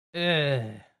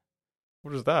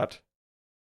 What is that?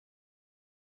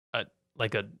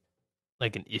 Like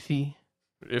an iffy.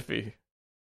 Iffy.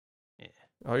 Yeah.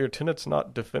 Are your tenets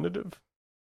not definitive?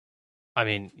 I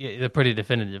mean, yeah, they're pretty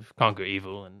definitive. Conquer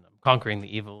evil, and I'm conquering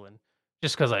the evil. And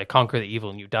just because I conquer the evil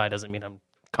and you die doesn't mean I'm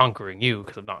conquering you,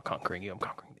 because I'm not conquering you. I'm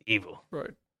conquering the evil.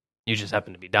 Right. You just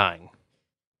happen to be dying.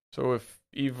 So if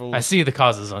evil... I see the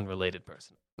cause is unrelated,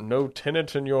 person. No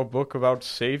tenet in your book about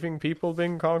saving people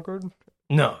being conquered?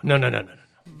 No. Not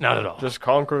at all. Just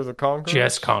conquer the conquerors?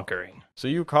 Just conquering. So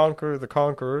you conquer the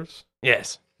conquerors,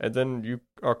 Yes. and then you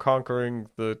are conquering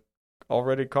the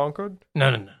already conquered?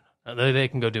 No. They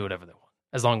can go do whatever they want,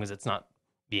 as long as it's not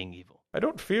being evil. I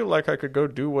don't feel like I could go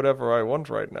do whatever I want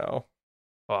right now.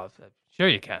 Well, sure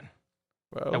you can.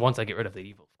 Well, And once I get rid of the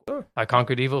evil. Sure. I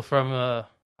conquered evil from,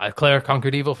 Claire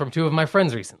conquered evil from two of my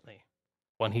friends recently.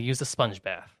 One who used a sponge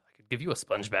bath. I could give you a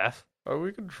sponge bath. oh,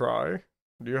 we could try.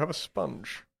 Do you have a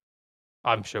sponge?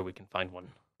 I'm sure we can find one.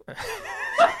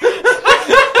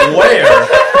 Where?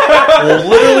 Well,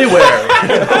 literally where?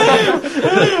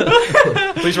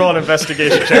 Please roll an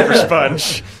investigation check for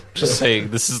sponge. Just saying,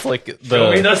 this is like the...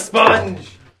 Show me the sponge!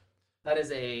 That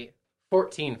is a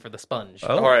 14 for the sponge.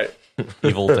 Oh. All right.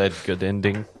 Evil Dead good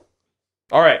ending.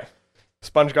 All right.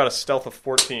 Sponge got a stealth of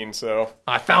 14, so...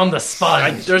 I found the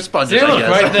sponge. There's sponges, See, I look, guess.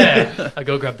 right there. I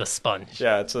go grab the sponge.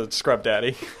 Yeah, it's a scrub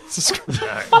daddy. It's a scrub- All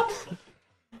right.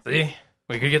 See?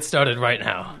 We could get started right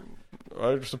now.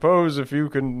 I suppose if you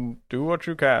can do what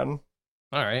you can.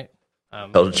 All right. How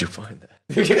did you find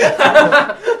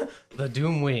that? The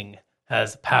Doom Wing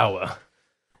has power.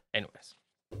 Anyways,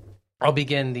 I'll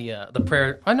begin the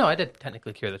prayer. Oh no, I did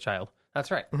technically cure the child. That's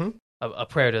right. Mhm. A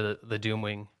prayer to the Doom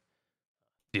Wing.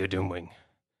 Dear Doom Wing,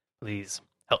 please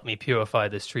help me purify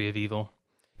this tree of evil.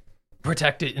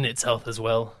 protect it in itself as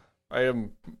well. I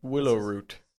am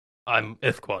Willowroot. I'm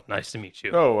Ithquat. Nice to meet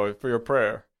you. Oh, for your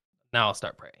prayer. Now I'll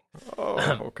start praying. Oh,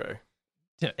 okay.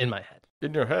 In my head.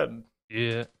 In your head.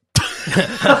 Yeah.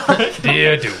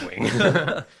 Dear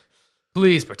Doomwing.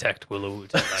 Please protect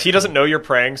Willowwood. He doesn't know you're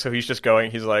praying, so he's just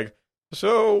going. He's like,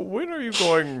 so when are you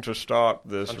going to start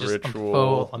this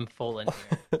ritual? I'm full in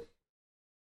here.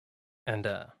 And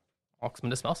I'll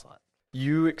spend a spell slot.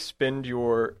 You expend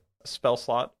your spell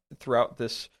slot throughout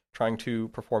this, trying to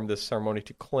perform this ceremony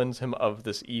to cleanse him of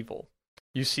this evil.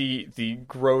 You see the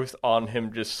growth on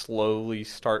him just slowly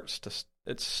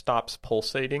it stops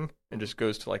pulsating and just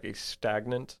goes to like a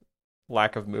stagnant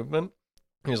lack of movement.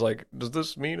 He's like, does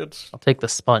this mean it's... I'll take the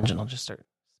sponge and I'll just start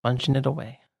sponging it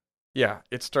away. Yeah,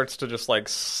 it starts to just like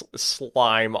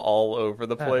slime all over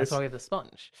the place. That's why we have the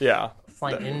sponge. Yeah.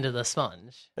 Slime into the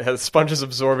sponge. The sponge is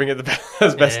absorbing it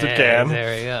as best it can.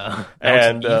 There we go. Now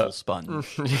And it's an evil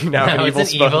sponge. now an evil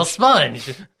it's an sponge. evil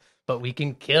sponge. But we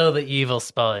can kill the evil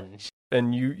sponge.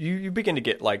 And you begin to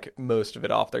get like most of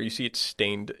it off there. You see it's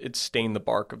stained the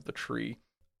bark of the tree.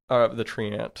 The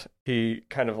tree ant. He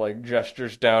kind of like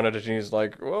gestures down at it and he's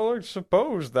like, well, I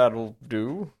suppose that'll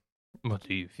do. What,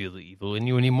 do you feel the evil in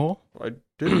you anymore? I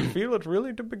didn't feel it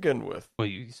really to begin with. Well,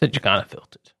 you said you kind of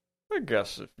felt it. I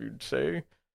guess if you'd say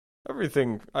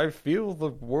everything, I feel the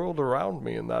world around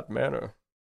me in that manner.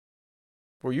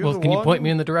 Were you Well, the can one? you point me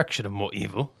in the direction of more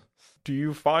evil? Do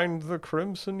you find the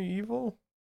crimson evil?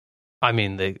 I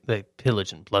mean, they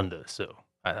pillage and plunder, so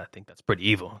I think that's pretty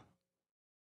evil.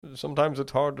 Sometimes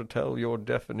it's hard to tell your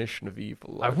definition of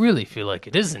evil. I really feel like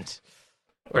it isn't.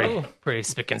 Pretty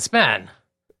spick and span.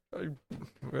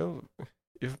 Well,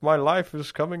 if my life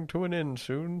is coming to an end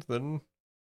soon, then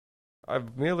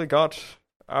I've merely got,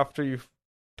 after you've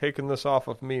taken this off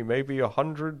of me, maybe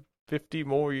 150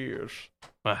 more years.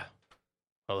 Well,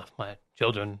 if my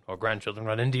children or grandchildren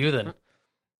run into you, then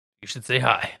you should say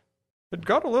hi. It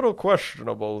got a little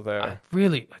questionable there.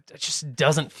 It just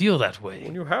doesn't feel that When way.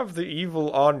 you have the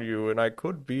evil on you, and I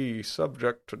could be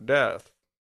subject to death.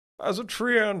 As a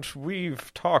treant,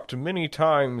 we've talked many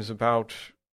times about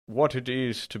what it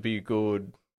is to be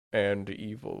good and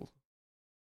evil.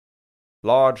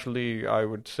 Largely, I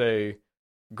would say,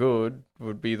 good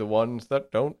would be the ones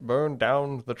that don't burn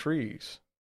down the trees.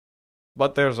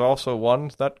 But there's also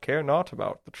ones that care not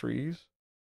about the trees,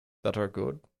 that are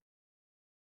good,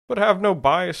 but have no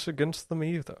bias against them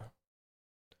either.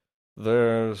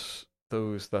 There's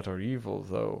those that are evil,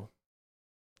 though,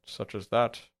 such as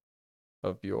that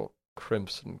of your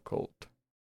crimson cult.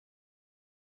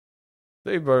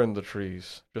 They burn the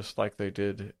trees, just like they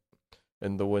did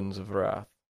in the Winds of Wrath.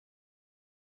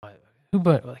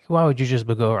 Why would you just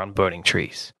go around burning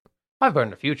trees? I've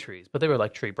burned a few trees, but they were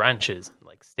like tree branches,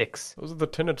 like sticks. Those are the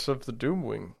tenets of the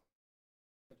Doomwing.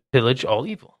 Pillage all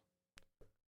evil.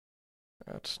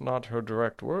 That's not her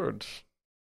direct words.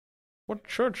 What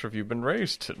church have you been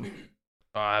raised in?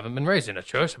 I haven't been raised in a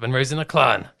church. I've been raised in a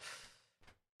clan.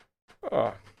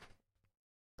 Ah.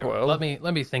 Well, Let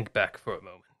me think back for a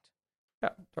moment. yeah,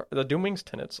 the Doomwing's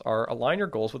tenets are align your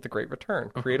goals with the Great Return,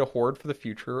 create a horde for the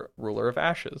future ruler of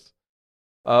Ashes.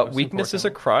 Weakness is a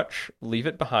crutch, leave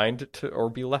it behind or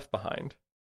be left behind.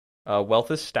 Wealth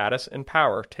is status and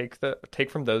power, take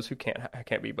from those who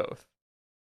can't be both.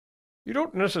 You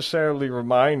don't necessarily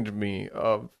remind me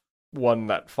of one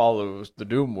that follows the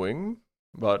Doomwing,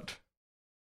 but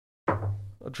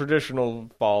a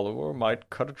traditional follower might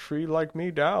cut a tree like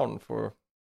me down for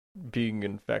being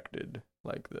infected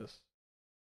like this.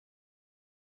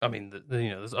 I mean,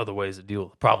 there's other ways to deal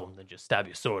with the problem than just stab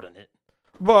your sword in it.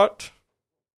 But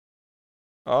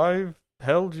I've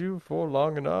held you for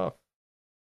long enough,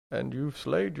 and you've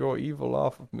slayed your evil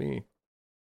off of me.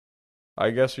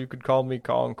 I guess you could call me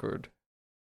conquered.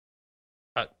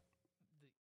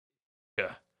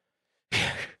 Yeah.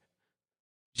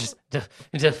 Just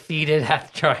defeated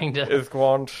after trying to...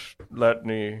 Ithquant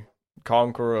Letney,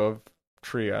 conqueror of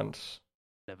Treants.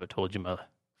 Never told you my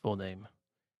full name.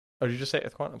 Oh, did you just say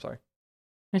Ithquant? I'm sorry.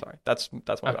 Sorry, that's my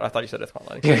bad. I thought you said Ithquant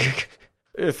Letney.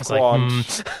 It's like,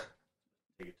 Ithquant.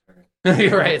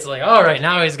 You're right. It's like, all right,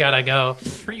 now he's got to go.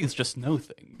 Trees just know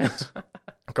things.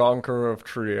 Conqueror of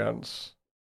Treants.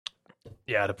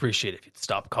 Yeah, I'd appreciate it if you'd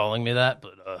stop calling me that,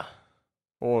 but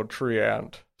Or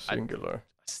Treant, singular.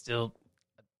 still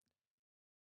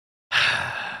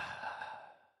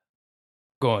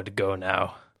going to go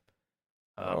now.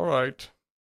 All right.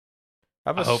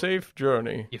 Have I a hope- safe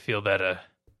journey. You feel better,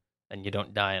 and you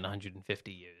don't die in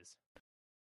 150 years.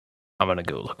 I'm gonna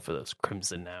go look for those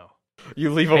crimson now.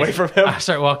 You leave away from him. I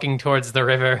start walking towards the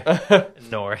river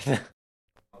north.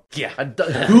 Yeah.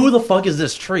 Who the fuck is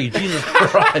this tree? Jesus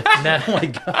Christ. Nah. Oh my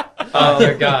god. Oh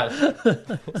dear God!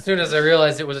 As soon as I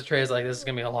realized it was a tree, I was like, "This is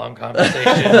gonna be a long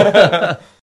conversation."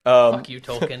 Fuck you,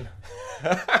 Tolkien.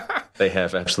 They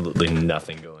have absolutely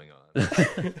nothing going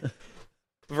on.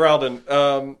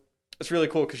 Veralden, it's really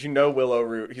cool because you know Willow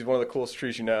Root. He's one of the coolest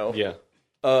trees you know. Yeah.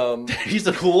 He's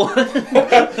the cool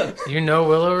one. You know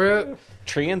Willow Root?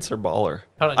 Treants or Baller?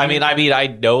 Hold on, I mean, I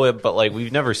know him, but like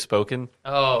we've never spoken.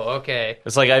 Oh, okay.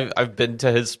 It's like I've been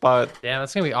to his spot. Damn,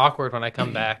 it's gonna be awkward when I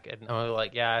come back and I'm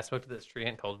like, "Yeah, I spoke to this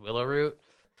tree called Willow Root."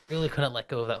 Really couldn't let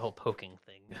go of that whole poking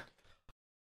thing.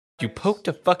 You poked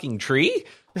a fucking tree?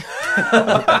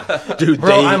 Dude,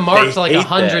 Bro, I marked like hate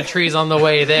 100 that. trees on the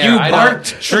way there. You I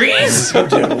marked trees?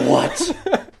 Dude,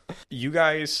 what? You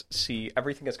guys see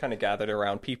everything is kind of gathered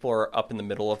around. People are up in the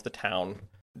middle of the town.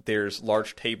 There's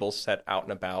large tables set out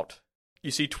and about.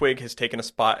 You see Twig has taken a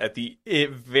spot at the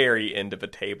very end of a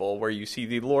table where you see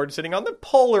the Lord sitting on the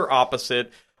polar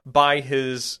opposite by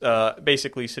his,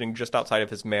 basically sitting just outside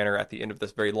of his manor at the end of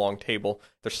this very long table.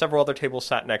 There's several other tables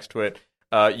sat next to it.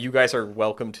 You guys are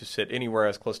welcome to sit anywhere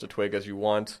as close to Twig as you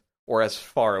want, or as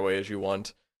far away as you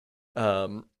want.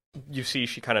 You see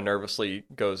she kind of nervously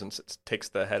goes and takes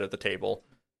the head of the table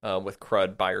with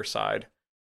Crud by her side.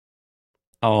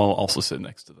 I'll also sit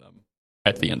next to them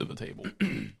at the end of the table.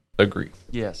 Agree.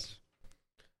 Yes.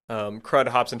 Crud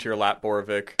hops into your lap,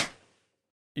 Borovic.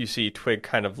 You see Twig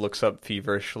kind of looks up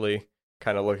feverishly,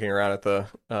 kind of looking around at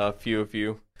the few of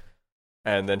you.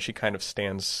 And then she kind of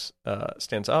stands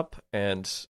up,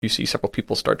 and you see several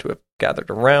people start to have gathered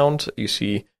around. You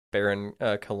see Baron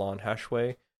Kalan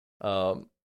Hashway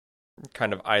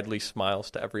kind of idly smiles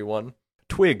to everyone.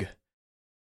 Twig,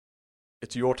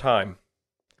 it's your time.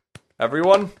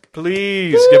 Everyone,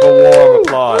 please give a warm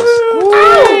applause.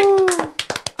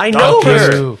 I know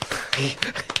her. Ooh.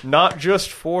 Not just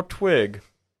for Twig,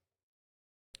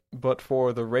 but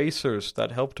for the racers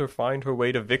that helped her find her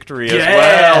way to victory as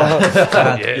well.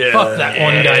 Fuck that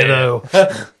one guy, though.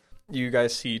 You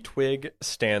guys see Twig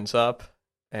stands up,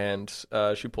 and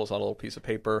she pulls out a little piece of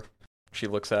paper. She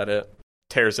looks at it,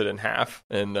 tears it in half,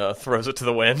 and throws it to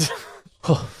the wind.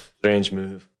 Strange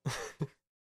move.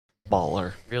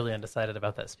 Baller. Really undecided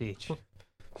about that speech.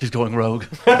 She's going rogue.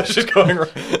 She's going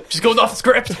off the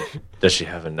script. Does she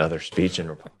have another speech in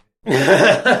her?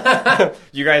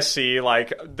 You guys see,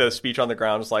 like, the speech on the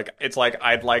ground is like, it's like,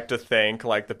 I'd like to thank,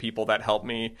 like, the people that helped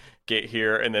me get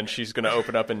here, and then she's going to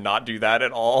open up and not do that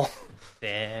at all.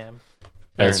 Damn.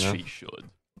 As she should.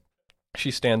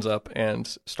 She stands up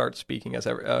and starts speaking as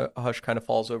a hush kind of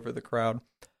falls over the crowd.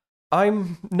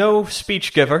 I'm no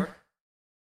speech giver.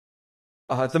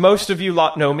 The most of you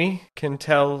lot know me, can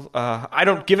tell I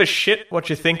don't give a shit what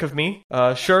you think of me.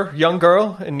 Sure, young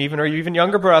girl, and even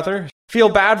younger brother, feel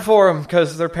bad for them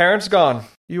because their parents gone.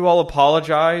 You all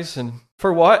apologize, and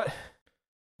for what?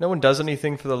 No one does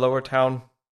anything for the lower town.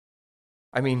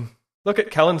 I mean, look at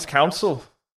Kellen's council.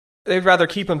 They'd rather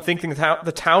keep him thinking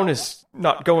the town is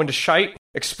not going to shite,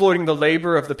 exploiting the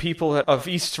labor of the people of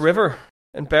East River.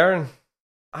 And Baron,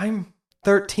 I'm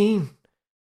 13,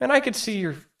 and I could see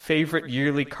your favorite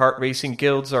yearly kart racing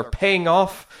guilds are paying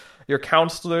off your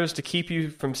counselors to keep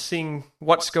you from seeing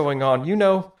what's going on. You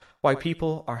know why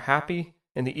people are happy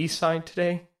in the East Side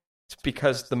today? It's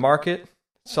because the market,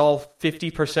 it's all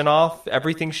 50% off,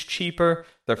 everything's cheaper,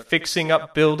 they're fixing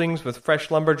up buildings with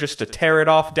fresh lumber just to tear it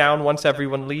off down once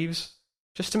everyone leaves,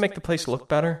 just to make the place look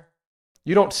better.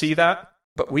 You don't see that,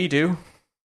 but we do.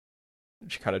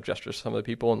 She kind of gestures to some of the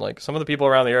people, and like some of the people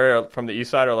around the area from the East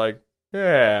Side are like,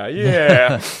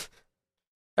 yeah.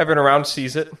 Everyone around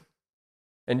sees it.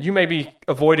 And you may be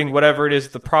avoiding whatever it is,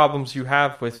 the problems you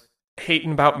have with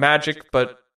hating about magic,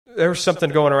 but there's something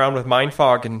going around with mind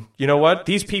fog. And you know what?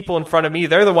 These people in front of me,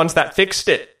 they're the ones that fixed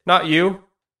it. Not you.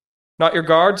 Not your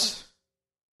guards.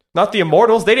 Not the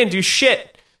immortals. They didn't do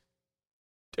shit.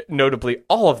 Notably,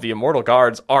 all of the immortal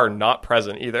guards are not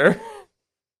present either.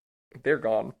 They're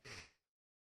gone.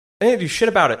 They didn't do shit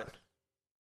about it.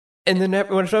 And then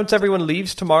once everyone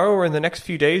leaves tomorrow or in the next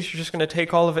few days, you're just going to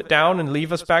take all of it down and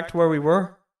leave us back to where we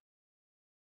were?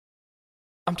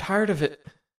 I'm tired of it.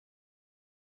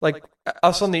 Like,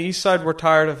 us on the East Side, we're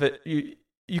tired of it.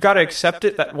 You got to accept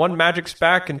it that one, magic's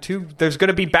back, and two, there's going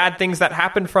to be bad things that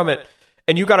happen from it.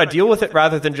 And you got to deal with it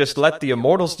rather than just let the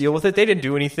immortals deal with it. They didn't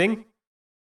do anything.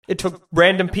 It took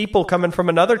random people coming from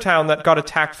another town that got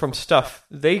attacked from stuff.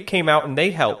 They came out and they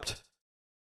helped.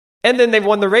 And then they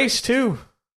won the race, too.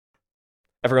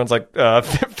 Everyone's like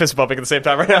fist bumping at the same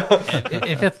time right now.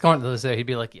 If it's going to lose there, he'd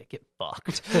be like, "Yeah, get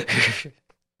fucked."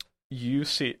 You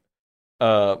see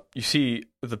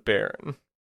the Baron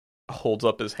holds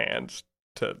up his hands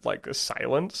to like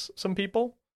silence some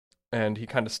people. And he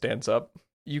kind of stands up.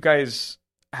 You guys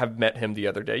have met him the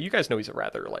other day. You guys know he's a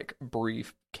rather like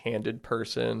brief, candid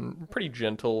person, pretty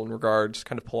gentle in regards,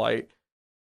 kind of polite.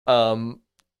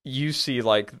 You see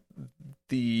like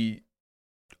the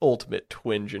ultimate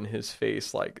twinge in his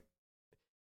face, like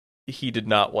he did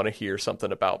not want to hear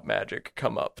something about magic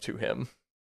come up to him.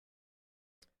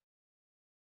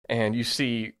 And you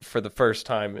see for the first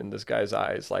time in this guy's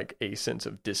eyes like a sense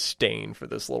of disdain for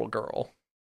this little girl.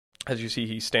 As you see,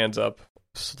 he stands up,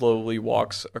 slowly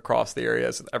walks across the area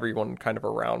as everyone kind of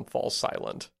around falls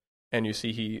silent. And you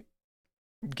see he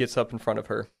gets up in front of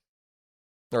her,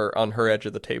 or on her edge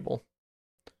of the table,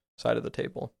 side of the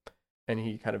table, and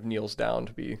he kind of kneels down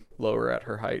to be lower at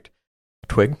her height.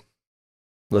 Twig,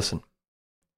 listen.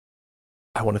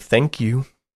 I want to thank you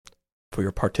for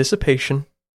your participation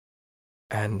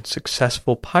and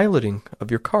successful piloting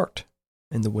of your cart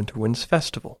in the Winter Winds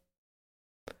Festival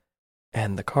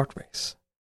and the kart race.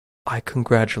 I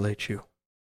congratulate you.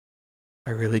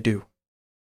 I really do.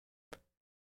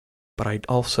 But I'd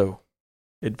also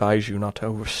advise you not to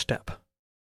overstep.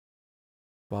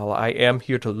 While I am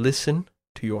here to listen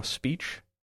to your speech,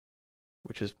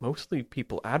 which is mostly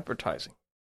people advertising,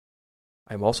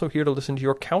 I'm also here to listen to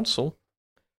your counsel.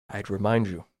 I'd remind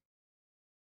you,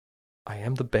 I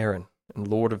am the Baron and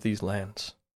Lord of these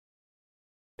lands.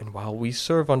 And while we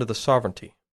serve under the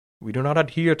sovereignty, we do not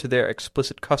adhere to their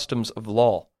explicit customs of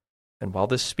law. And while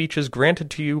this speech is granted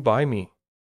to you by me,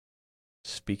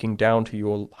 speaking down to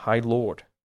your High Lord,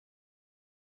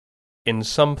 in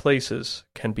some places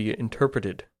can be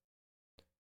interpreted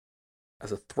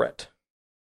as a threat,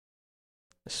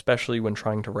 especially when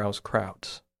trying to rouse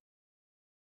crowds.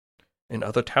 In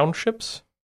other townships,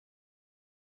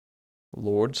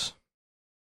 lords,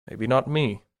 maybe not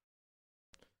me,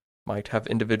 might have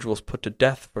individuals put to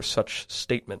death for such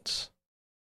statements.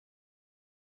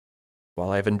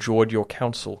 While I have enjoyed your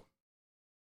counsel,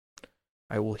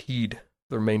 I will heed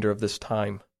the remainder of this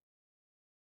time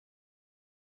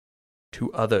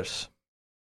to others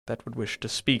that would wish to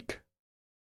speak.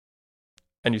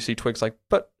 And you see Twig's like,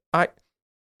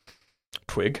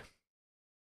 Twig,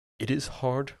 it is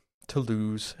hard to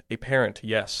lose a parent,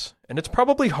 yes. And it's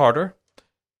probably harder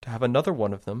to have another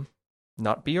one of them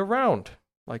not be around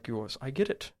like yours. I get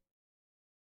it.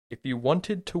 If you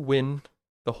wanted to win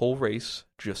the whole race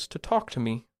just to talk to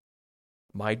me,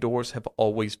 my doors have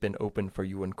always been open for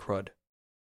you and Crud.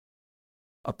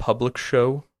 A public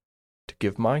show to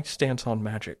give my stance on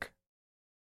magic,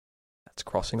 that's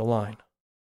crossing a line.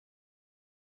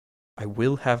 I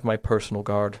will have my personal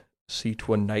guard see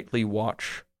to a nightly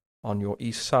watch on your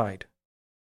east side.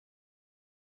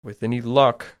 With any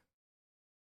luck,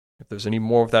 if there's any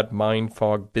more of that mind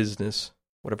fog business,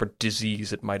 whatever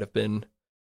disease it might have been,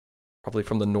 probably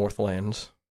from the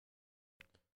Northlands,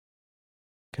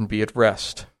 can be at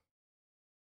rest.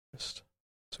 Just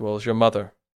as well as your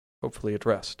mother, hopefully at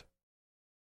rest.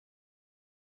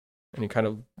 And he kind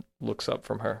of looks up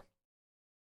from her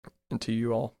into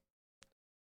you all.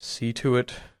 See to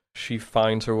it she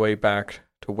finds her way back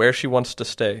to where she wants to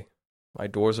stay. My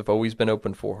doors have always been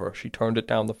open for her. She turned it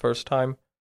down the first time.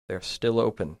 They're still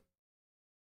open.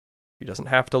 She doesn't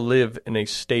have to live in a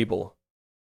stable.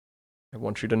 I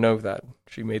want you to know that.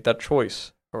 She made that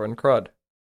choice, her and Crud.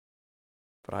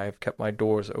 But I have kept my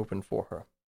doors open for her.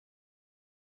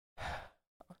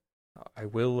 I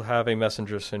will have a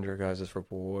messenger send your guys'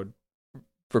 reward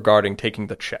regarding taking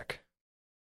the check.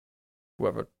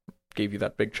 Whoever gave you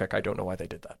that big check, I don't know why they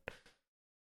did that.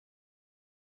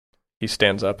 He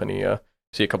stands up and he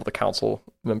see a couple of the council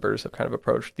members have kind of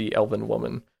approached the elven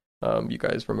woman. You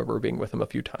guys remember being with him a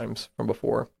few times from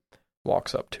before.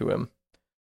 Walks up to him.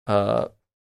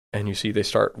 And you see they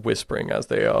start whispering as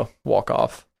they walk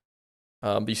off.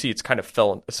 But you see it's kind of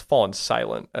fallen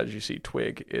silent as you see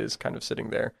Twig is kind of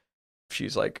sitting there.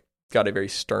 She's like got a very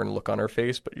stern look on her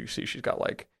face, but you see she's got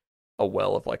like a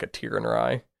well of like a tear in her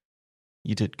eye.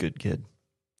 You did good, kid.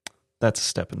 That's a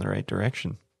step in the right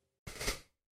direction.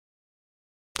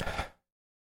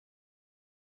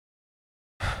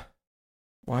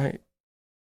 Why?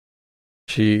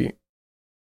 You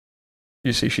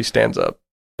see she stands up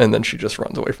and then she just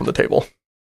runs away from the table.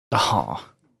 Oh.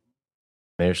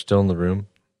 Mayor's still in the room.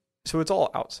 So it's all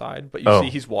outside, but you see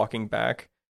he's walking back.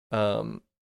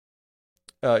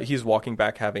 He's walking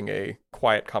back having a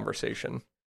quiet conversation.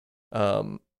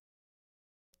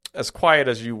 As quiet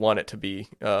as you want it to be,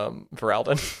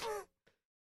 Veralden.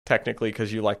 Technically,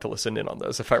 because you like to listen in on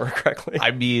those, if I remember correctly.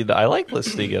 I mean, I like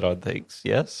listening in on things.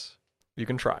 Yes, You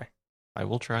can try. I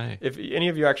will try. If any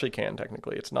of you actually can,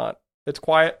 technically. It's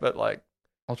quiet, but like...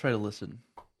 I'll try to listen.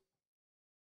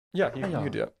 Yeah, you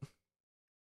can do it.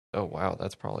 Oh wow,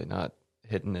 that's probably not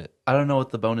hitting it. I don't know what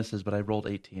the bonus is, but I rolled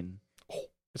 18.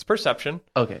 It's perception.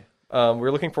 Okay.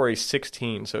 We're looking for a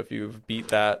 16, so if you beat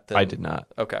that, then... I did not.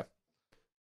 Okay.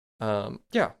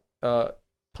 Yeah.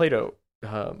 Plato,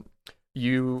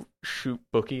 you shoot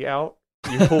Bookie out.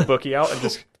 You pull Bookie out and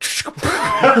just...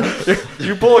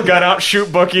 you pull a gun out,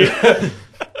 shoot Bookie.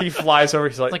 He flies over.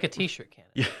 He's like... It's like a t-shirt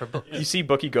cannon for books. You see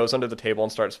Bookie goes under the table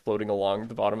and starts floating along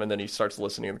the bottom, and then he starts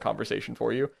listening to the conversation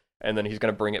for you. And then he's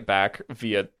going to bring it back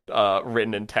via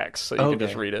written in text, so you can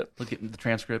just read it. Look at the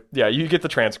transcript. Yeah, you get the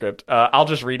transcript. I'll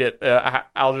just read it.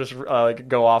 I'll just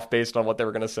go off based on what they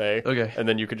were going to say. Okay. And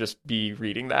then you could just be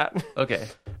reading that. Okay.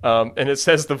 And it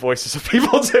says the voices of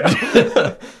people too.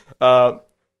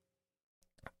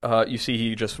 You see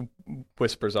he just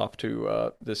whispers off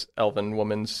to this elven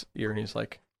woman's ear, and he's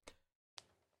like,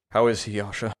 "How is he,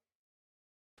 Yasha?"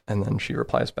 And then she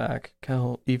replies back,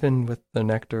 "Kel, even with the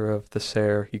nectar of the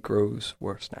Sere, he grows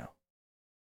worse now.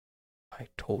 I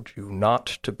told you not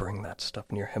to bring that stuff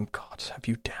near him. Gods, have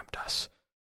you damned us?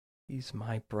 He's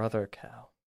my brother,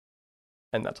 Cal."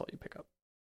 And that's all you pick up.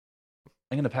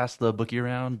 I'm going to pass the bookie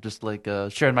around, just like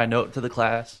sharing my note to the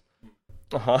class.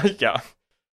 Yeah.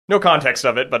 No context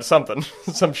of it, but something.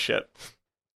 Some shit.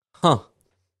 Huh.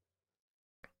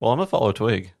 Well, I'm gonna follow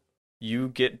Twig. You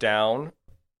get down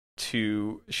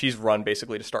to... She's run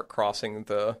basically to start crossing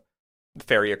the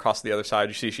ferry across the other side.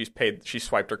 You see she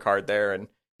swiped her card there, and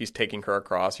he's taking her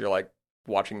across. You're like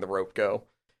watching the rope go.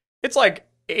 It's like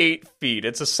 8 feet.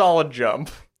 It's a solid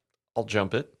jump. I'll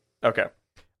jump it, Okay.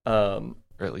 or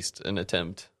at least an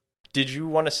attempt. Did you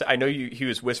want to say... I know he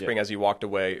was whispering as you walked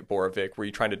away, Borovic. Were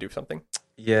you trying to do something?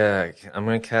 Yeah, I'm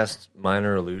going to cast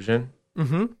Minor Illusion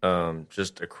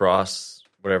just across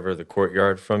whatever the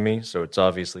courtyard from me, so it's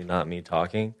obviously not me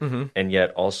talking. And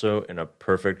yet also in a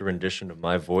perfect rendition of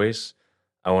my voice,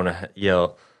 I want to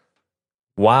yell,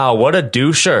 "Wow, what a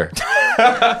doucher."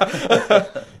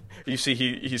 You see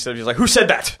he's like, "Who said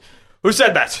that? Who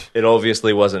said that?" It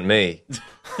obviously wasn't me.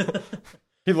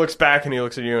 He looks back and he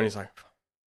looks at you and he's like,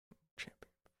 "Champion.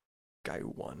 Guy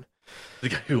who won." The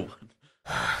guy who won.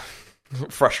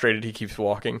 Frustrated, he keeps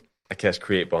walking. I cast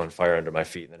Create Bonfire under my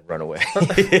feet and then run away.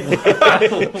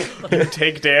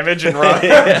 Take damage and run.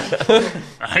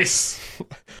 Nice.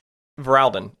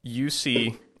 Varalden, you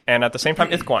see, and at the same time,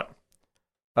 Ithquant,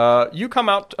 you come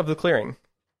out of the clearing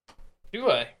Do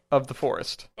I? of the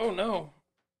forest. Oh no,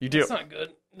 You do. that's not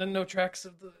good. Then no tracks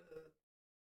of the.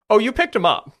 Oh, you picked him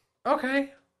up.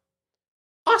 Okay.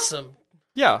 Awesome.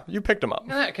 Yeah, you picked him up. In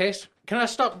that case, can I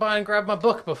stop by and grab my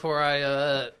book before I?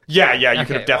 Yeah, you Okay,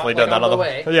 could have definitely well, done that like on on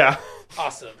the the way. Yeah,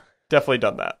 Awesome. definitely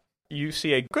done that. You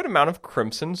see a good amount of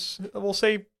crimsons. We'll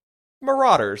say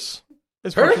marauders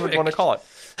is what you would Perfect. want to call it.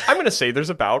 I'm going to say there's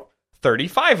about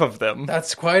 35 of them.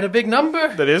 That's quite a big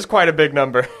number. That is quite a big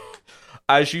number.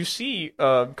 As you see,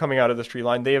 coming out of this tree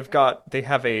line, they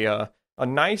have a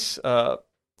nice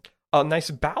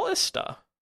ballista.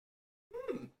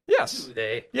 Yes,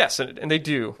 They yes, and they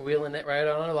do. wheeling it right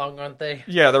on along, aren't they?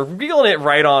 Yeah, they're wheeling it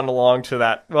right on along to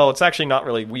that. Well, it's actually not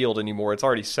really wheeled anymore. It's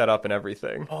already set up and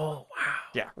everything. Oh wow.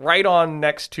 Yeah, right on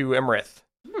next to Emrith.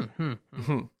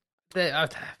 They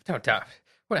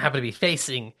wouldn't happen to be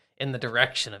facing in the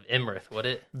direction of Imrith, would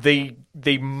it?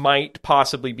 They might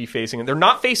possibly be facing. They're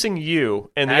not facing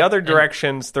you, and the At- other and-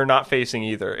 directions they're not facing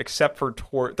either, except for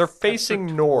they're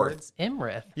facing north. Towards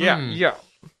Imrith. Yeah, yeah.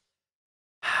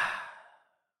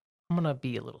 I'm gonna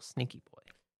be a little sneaky boy.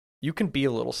 You can be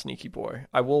a little sneaky boy.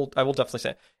 I will definitely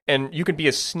say, and you can be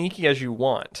as sneaky as you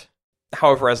want.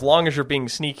 However, as long as you're being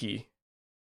sneaky,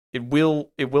 it will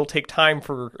take time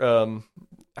for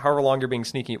however long you're being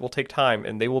sneaky. It will take time,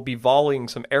 and they will be volleying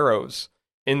some arrows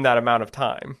in that amount of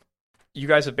time. You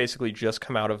guys have basically just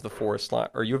come out of the forest line,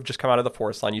 or you have just come out of the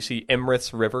forest line. You see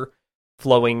Emrith's River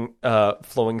flowing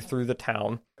through the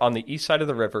town. On the east side of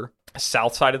the river,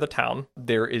 south side of the town,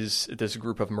 there is this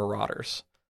group of marauders.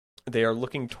 They are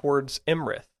looking towards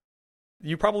Emrith.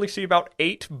 You probably see about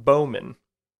 8 bowmen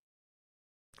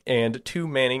and 2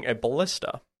 manning a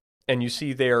ballista. And you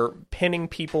see they're pinning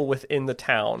people within the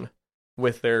town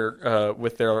with their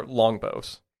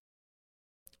longbows.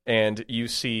 And you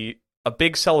see a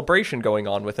big celebration going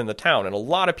on within the town, and a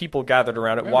lot of people gathered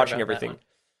around it Remember watching about that everything. one.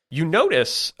 You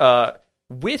notice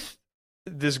with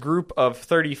this group of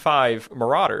 35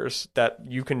 marauders that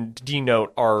you can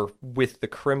denote are with the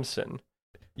Crimson.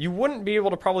 You wouldn't be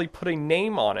able to probably put a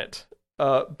name on it,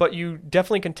 but you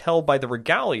definitely can tell by the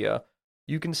regalia.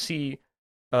 You can see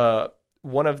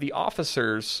one of the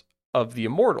officers of the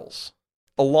Immortals,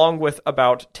 along with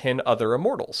about 10 other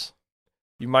Immortals.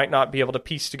 You might not be able to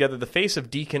piece together the face of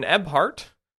Deacon Ebhart,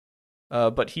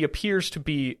 but he appears to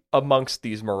be amongst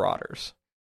these marauders.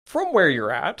 From where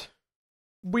you're at,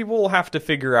 we will have to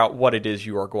figure out what it is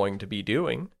you are going to be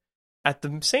doing. At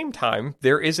the same time,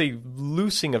 there is a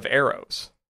loosing of arrows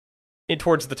in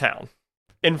towards the town.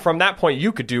 And from that point,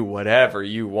 you could do whatever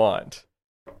you want.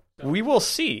 We will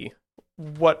see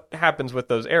what happens with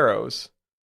those arrows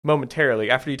momentarily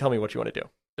after you tell me what you want to do.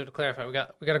 So to clarify, we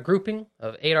got a grouping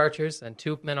of 8 archers and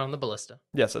 2 men on the ballista.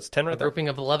 Yes, that's 10 A right there. grouping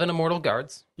of 11 immortal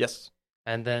guards, Yes.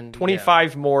 and then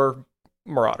 25 more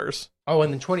marauders. Oh,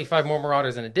 and then 25 more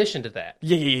marauders in addition to that.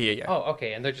 Yeah. Oh,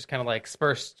 okay, and they're just kind of like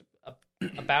dispersed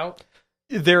about.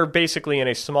 They're basically in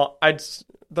a small...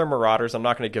 they're marauders. I'm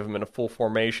not going to give them in a full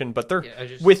formation, but they're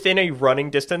within a running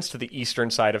distance to the eastern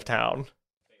side of town.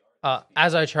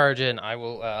 As I charge in, I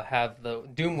will have the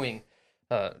Doomwing,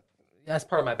 as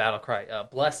part of my battle cry,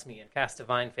 bless me and cast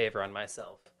divine favor on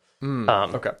myself.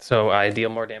 Okay. So I deal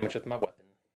more damage with my weapon.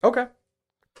 Okay.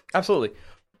 Absolutely.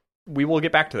 We will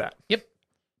get back to that. Yep.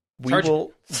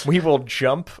 We will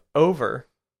jump over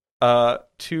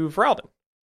to Veralden.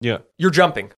 Yeah. You're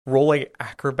jumping. Rolling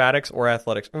acrobatics or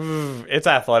athletics. It's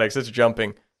athletics. It's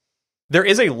jumping. There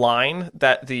is a line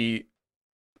that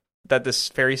this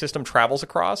ferry system travels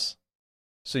across.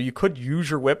 So you could use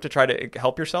your whip to try to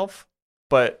help yourself.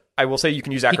 But I will say you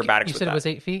can use acrobatics You with said that. it was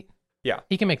 8 feet? Yeah.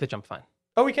 He can make the jump fine.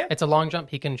 Oh, we can? It's a long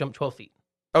jump. He can jump 12 feet.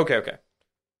 Okay.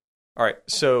 All right.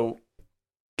 So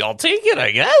I'll take it, I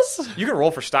guess. you can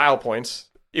roll for style points.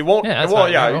 It won't... Yeah, that's well,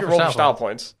 fine. yeah, Roll you can for roll for style style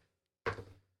points.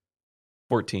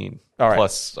 14. All right.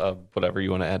 Plus whatever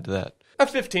you want to add to that.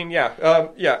 15, yeah.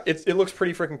 It looks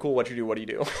pretty freaking cool what you do. What do you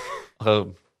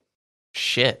do?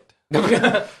 Shit.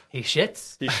 He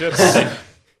shits? He shifts.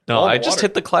 No, All the I just water.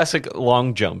 hit the classic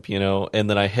long jump, and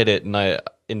then I hit it and I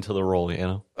into the roll,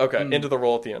 Okay, into the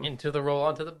roll at the end. Into the roll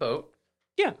onto the boat.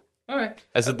 Yeah. All right.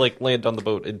 As it land on the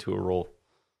boat into a roll.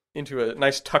 Into a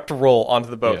nice tucked roll onto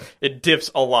the boat. Yeah. It dips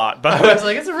a lot, I but was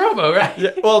like, it's a rowboat, right?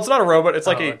 yeah, well, it's not a rowboat. It's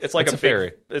like Oh, it's like it's a a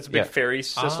ferry. It's a big Yeah. ferry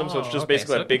system, so it's just okay,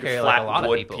 basically so a it big can carry, like, a lot flat of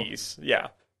wood people. piece. Yeah,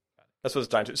 that's what it's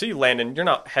designed to. So you land and you're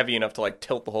not heavy enough to like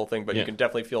tilt the whole thing, but you Yeah. can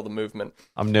definitely feel the movement.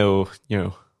 I'm no,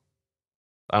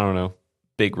 I don't know,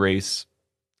 big race.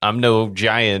 I'm no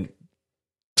giant.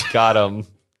 Got him.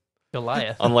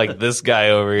 Goliath. Unlike this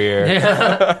guy over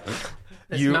here.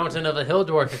 This mountain of a hill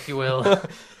dwarf, if you will.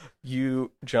 You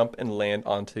jump and land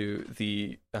onto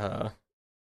the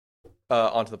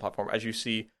platform. As you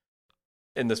see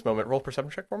in this moment, roll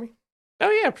perception check for me. Oh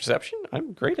yeah, perception.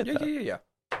 I'm great at that. Yeah.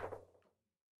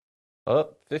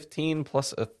 15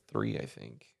 plus a 3, I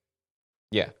think.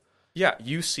 Yeah. Yeah,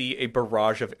 you see a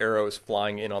barrage of arrows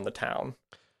flying in on the town.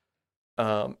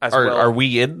 Are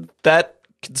we in that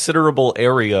considerable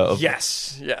area of?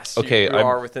 Yes. Okay, you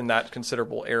are within that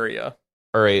considerable area.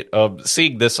 All right.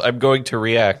 Seeing this, I'm going to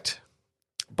react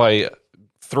by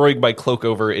throwing my cloak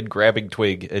over and grabbing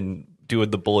Twig and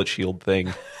doing the bullet shield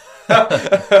thing.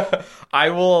 I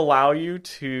will allow you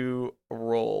to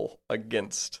roll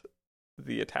against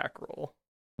the attack roll.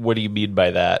 What do you mean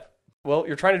by that? Well,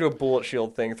 you're trying to do a bullet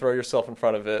shield thing. Throw yourself in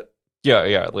front of it.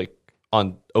 Yeah, like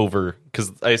on over,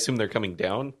 because I assume they're coming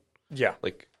down. Yeah.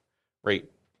 Like, right.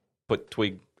 Put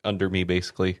Twig under me,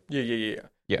 basically. Yeah.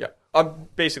 Yeah. I'm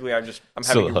having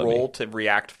Still you help me. roll to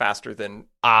react faster than.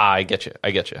 I get you.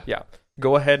 Yeah.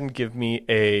 Go ahead and give me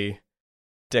a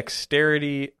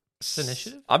dexterity.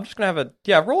 Initiative? I'm just gonna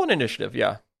have roll an initiative.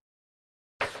 Yeah.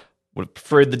 Would have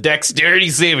preferred the dexterity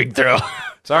saving throw.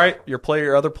 Sorry,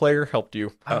 your other player helped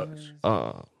you.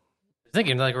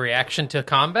 Thinking like reaction to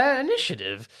combat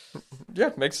initiative.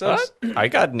 Yeah, makes sense. I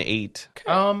got an 8.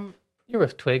 You're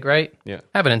with Twig, right? Yeah.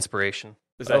 Have an inspiration.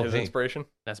 Is that Oh, his hey. inspiration?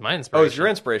 That's my Oh, inspiration. it's your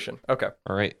inspiration. Okay.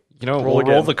 All right. Roll Roll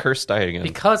again. the curse die again.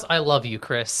 Because I love you,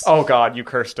 Chris. Oh God, you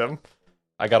cursed him.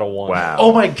 I got a 1. Wow.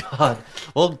 Oh my god.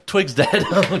 Well, Twig's dead.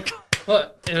 Oh my god.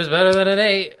 But it was better than an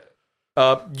 8.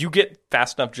 You get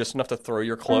fast enough, just enough to throw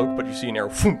your cloak, but you see an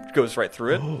arrow goes right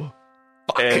through it,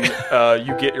 and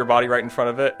you get your body right in front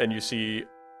of it, and you see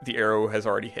the arrow has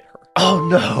already hit her. Oh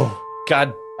no.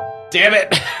 God damn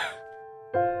it.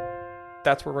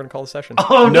 That's what we're gonna call the session.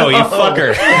 Oh No, you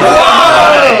fucker.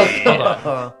 Hold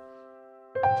on.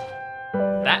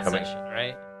 That session,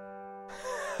 right?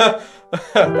 That's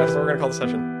what we're gonna call the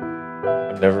session.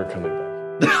 I'm never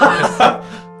coming back.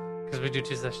 Because we do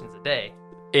 2 sessions a day.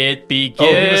 It begins.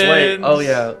 Oh, he was late. Oh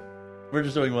yeah. We're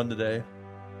just doing one today.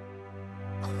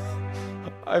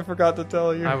 I forgot to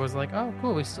tell you. I was like, oh,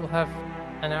 cool. We still have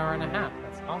an hour and a half.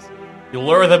 That's awesome. You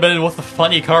lure them in with the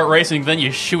funny kart racing, then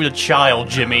you shoot a child,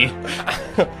 Jimmy.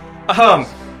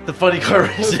 The funny car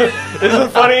racing. This is a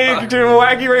funny to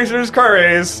wacky racers car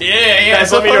race. Yeah.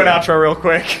 Guys, let me do an outro real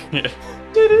quick.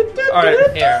 All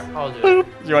right. Here, I'll do it.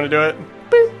 You want to do it?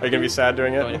 Are you going to be sad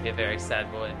doing I'm going it? to be a very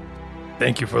sad boy.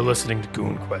 Thank you for listening to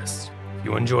Goon Quest. If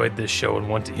you enjoyed this show and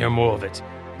want to hear more of it,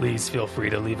 please feel free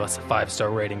to leave us a 5-star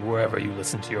rating wherever you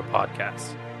listen to your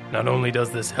podcast. Not only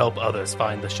does this help others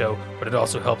find the show, but it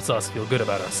also helps us feel good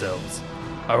about ourselves.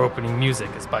 Our opening music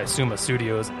is by Suma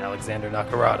Studios and Alexander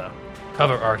Nakarada.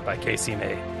 Cover art by Casey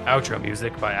May. Outro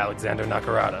music by Alexander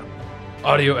Nakarada.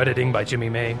 Audio editing by Jimmy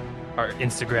May. Our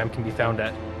Instagram can be found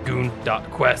at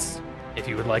goon.quest. If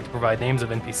you would like to provide names of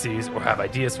NPCs or have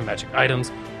ideas for magic items,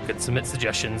 you can submit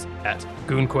suggestions at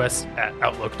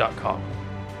goonquest@outlook.com.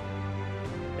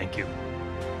 Thank you.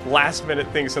 Last minute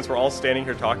thing, since we're all standing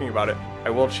here talking about it, I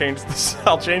will change this.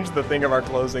 I'll change the thing of our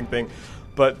closing thing.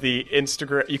 But the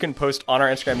Instagram, you can post on our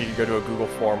Instagram. You can go to a Google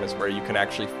form, is where you can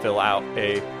actually fill out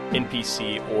a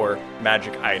NPC or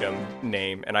magic item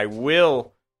name, and I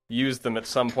will use them at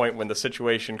some point when the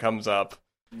situation comes up.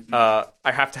 I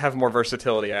have to have more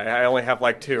versatility. I only have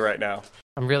like 2 right now.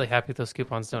 I'm really happy those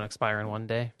coupons don't expire in one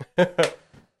day.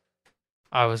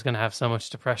 I was going to have so much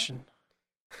depression.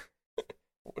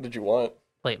 What did you want?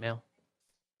 Plate mail.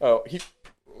 Oh,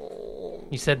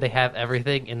 You said they have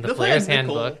everything in the The player's plan's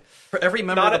nickel. handbook. For every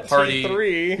member not of at the party.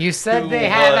 T3. You said Who they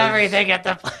have was- everything at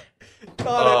the...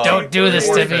 Not at Don't do this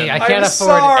to T3. me. I I'm can't afford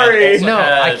sorry. it. No,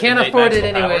 I had can't innate afford it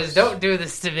magical anyways. powers. Don't do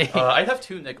this to me. I'd have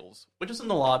 2 nickels, which isn't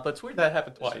a lot, but it's weird that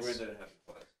happened twice. Heard that happen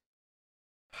twice.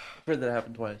 Weird that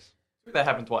happened twice. Heard that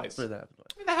happen twice. Weird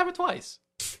that happened twice.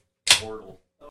 Portal.